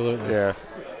 absolutely. Yeah.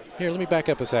 Here, let me back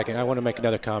up a second. I want to make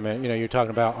another comment. You're talking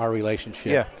about our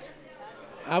relationship. Yeah.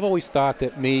 I've always thought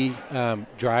that me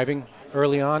driving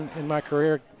early on in my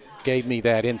career gave me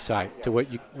that insight to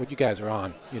what you guys are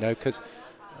on. Because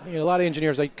a lot of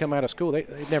engineers, they come out of school,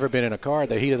 they've never been in a car,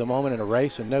 the heat of the moment in a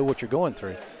race, and know what you're going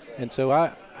through. And so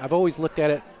I've always looked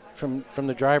at it from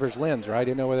the driver's lens, right?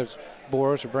 Whether it's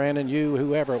Boris or Brandon, you,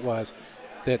 whoever it was,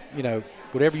 that,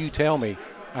 whatever you tell me,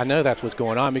 I know that's what's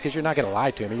going on because you're not going to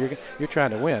lie to me. You're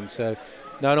trying to win. So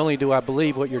not only do I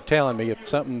believe what you're telling me, if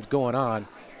something's going on,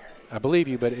 I believe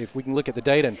you, but if we can look at the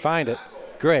data and find it,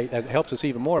 great. That helps us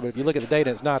even more. But if you look at the data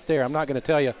and it's not there, I'm not going to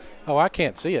tell you, oh, I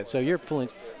can't see it. So you're fooling.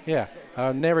 Yeah,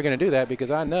 I'm never going to do that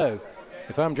because I know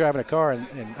if I'm driving a car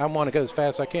and I want to go as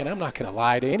fast as I can, I'm not going to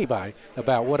lie to anybody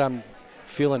about what I'm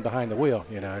feeling behind the wheel,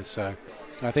 So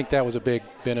I think that was a big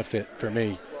benefit for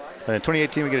me. And in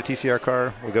 2018, we get a TCR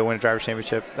car. We go win a driver's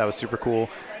championship. That was super cool.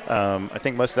 I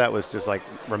think most of that was just like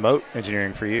remote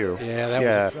engineering for you.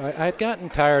 Yeah, I had gotten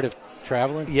tired of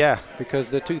traveling. Yeah. Because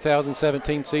the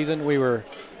 2017 season, we were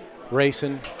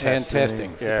racing and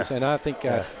testing. Yeah. And I think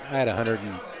I had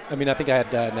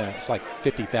it's like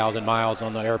 50,000 miles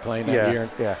on the airplane that year.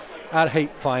 Yeah. I'd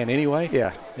hate flying anyway.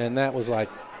 Yeah. And that was like,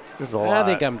 this is a lot. I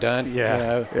think I'm done.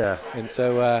 Yeah. Yeah. And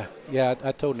so,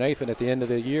 I told Nathan at the end of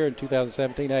the year in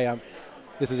 2017, hey,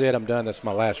 this is it. I'm done. That's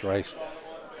my last race.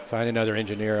 Find another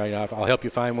engineer. I'll help you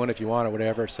find one if you want or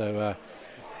whatever. So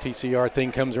TCR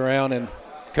thing comes around and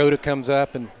COTA comes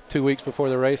up, and 2 weeks before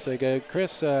the race they go,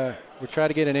 Chris, we try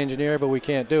to get an engineer, but we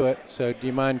can't do it. So do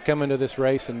you mind coming to this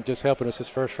race and just helping us this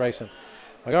first race? And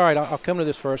I'm like, all right, I'll come to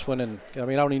this first one. And I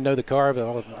don't even know the car,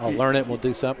 but I'll learn it and we'll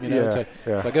do something, So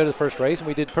I go to the first race and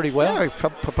we did pretty well. Yeah,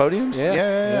 podiums.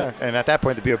 Yeah. And at that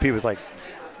point, the BOP was like,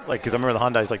 because I remember the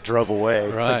Hyundais drove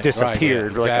away,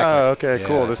 disappeared. Right, We're exactly. like, oh, okay,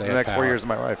 cool. This is the next power. 4 years of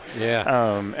my life.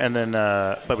 Yeah. And then,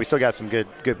 but we still got some good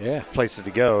places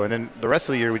to go. And then the rest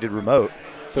of the year we did remote.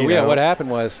 So what happened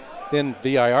was then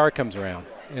VIR comes around,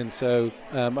 and so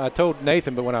I told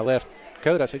Nathan, but when I left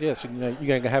COTA, I said, yes, you're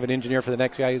going to have an engineer for the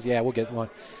next guy. He goes, yeah, we'll get one.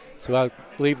 So I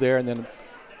leave there, and then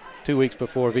 2 weeks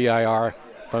before VIR,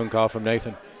 phone call from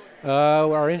Nathan.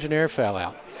 Our engineer fell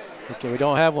out. Okay, we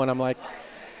don't have one. I'm like,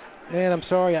 man, I'm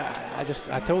sorry. I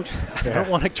told you I don't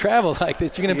want to travel like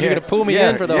this. You're going to pull me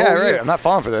in for the whole year. I'm not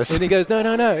falling for this. And he goes, no,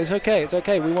 it's okay. It's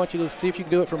okay. We want you to see if you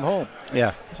can do it from home.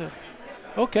 Yeah. I said,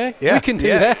 okay, we can do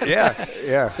that.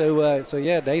 Yeah. So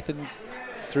Nathan,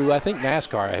 through I think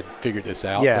NASCAR had figured this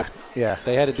out. Yeah.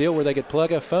 They had a deal where they could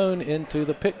plug a phone into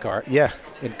the pit cart. Yeah.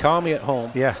 And call me at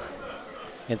home. Yeah.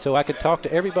 And so I could talk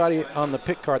to everybody on the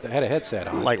pit cart that had a headset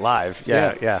on. Like live.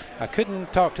 Yeah. I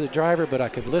couldn't talk to the driver, but I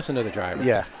could listen to the driver.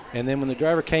 Yeah. And then when the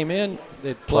driver came in,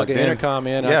 they'd plug an intercom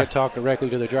in. Yeah. I could talk directly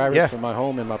to the driver from my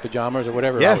home in my pajamas or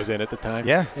whatever I was in at the time.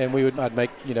 Yeah. And I'd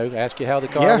make, ask you how the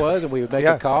car was, and we would make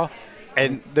a call.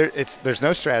 And there's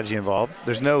no strategy involved.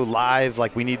 There's no live,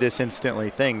 we need this instantly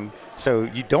thing. So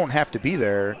you don't have to be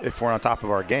there if we're on top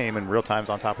of our game and real time's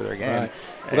on top of their game. Right.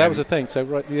 Well, that was the thing. So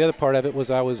the other part of it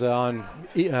was I was on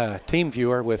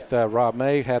TeamViewer with Rob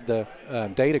May, had the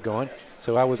data going.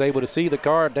 So I was able to see the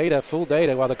car data, full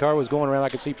data, while the car was going around. I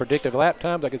could see predictive lap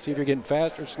times. I could see if you're getting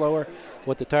faster, slower,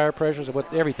 what the tire pressures,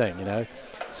 everything,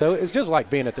 So it's just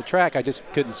like being at the track. I just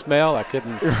couldn't smell. I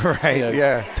couldn't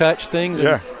touch things.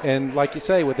 And like you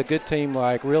say, with a good team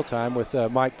like Real Time, with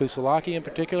Mike Busalaki in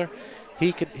particular,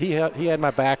 he had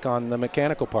my back on the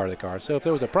mechanical part of the car. So if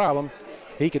there was a problem,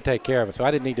 he could take care of it. So I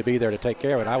didn't need to be there to take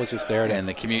care of it. I was just there to. And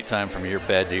the commute time from your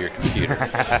bed to your computer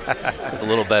was a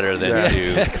little better than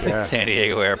to San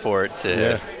Diego Airport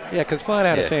to. Yeah, because flying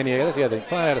out of San Diego, that's the other thing.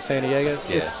 Flying out of San Diego,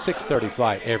 it's a 6:30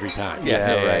 flight every time.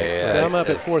 Yeah. I'm up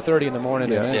at 4:30 in the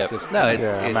morning, and it's just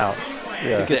I'm out.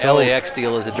 The LAX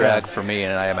deal is a drag for me,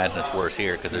 and I imagine it's worse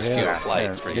here because there's fewer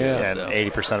flights for you. And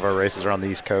 80% of our races are on the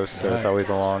East Coast, so it's always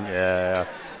along. Yeah.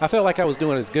 I felt like I was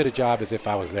doing as good a job as if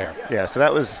I was there. Yeah, so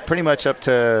that was pretty much up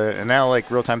to, and now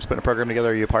Real Time's putting a program together.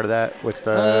 Are you a part of that? With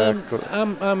I'm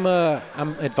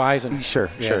advising. Sure.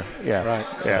 Yeah. Right.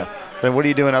 Yeah. Then what are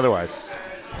you doing otherwise?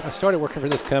 I started working for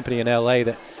this company in LA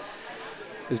that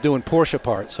is doing Porsche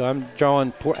parts. So I'm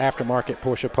drawing aftermarket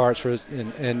Porsche parts for his,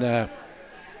 and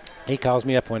he calls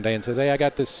me up one day and says, hey, I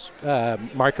got this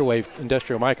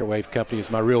industrial microwave company.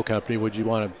 It's my real company. Would you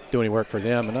want to do any work for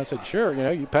them? And I said, sure,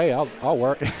 you pay, I'll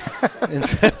work. And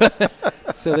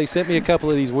so they sent me a couple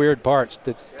of these weird parts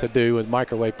to do with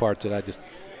microwave parts that I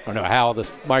don't know how this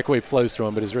microwave flows through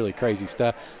them, but it's really crazy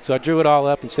stuff. So I drew it all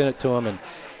up and sent it to them,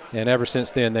 and ever since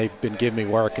then they've been giving me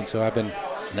work, and so I've been.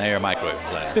 So now you're a microwave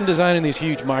designer. Been designing these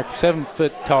huge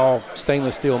 7-foot-tall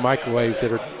stainless steel microwaves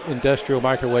that are industrial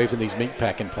microwaves in these meat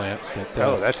packing plants. That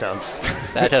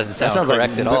doesn't sound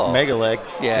correct at all. Mega leg.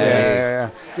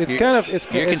 Yeah. It's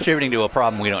you're contributing to a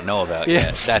problem we don't know about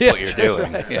yet. That's what you're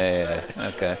doing. Right. Yeah.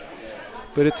 Okay.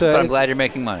 But I'm glad you're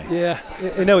making money. Yeah.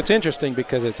 It's interesting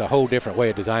because it's a whole different way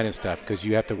of designing stuff, because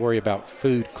you have to worry about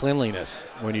food cleanliness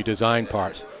when you design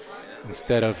parts.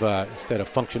 Instead of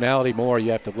functionality more,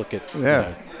 you have to look at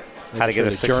How to get a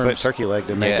 6-foot turkey leg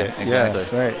to make it. Exactly. Yeah,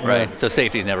 that's right. Right. So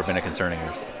safety's never been a concern of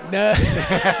yours. No.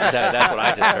 That's what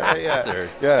I just heard. Yeah. Sir.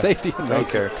 Yeah. Safety. Don't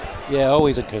care. Yeah,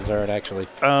 always a concern, actually.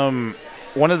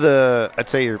 One of the, I'd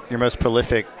say your most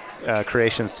prolific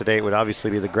creations to date would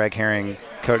obviously be the Greg Herring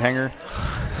coat hanger.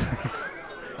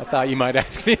 I thought you might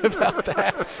ask me about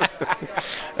that.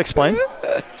 Explain.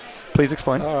 Please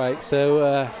explain. All right,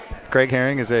 so Greg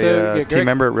Herring is a team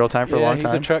member at Real Time for a long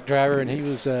time. He's a truck driver, and he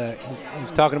was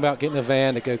talking about getting a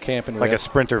van to go camping with. Like a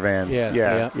Sprinter van. Yes,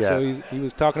 Yeah. So he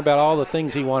was talking about all the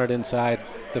things he wanted inside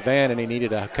the van, and he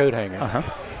needed a coat hanger. Uh-huh.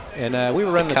 And we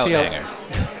were running coat the TL. hanger.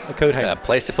 A coat hanger. A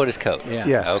place to put his coat. Yeah.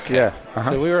 Yeah. Okay. Yeah.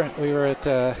 Uh-huh. So we were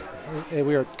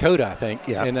at Coda, I think.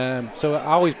 Yeah. And so I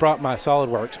always brought my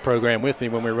SolidWorks program with me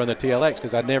when we were running the TLX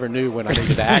because I never knew when I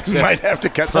needed to access. You might have to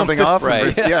cut something off.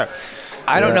 Right. Yeah.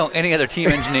 I don't know any other team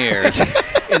engineers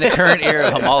in the current era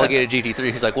of homologated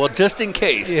GT3 who's like, well, just in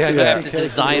case, Yeah, you just have in to case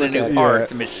design we a look at new it. part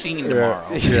to machine tomorrow.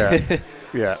 Yeah.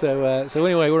 Yeah. So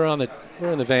anyway, we're in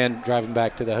the van driving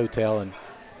back to the hotel,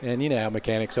 and you know how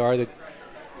mechanics are. That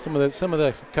some of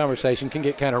the conversation can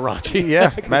get kind of raunchy.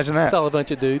 Yeah, imagine that. It's all a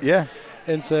bunch of dudes. Yeah.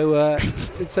 And so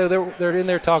they're in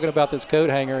there talking about this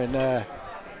coat hanger, and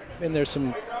there's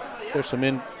some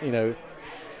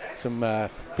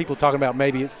people talking about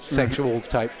maybe it's sexual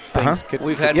type things. Uh-huh.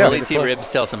 We've had Willie T. Ribbs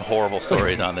tell some horrible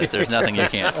stories on this. There's nothing you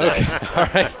can't say. Okay. All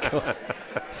right, cool.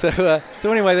 So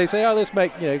anyway, they say, let's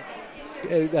make, who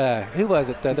was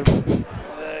it?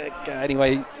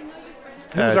 Anyway,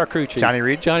 who was our crew chief? Johnny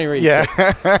Reed? Johnny Reed. Yeah.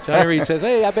 Johnny Reed says,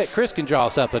 hey, I bet Chris can draw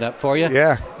something up for you.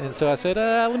 Yeah. And so I said,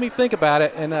 let me think about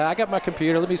it. And I got my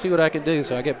computer. Let me see what I can do.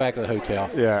 So I get back to the hotel.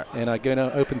 Yeah. And I go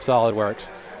to open SolidWorks.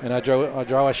 And I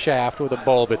draw a shaft with a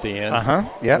bulb at the end. Uh-huh.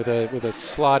 Yeah. With a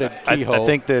slotted keyhole. I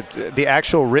think that the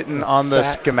actual written on the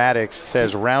sack. schematics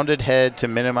says rounded head to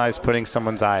minimize putting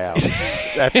someone's eye out.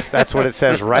 That's what it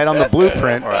says right on the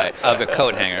blueprint Right, of a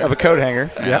coat hanger. of a coat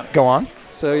hanger. Yeah. Go on.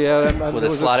 So yeah, With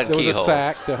a slotted there was a keyhole.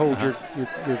 sack to hold your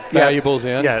valuables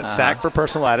in. Yeah, sack for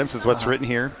personal items is what's written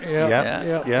here.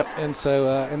 Yeah. Yep. And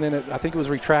so and then I think it was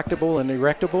retractable and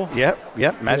erectable. Yep.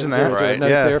 Imagine So that. was there a Right. note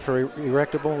Yeah. there for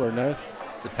erectable or no?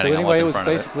 Depending So on what's anyway, in it was front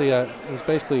of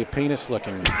basically a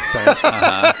penis-looking thing.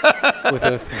 With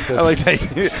a I like that.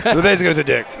 The basic was a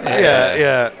dick.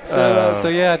 Yeah. So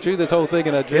yeah, I drew this whole thing,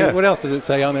 and I drew. Yeah. What else does it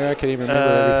say on there? I can't even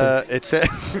remember everything. It said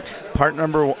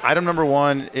item number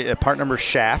 1, part number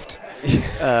shaft.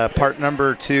 Part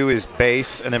number 2 is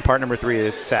base, and then part number 3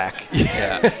 is sack.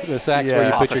 Yeah. The sack's Yeah. where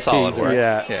you Off put of your keys.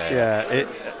 SolidWorks. Right?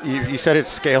 Yeah. You said it's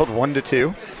scaled 1 to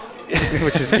 2.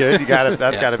 Which is good. You got it.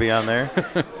 That's got to be on there.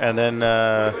 And then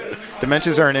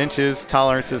dimensions are in inches.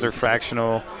 Tolerances are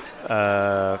fractional.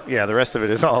 The rest of it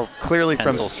is all clearly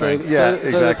Tensile from strength. Yeah, So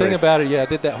exactly. the thing about it, I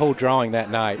did that whole drawing that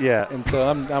night. Yeah. And so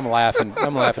I'm laughing.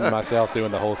 I'm laughing to myself doing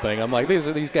the whole thing. I'm like,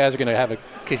 these guys are going to have a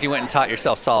Because you went and taught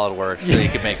yourself SolidWorks so you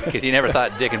could make, because you never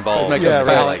thought dick and balls. make Yeah, a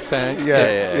right. phallic sank.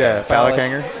 Yeah. Phallic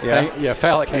hanger. Yeah.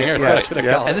 Phallic hanger. That's Yeah. what I should have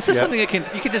Yeah. called And it. this is something that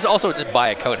you could just also just buy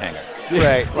a coat hanger.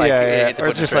 Right. Like, yeah. to Or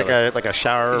put just the like a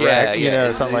shower Yeah, rack,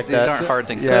 yeah. something like These that. aren't hard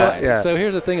things to Yeah, buy. yeah. So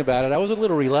here's the thing about it. I was a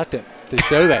little reluctant to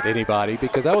show that to anybody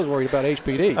because I was worried about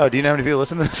HPD. Oh, do you know how many people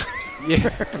listen to this? Yeah.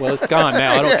 Well, it's gone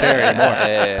now. I don't care anymore.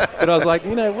 Yeah. But I was like,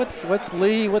 what's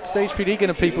Lee? What's the HPD going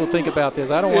to people think about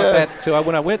this? I don't want Yeah. that. So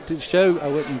when I went to show, I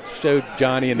went and showed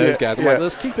Johnny and those guys. I'm Yeah. like,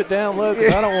 let's keep it down low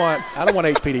because I don't want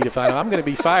HPD to find out. I'm going to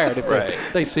be fired if Right.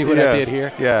 they see what I did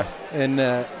here. Yeah. And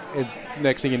it's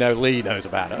next thing you know, Lee knows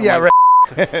about it. I'm Yeah, like, right.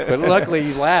 But luckily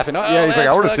he's laughing. Oh, Yeah, he's like, I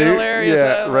that's wanna fucking see it. hilarious.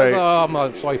 Yeah, right.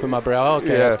 I'm swiping my brow.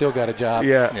 Okay, Yeah. I still got a job.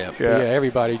 Yeah. Yeah,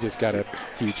 everybody just got a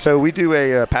huge. So we do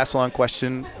a pass-along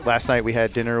question. Last night we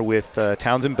had dinner with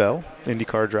Townsend Bell,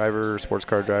 IndyCar driver, sports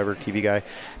car driver, TV guy,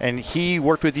 and he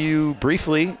worked with you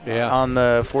briefly on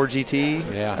the Ford GT.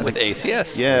 Yeah. With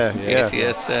ACS. Yeah.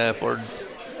 ACS Ford.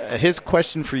 His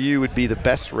question for you would be the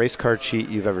best race car cheat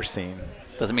you've ever seen.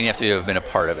 Doesn't mean you have to have been a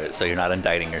part of it, so you're not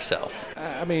indicting yourself.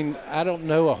 I mean, I don't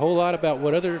know a whole lot about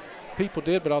what other people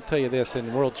did, but I'll tell you this: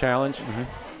 in World Challenge,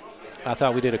 I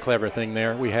thought we did a clever thing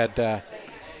there. We had Joe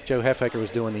Heffaker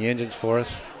was doing the engines for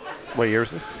us. What year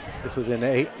was this? This was in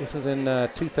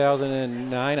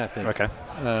 2009, I think. Okay.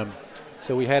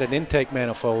 So we had an intake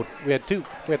manifold. We had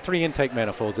 3 intake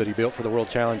manifolds that he built for the World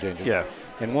Challenge engines. Yeah.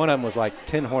 And one of them was like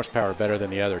 10 horsepower better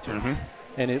than the other two.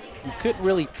 And you couldn't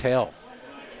really tell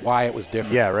why it was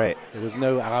different. Yeah, right. There was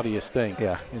no obvious thing.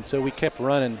 Yeah. And so we kept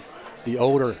running the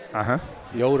older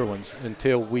ones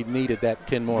until we needed that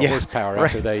 10 more horsepower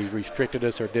after they restricted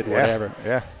us or did whatever.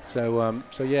 Yeah. So I mean,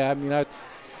 it's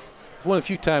one of the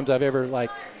few times I've ever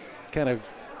kind of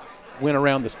went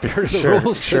around the spirit of the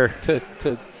rules to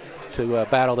to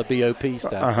battle the BOP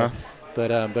stuff. Uh-huh.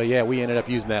 But yeah, we ended up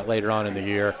using that later on in the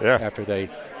year Yeah. after they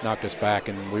knocked us back,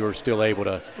 and we were still able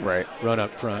to Right. run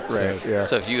up front. Right. So, Yeah.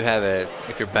 So if you have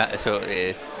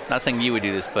not saying you would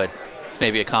do this, but it's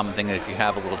maybe a common thing that if you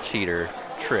have a little cheater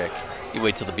trick, you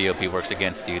wait till the BOP works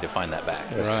against you to find that back.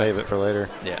 Yeah, Right. Save it for later.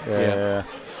 Yeah. Yeah.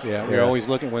 yeah, we were always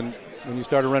looking when you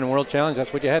started running World Challenge.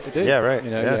 That's what you had to do. Yeah, right.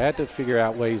 You know, Yeah. you had to figure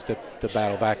out ways to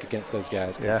battle back against those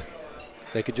guys. 'Cause Yeah.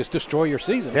 they could just destroy your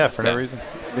season. Yeah, for no Yeah. reason.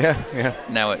 Yeah. Yeah.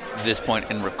 Now, at this point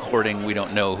in recording, we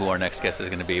don't know who our next guest is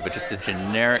going to be, but just a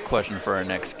generic question for our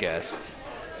next guest.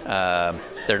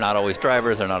 They're not always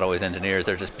drivers. They're not always engineers.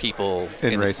 They're just people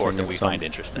in the sport that we find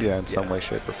interesting. Yeah, in some way,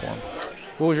 shape, or form.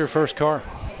 What was your first car?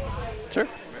 Sure.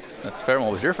 That's a fair one.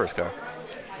 What was your first car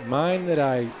Mine that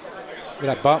I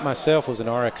bought myself was an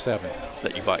RX-7.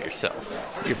 that you bought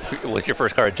yourself? Was your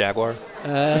first car a Jaguar?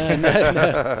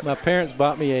 No. My parents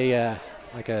bought me a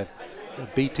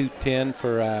B210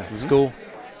 for school.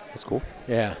 That's cool.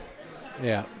 Yeah.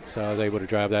 So I was able to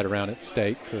drive that around at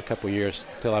state for a couple of years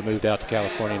until I moved out to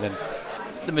California. And then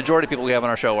The majority of people we have on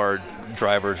our show are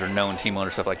drivers or known team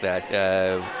owners, stuff like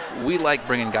that. We like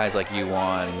bringing guys like you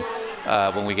on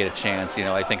when we get a chance. You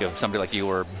know, I think of somebody like you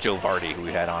or Joe Vardy, who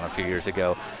we had on a few years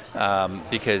ago,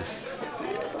 because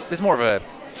it's more of a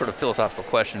sort of philosophical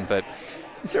question, but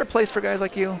is there a place for guys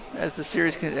like you as the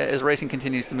series, as racing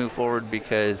continues to move forward?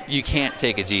 Because you can't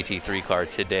take a GT3 car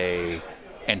today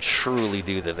and truly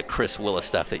do the Chris Willis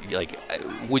stuff that you like.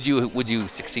 Would you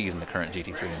succeed in the current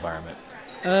GT3 environment?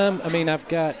 I mean, I've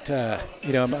got,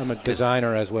 I'm a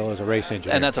designer as well as a race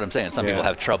engineer. And that's what I'm saying. Some people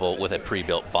have trouble with a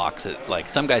pre-built box. Like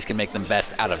some guys can make them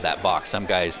best out of that box. Some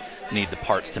guys need the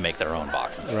parts to make their own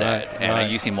box instead. Right, and right.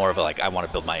 You seem more of a I want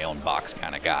to build my own box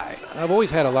kind of guy. I've always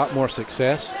had a lot more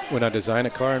success when I design a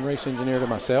car and race engineer to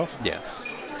myself. Yeah.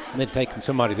 And then taking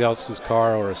somebody else's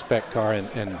car or a spec car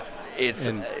and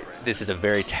This is a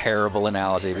very terrible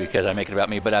analogy because I make it about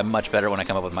me, but I'm much better when I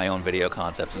come up with my own video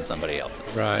concepts than somebody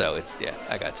else's. Right. So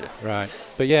I got you. Right.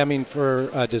 But yeah, I mean, for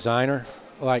a designer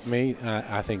like me,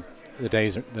 I think the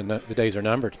days are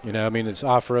numbered. You know, I mean, it's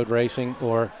off-road racing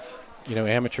or,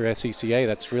 amateur SCCA.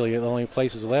 That's really the only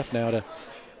places left now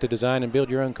to design and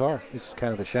build your own car. It's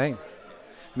kind of a shame.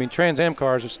 I mean, Trans Am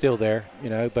cars are still there,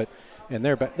 but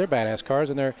they're badass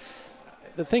cars, and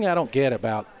the thing I don't get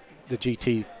about the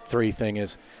GT3 thing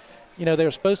is,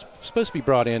 they're supposed to be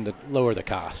brought in to lower the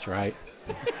cost, right?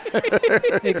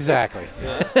 Exactly.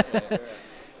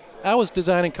 I was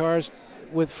designing cars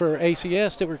for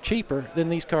ACS that were cheaper than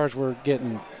these cars were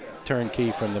getting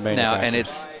turnkey from the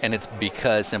manufacturers. Now, and it's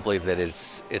because simply that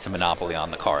it's a monopoly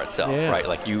on the car itself, Yeah. right?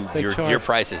 Like your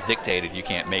price is dictated. You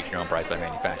can't make your own price by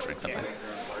manufacturing something.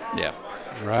 Yeah.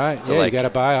 Right. So yeah, you got to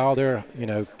buy all their,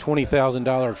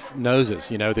 $20,000 noses,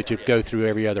 that you go through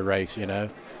every other race,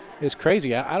 It's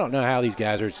crazy. I don't know how these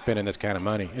guys are spending this kind of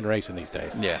money in racing these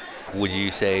days. Yeah. Would you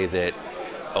say that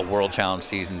a World Challenge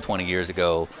season 20 years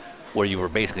ago, where you were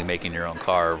basically making your own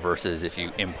car, versus if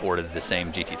you imported the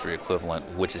same GT3 equivalent,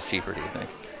 which is cheaper, do you think?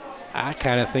 I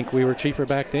kind of think we were cheaper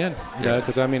back then,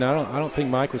 because I don't think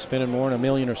Mike was spending more than $1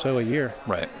 million or so a year,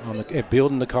 Right. on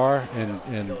building the car and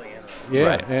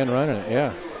Right. and running it.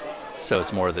 Yeah. So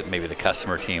it's more that maybe the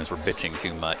customer teams were bitching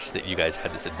too much that you guys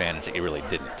had this advantage that you really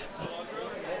didn't.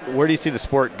 Where do you see the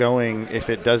sport going if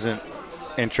it doesn't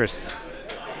interest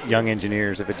young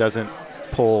engineers, if it doesn't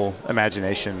pull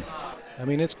imagination? I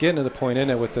mean, it's getting to the point,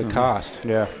 isn't it, with the cost?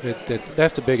 Yeah.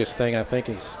 That's the biggest thing, I think,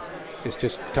 is it's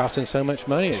just costing so much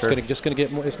money. Sure. It's just going to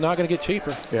get more. It's not going to get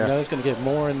cheaper. Yeah. It's going to get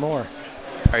more and more.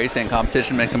 Are you saying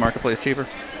competition makes the marketplace cheaper?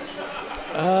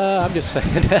 I'm just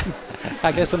saying that.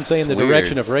 I guess I'm saying It's the weird.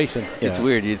 direction of racing. It's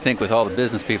weird. You'd think with all the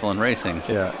business people in racing,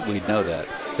 we'd know that.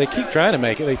 They keep trying to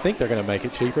make it. They think they're going to make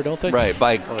it cheaper, don't they? Right,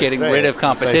 by getting rid of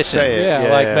competition. They say it. Yeah,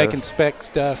 Yeah, like yeah. making spec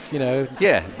stuff,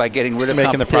 Yeah, by getting rid of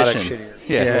Making the product competition.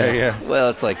 shittier. Yeah. Well,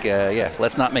 it's like,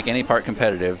 let's not make any part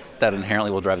competitive. That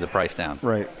inherently will drive the price down.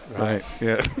 Right.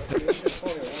 Yeah.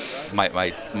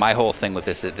 My whole thing with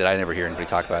this that I never hear anybody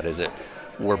talk about is that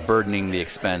we're burdening the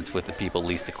expense with the people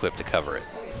least equipped to cover it.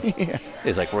 Yeah.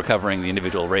 It's like we're covering the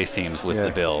individual race teams with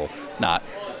the bill, not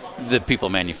the people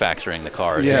manufacturing the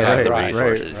cars who have the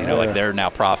resources. Like they're now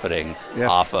profiting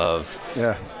off of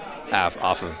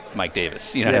off of Mike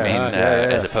Davis. You know what I mean?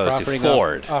 As opposed Profiting to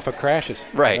Ford. off of crashes.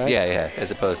 Right. Yeah. As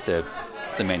opposed to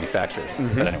the manufacturers.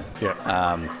 But anyway.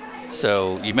 Yeah.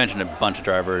 So you mentioned a bunch of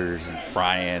drivers,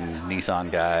 Brian, Nissan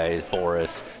guys,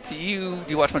 Boris. Do you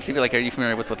watch much TV? Like, are you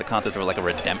familiar with what the concept of like a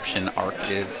redemption arc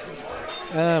is?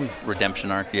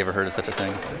 Redemption arc. You ever heard of such a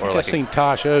thing? Or I've seen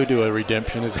Tosh O do a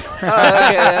redemption. Okay,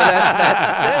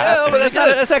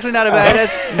 that's actually not a bad.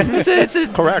 It's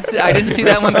Correct. I didn't see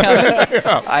that one coming.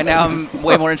 I now am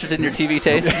way more interested in your TV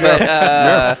taste,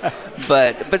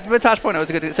 but Tosh point out was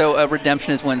a good. So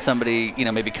redemption is when somebody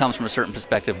maybe comes from a certain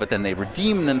perspective, but then they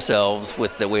redeem themselves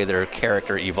with the way their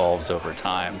character evolves over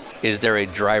time. Is there a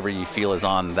driver you feel is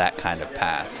on that kind of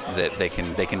path that they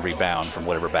can rebound from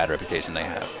whatever bad reputation they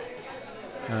have?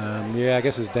 Yeah, I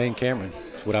guess it's Dane Cameron.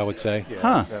 That's what I would say. Yeah,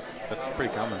 Huh. That's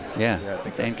pretty common. Yeah, I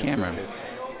think Dane that's Cameron. the case.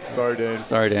 Sorry, Dane.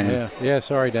 Sorry, Dane. Yeah.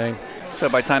 Sorry, Dane. So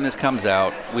by the time this comes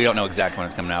out, we don't know exactly when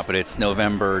it's coming out, but it's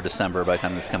November, December by the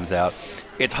time this comes out.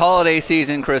 It's holiday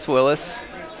season, Chris Willis.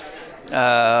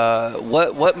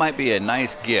 What might be a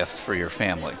nice gift for your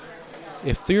family?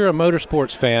 If you're a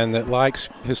motorsports fan that likes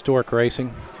historic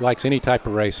racing, likes any type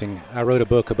of racing, I wrote a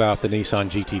book about the Nissan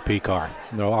GTP car.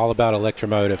 All about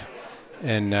electromotive.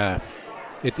 And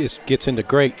it gets into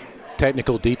great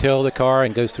technical detail of the car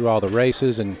and goes through all the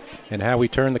races and how we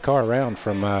turn the car around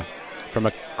from a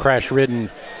crash-ridden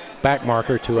back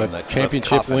marker to a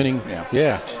championship-winning.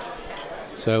 Yeah.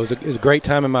 So it was a great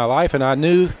time in my life, and I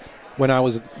knew when I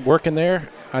was working there,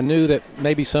 I knew that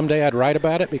maybe someday I'd write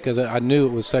about it because I knew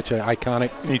it was such an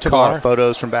iconic You took car. a lot of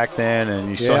photos from back then,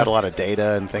 and you still had a lot of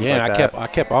data and things like that. I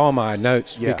kept all my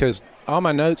notes because all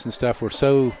my notes and stuff were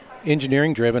so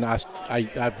engineering driven.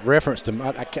 I've referenced them.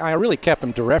 I really kept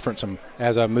them to reference them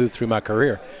as I moved through my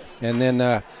career. And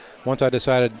then once I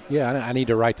decided, I need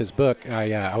to write this book,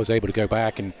 I was able to go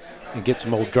back and get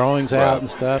some old drawings out and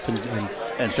stuff and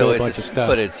so show a bunch of stuff.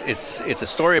 But it's a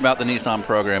story about the Nissan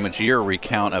program. It's your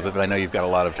recount of it, but I know you've got a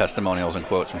lot of testimonials and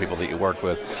quotes from people that you work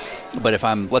with. But if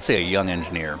I'm, let's say, a young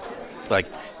engineer, like,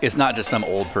 it's not just some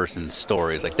old person's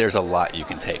stories. Like, there's a lot you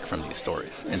can take from these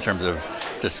stories in terms of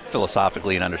just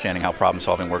philosophically and understanding how problem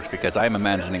solving works, because I'm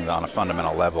imagining that on a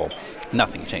fundamental level,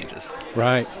 nothing changes.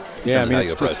 Right. Yeah, I mean,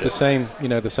 it's approach the same,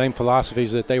 the same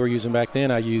philosophies that they were using back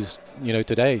then I use,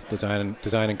 today,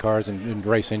 designing cars and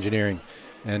race engineering.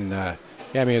 And, I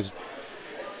mean,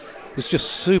 it's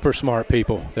just super smart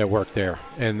people that work there.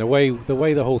 And the way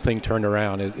the whole thing turned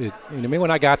around,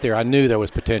 when I got there, I knew there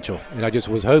was potential. And I just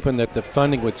was hoping that the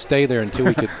funding would stay there until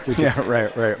we could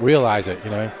right. realize it,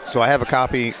 So I have a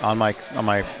copy on my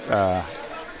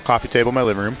coffee table in my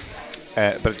living room.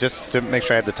 But just to make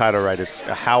sure I have the title right, it's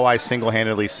How I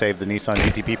Single-Handedly Saved the Nissan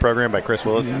GTP Program by Chris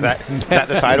Willis. Is that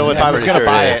the title? If I was going to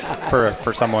buy it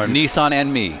for someone. Nissan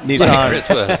and Me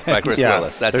Nissan. by Chris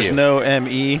Willis. That's There's you. no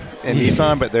M-E in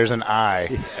Nissan, but there's an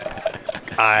I.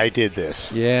 I did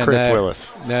this. Yeah, Chris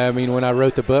Willis. No, I mean, when I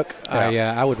wrote the book,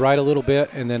 I would write a little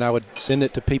bit, and then I would send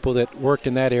it to people that worked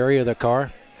in that area of the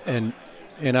car, and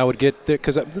I would get there,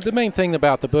 because the main thing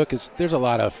about the book is there's a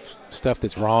lot of stuff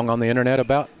that's wrong on the internet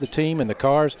about the team and the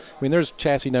cars. I mean, there's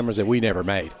chassis numbers that we never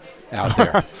made out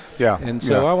there. And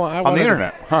so I wanted on the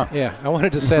internet, Yeah, I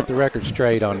wanted to set the record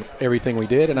straight on everything we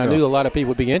did, and I knew a lot of people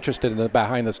would be interested in the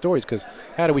behind the stories, because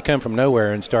how do we come from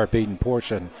nowhere and start beating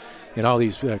Porsche and all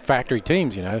these factory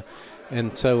teams,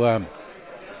 And so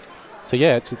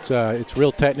it's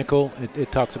real technical.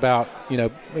 It talks about,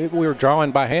 we were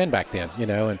drawing by hand back then,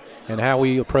 and how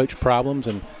we approach problems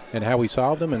and how we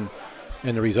solve them and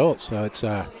the results. So it's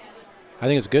I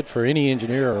think it's good for any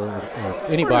engineer or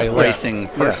anybody racing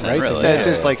person. Racing. Really. It's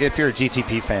just like if you're a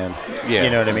GTP fan, you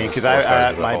know what I mean? Because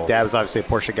my dad was obviously a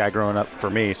Porsche guy growing up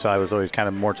for me, so I was always kind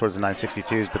of more towards the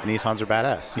 962s, but the Nissans are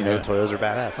badass. The Toyotas are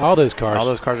badass. All those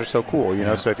cars are so cool,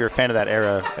 So if you're a fan of that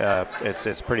era,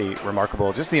 it's pretty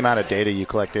remarkable. Just the amount of data you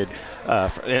collected.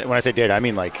 When I say data, I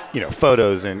mean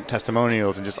photos and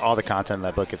testimonials and just all the content in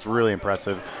that book. It's really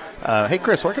impressive. Hey,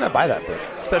 Chris, where can I buy that book?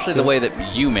 Especially the way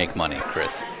that you make money,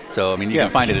 Chris. So, I mean, you can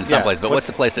find it in some place, but what's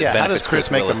the place that benefits how does Chris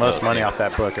make the most money off off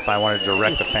that book if I wanted to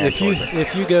direct the fans towards it?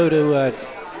 If you go to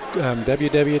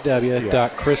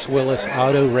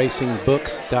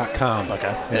www.chriswillisautoracing.books.com.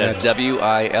 Okay. That's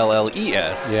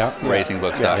WILLES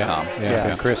racingbooks.com.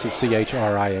 And Chris is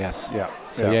CHRIS. Yeah.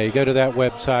 So, you go to that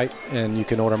website, and you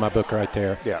can order my book right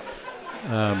there. Yeah.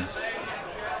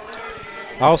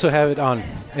 I also have it on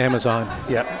Amazon.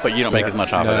 Yeah. But you don't make as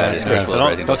much off of that as Chris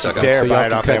Willis Don't you Racing. dare So buy y'all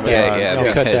it off can Amazon. cut Yeah, cut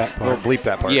because- that part. We'll bleep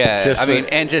that part. Yeah, I mean,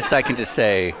 I can just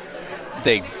say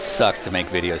they suck to make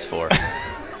videos for.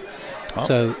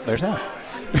 So there's that.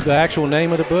 the actual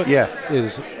name of the book Yeah.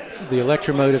 is The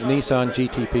Electromotive Nissan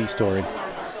GTP Story.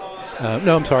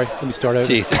 No, I'm sorry. Let me start over.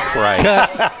 Jesus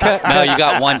Christ. No, you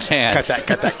got one chance.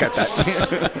 Cut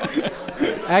that.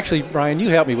 Actually, Brian, you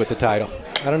helped me with the title.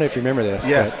 I don't know if you remember this.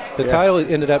 Yeah. But the title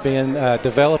ended up being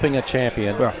Developing a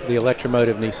Champion, Yeah. the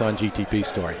Electromotive Nissan GTP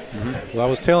story. Mm-hmm. Well, I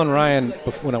was telling Ryan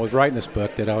when I was writing this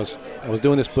book that I was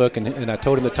doing this book, and I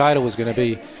told him the title was going to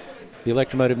be the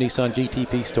Electromotive Nissan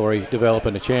GTP story,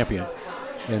 Developing a Champion.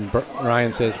 And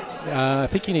Ryan says, I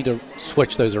think you need to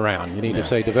switch those around. You need to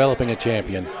say Developing a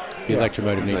Champion, the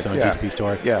Electromotive Nissan GTP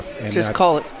story. Yeah. And Just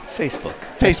call it Facebook.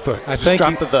 Facebook. I think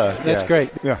Drop the. That's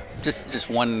great. Yeah. Just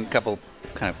one couple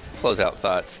kind of closeout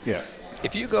thoughts. Yeah.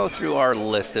 If you go through our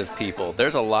list of people,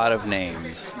 there's a lot of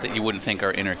names that you wouldn't think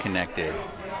are interconnected,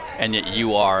 and yet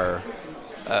you are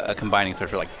a combining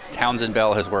thread. Like Townsend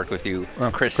Bell has worked with you,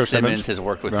 Chris Simmons has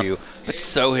worked with you, but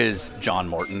so has John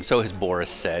Morton, so has Boris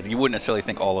Said. You wouldn't necessarily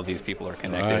think all of these people are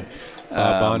connected.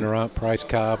 Bob Bondurant, Price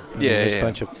Cobb. There's a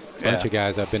bunch of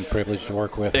guys I've been privileged to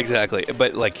work with. Exactly,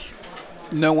 but like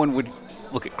no one would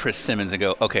look at Chris Simmons and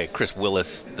go, okay, Chris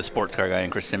Willis, the sports car guy,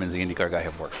 and Chris Simmons, the IndyCar guy,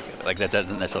 have worked together. Like that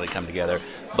doesn't necessarily come together,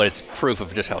 but it's proof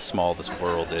of just how small this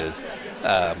world is.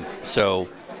 So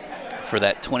for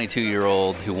that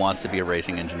 22-year-old who wants to be a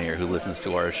racing engineer, who listens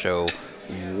to our show,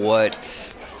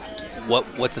 what's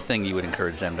the thing you would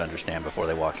encourage them to understand before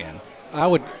they walk in? I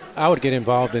would get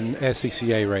involved in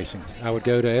SCCA racing. I would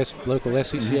go to local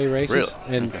SCCA races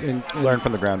and Learn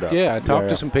from the ground up. Yeah, talk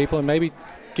to some people and maybe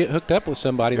get hooked up with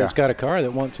somebody that's got a car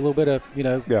that wants a little bit of,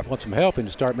 wants some help and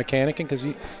to start mechanicking, because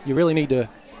you really need to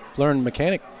learn the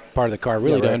mechanic part of the car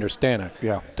to understand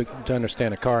to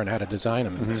understand a car and how to design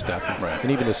them and stuff, and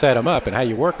even to set them up and how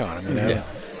you work on them. Yeah.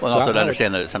 Well, and also to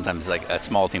understand that sometimes like a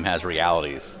small team has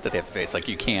realities that they have to face. Like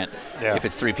you can't, if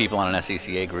it's 3 people on an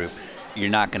SCCA group, you're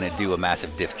not going to do a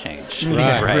massive diff change,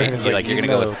 right? You're going to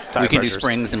go with, we can do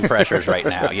springs and pressures right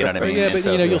now, you know what I mean? Yeah, but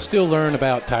you'll still learn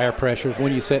about tire pressures,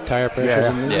 when you set tire pressures,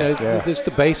 and just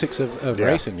the basics of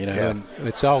racing, and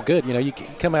it's all good. You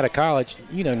come out of college,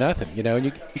 nothing, and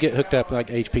you get hooked up like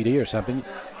HPD or something.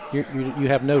 You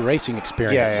have no racing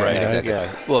experience. Exactly.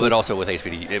 Well, but also with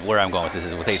HPD, where I'm going with this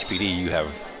is with HPD, you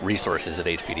have resources that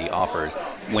HPD offers.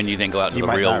 When you then go out into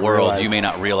the real world, you may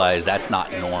not realize that's not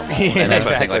normal. And that's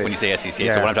what I'm saying, like when you say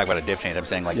SCCA. So when I'm talking about a diff change, I'm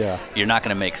saying you're not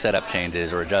going to make setup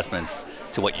changes or adjustments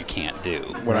to what you can't do.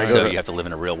 So you have to live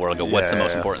in a real world and go, what's the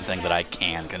most important thing that I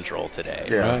can control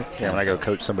today? When I go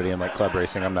coach somebody in like club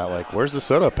racing, I'm not like, where's the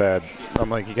setup pad? I'm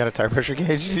like, you got a tire pressure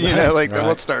gauge?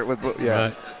 Let's start with,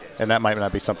 And that might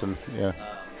not be something,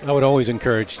 I would always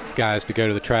encourage guys to go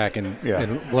to the track and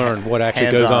learn what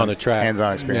actually goes on the track.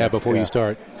 Hands-on experience. Yeah, before you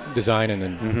start designing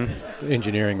and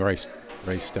engineering race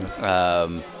stuff.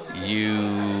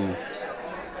 You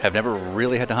have never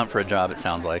really had to hunt for a job, it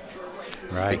sounds like.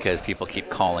 Right. Because people keep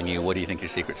calling you. What do you think your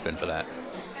secret's been for that?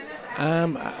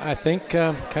 I think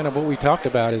kind of what we talked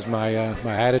about is my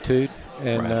attitude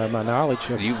and my knowledge.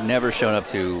 You've never shown up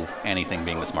to anything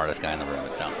being the smartest guy in the room,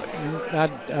 it sounds like.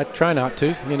 I try not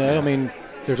to, I mean,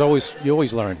 you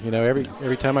always learn,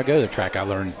 every time I go to the track, I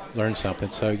learn something.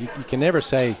 So you can never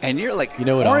say. And you're like,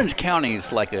 Orange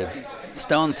County's like a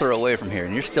stone's throw away from here,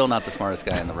 and you're still not the smartest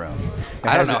guy in the room.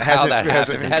 I don't know how that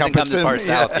happens. It hasn't come this far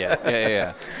south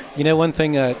yet. Yeah. One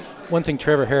thing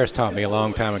Trevor Harris taught me a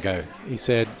long time ago. He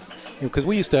said, because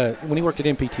we used to, when he worked at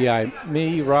MPTI,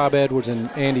 me, Rob Edwards, and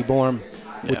Andy Borm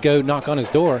would go knock on his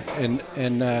door, and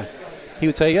he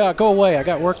would say, "Yeah, go away, I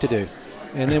got work to do."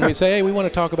 And then we'd say, "Hey, we want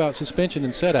to talk about suspension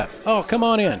and setup." "Oh, come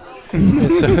on in."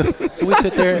 And so we'd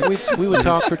sit there, we would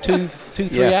talk for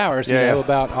 3 hours,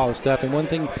 about all the stuff. And one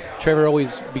thing Trevor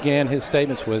always began his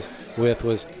statements with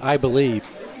was, "I believe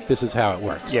this is how it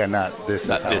works." Yeah, not this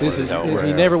is how it works.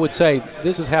 He never would say,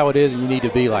 "This is how it is, and you need to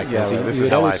be like this." He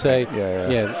would always say,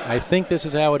 I think this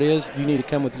is how it is. You need to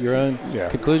come with your own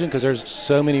conclusion, because there's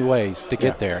so many ways to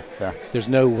get there. Yeah. There's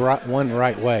no one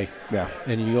right way. Yeah.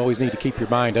 And you always need to keep your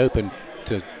mind open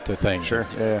to things. Sure.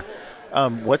 Yeah.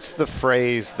 What's the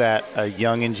phrase that a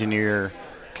young engineer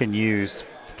can use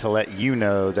to let you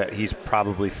know that he's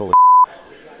probably full of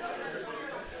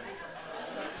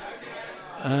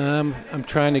I'm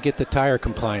trying to get the tire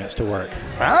compliance to work.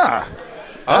 Oh,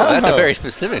 that's a very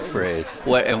specific phrase.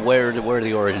 Where are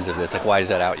the origins of this? Like, why does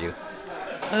that out you?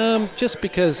 Just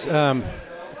because,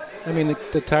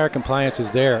 the tire compliance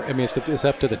is there. I mean, it's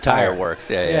up to the tire works.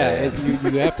 Yeah.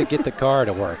 You have to get the car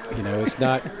to work. It's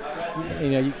not.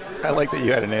 I like that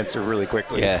you had an answer really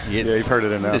quickly. Yeah, you've heard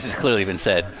it enough. This has clearly been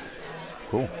said.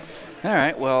 Cool. All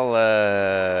right. Well,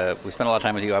 we spent a lot of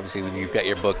time with you. Obviously, you've got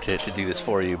your book to do this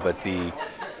for you. But the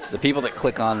people that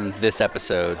click on this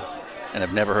episode and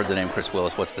have never heard the name Chris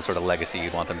Willis, what's the sort of legacy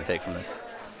you'd want them to take from this?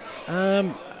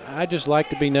 I just like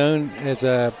to be known as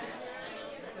a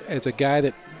guy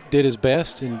that did his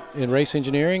best in race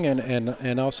engineering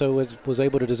and also was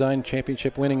able to design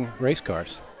championship-winning race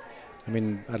cars. I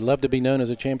mean, I'd love to be known as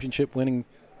a championship-winning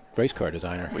race car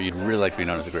designer. Well, you'd really like to be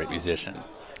known as a great musician.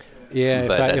 Yeah,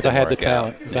 But if I had the didn't work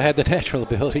out. talent, if I had the natural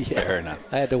ability, yeah. Fair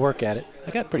enough. I had to work at it.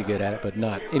 I got pretty good at it, but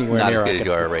not anywhere Not near as good I as could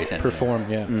you are a race engineer. perform.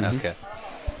 Yeah. Okay.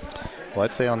 Well,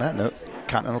 I'd say on that note,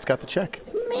 Continental's got the check.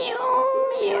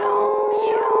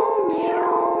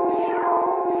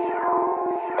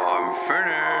 I'm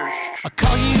finished. I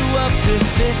call you up to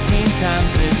 15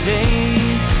 times a day.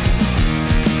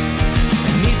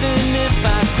 And even if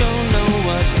I don't know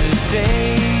what to say,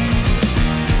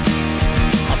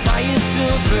 I'll buy you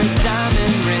silver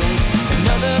diamond rings,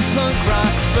 another punk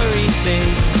rock furry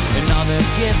things, and all the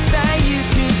gifts that you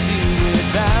could do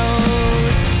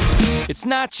without. It's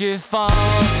not your fault.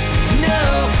 No,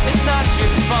 it's not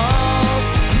your fault.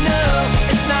 No,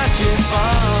 it's not your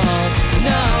fault.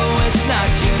 No, it's not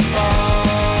your fault.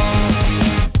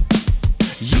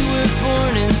 You were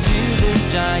born into this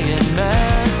giant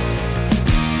mess.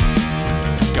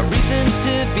 Got reasons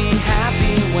to be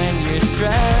happy when you're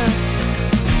stressed.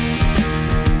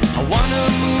 I wanna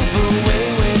move away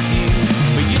with you,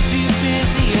 but you're too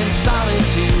busy in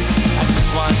solitude. I just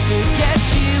want to get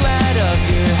you out of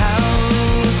your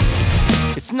house.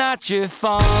 It's not your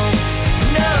fault.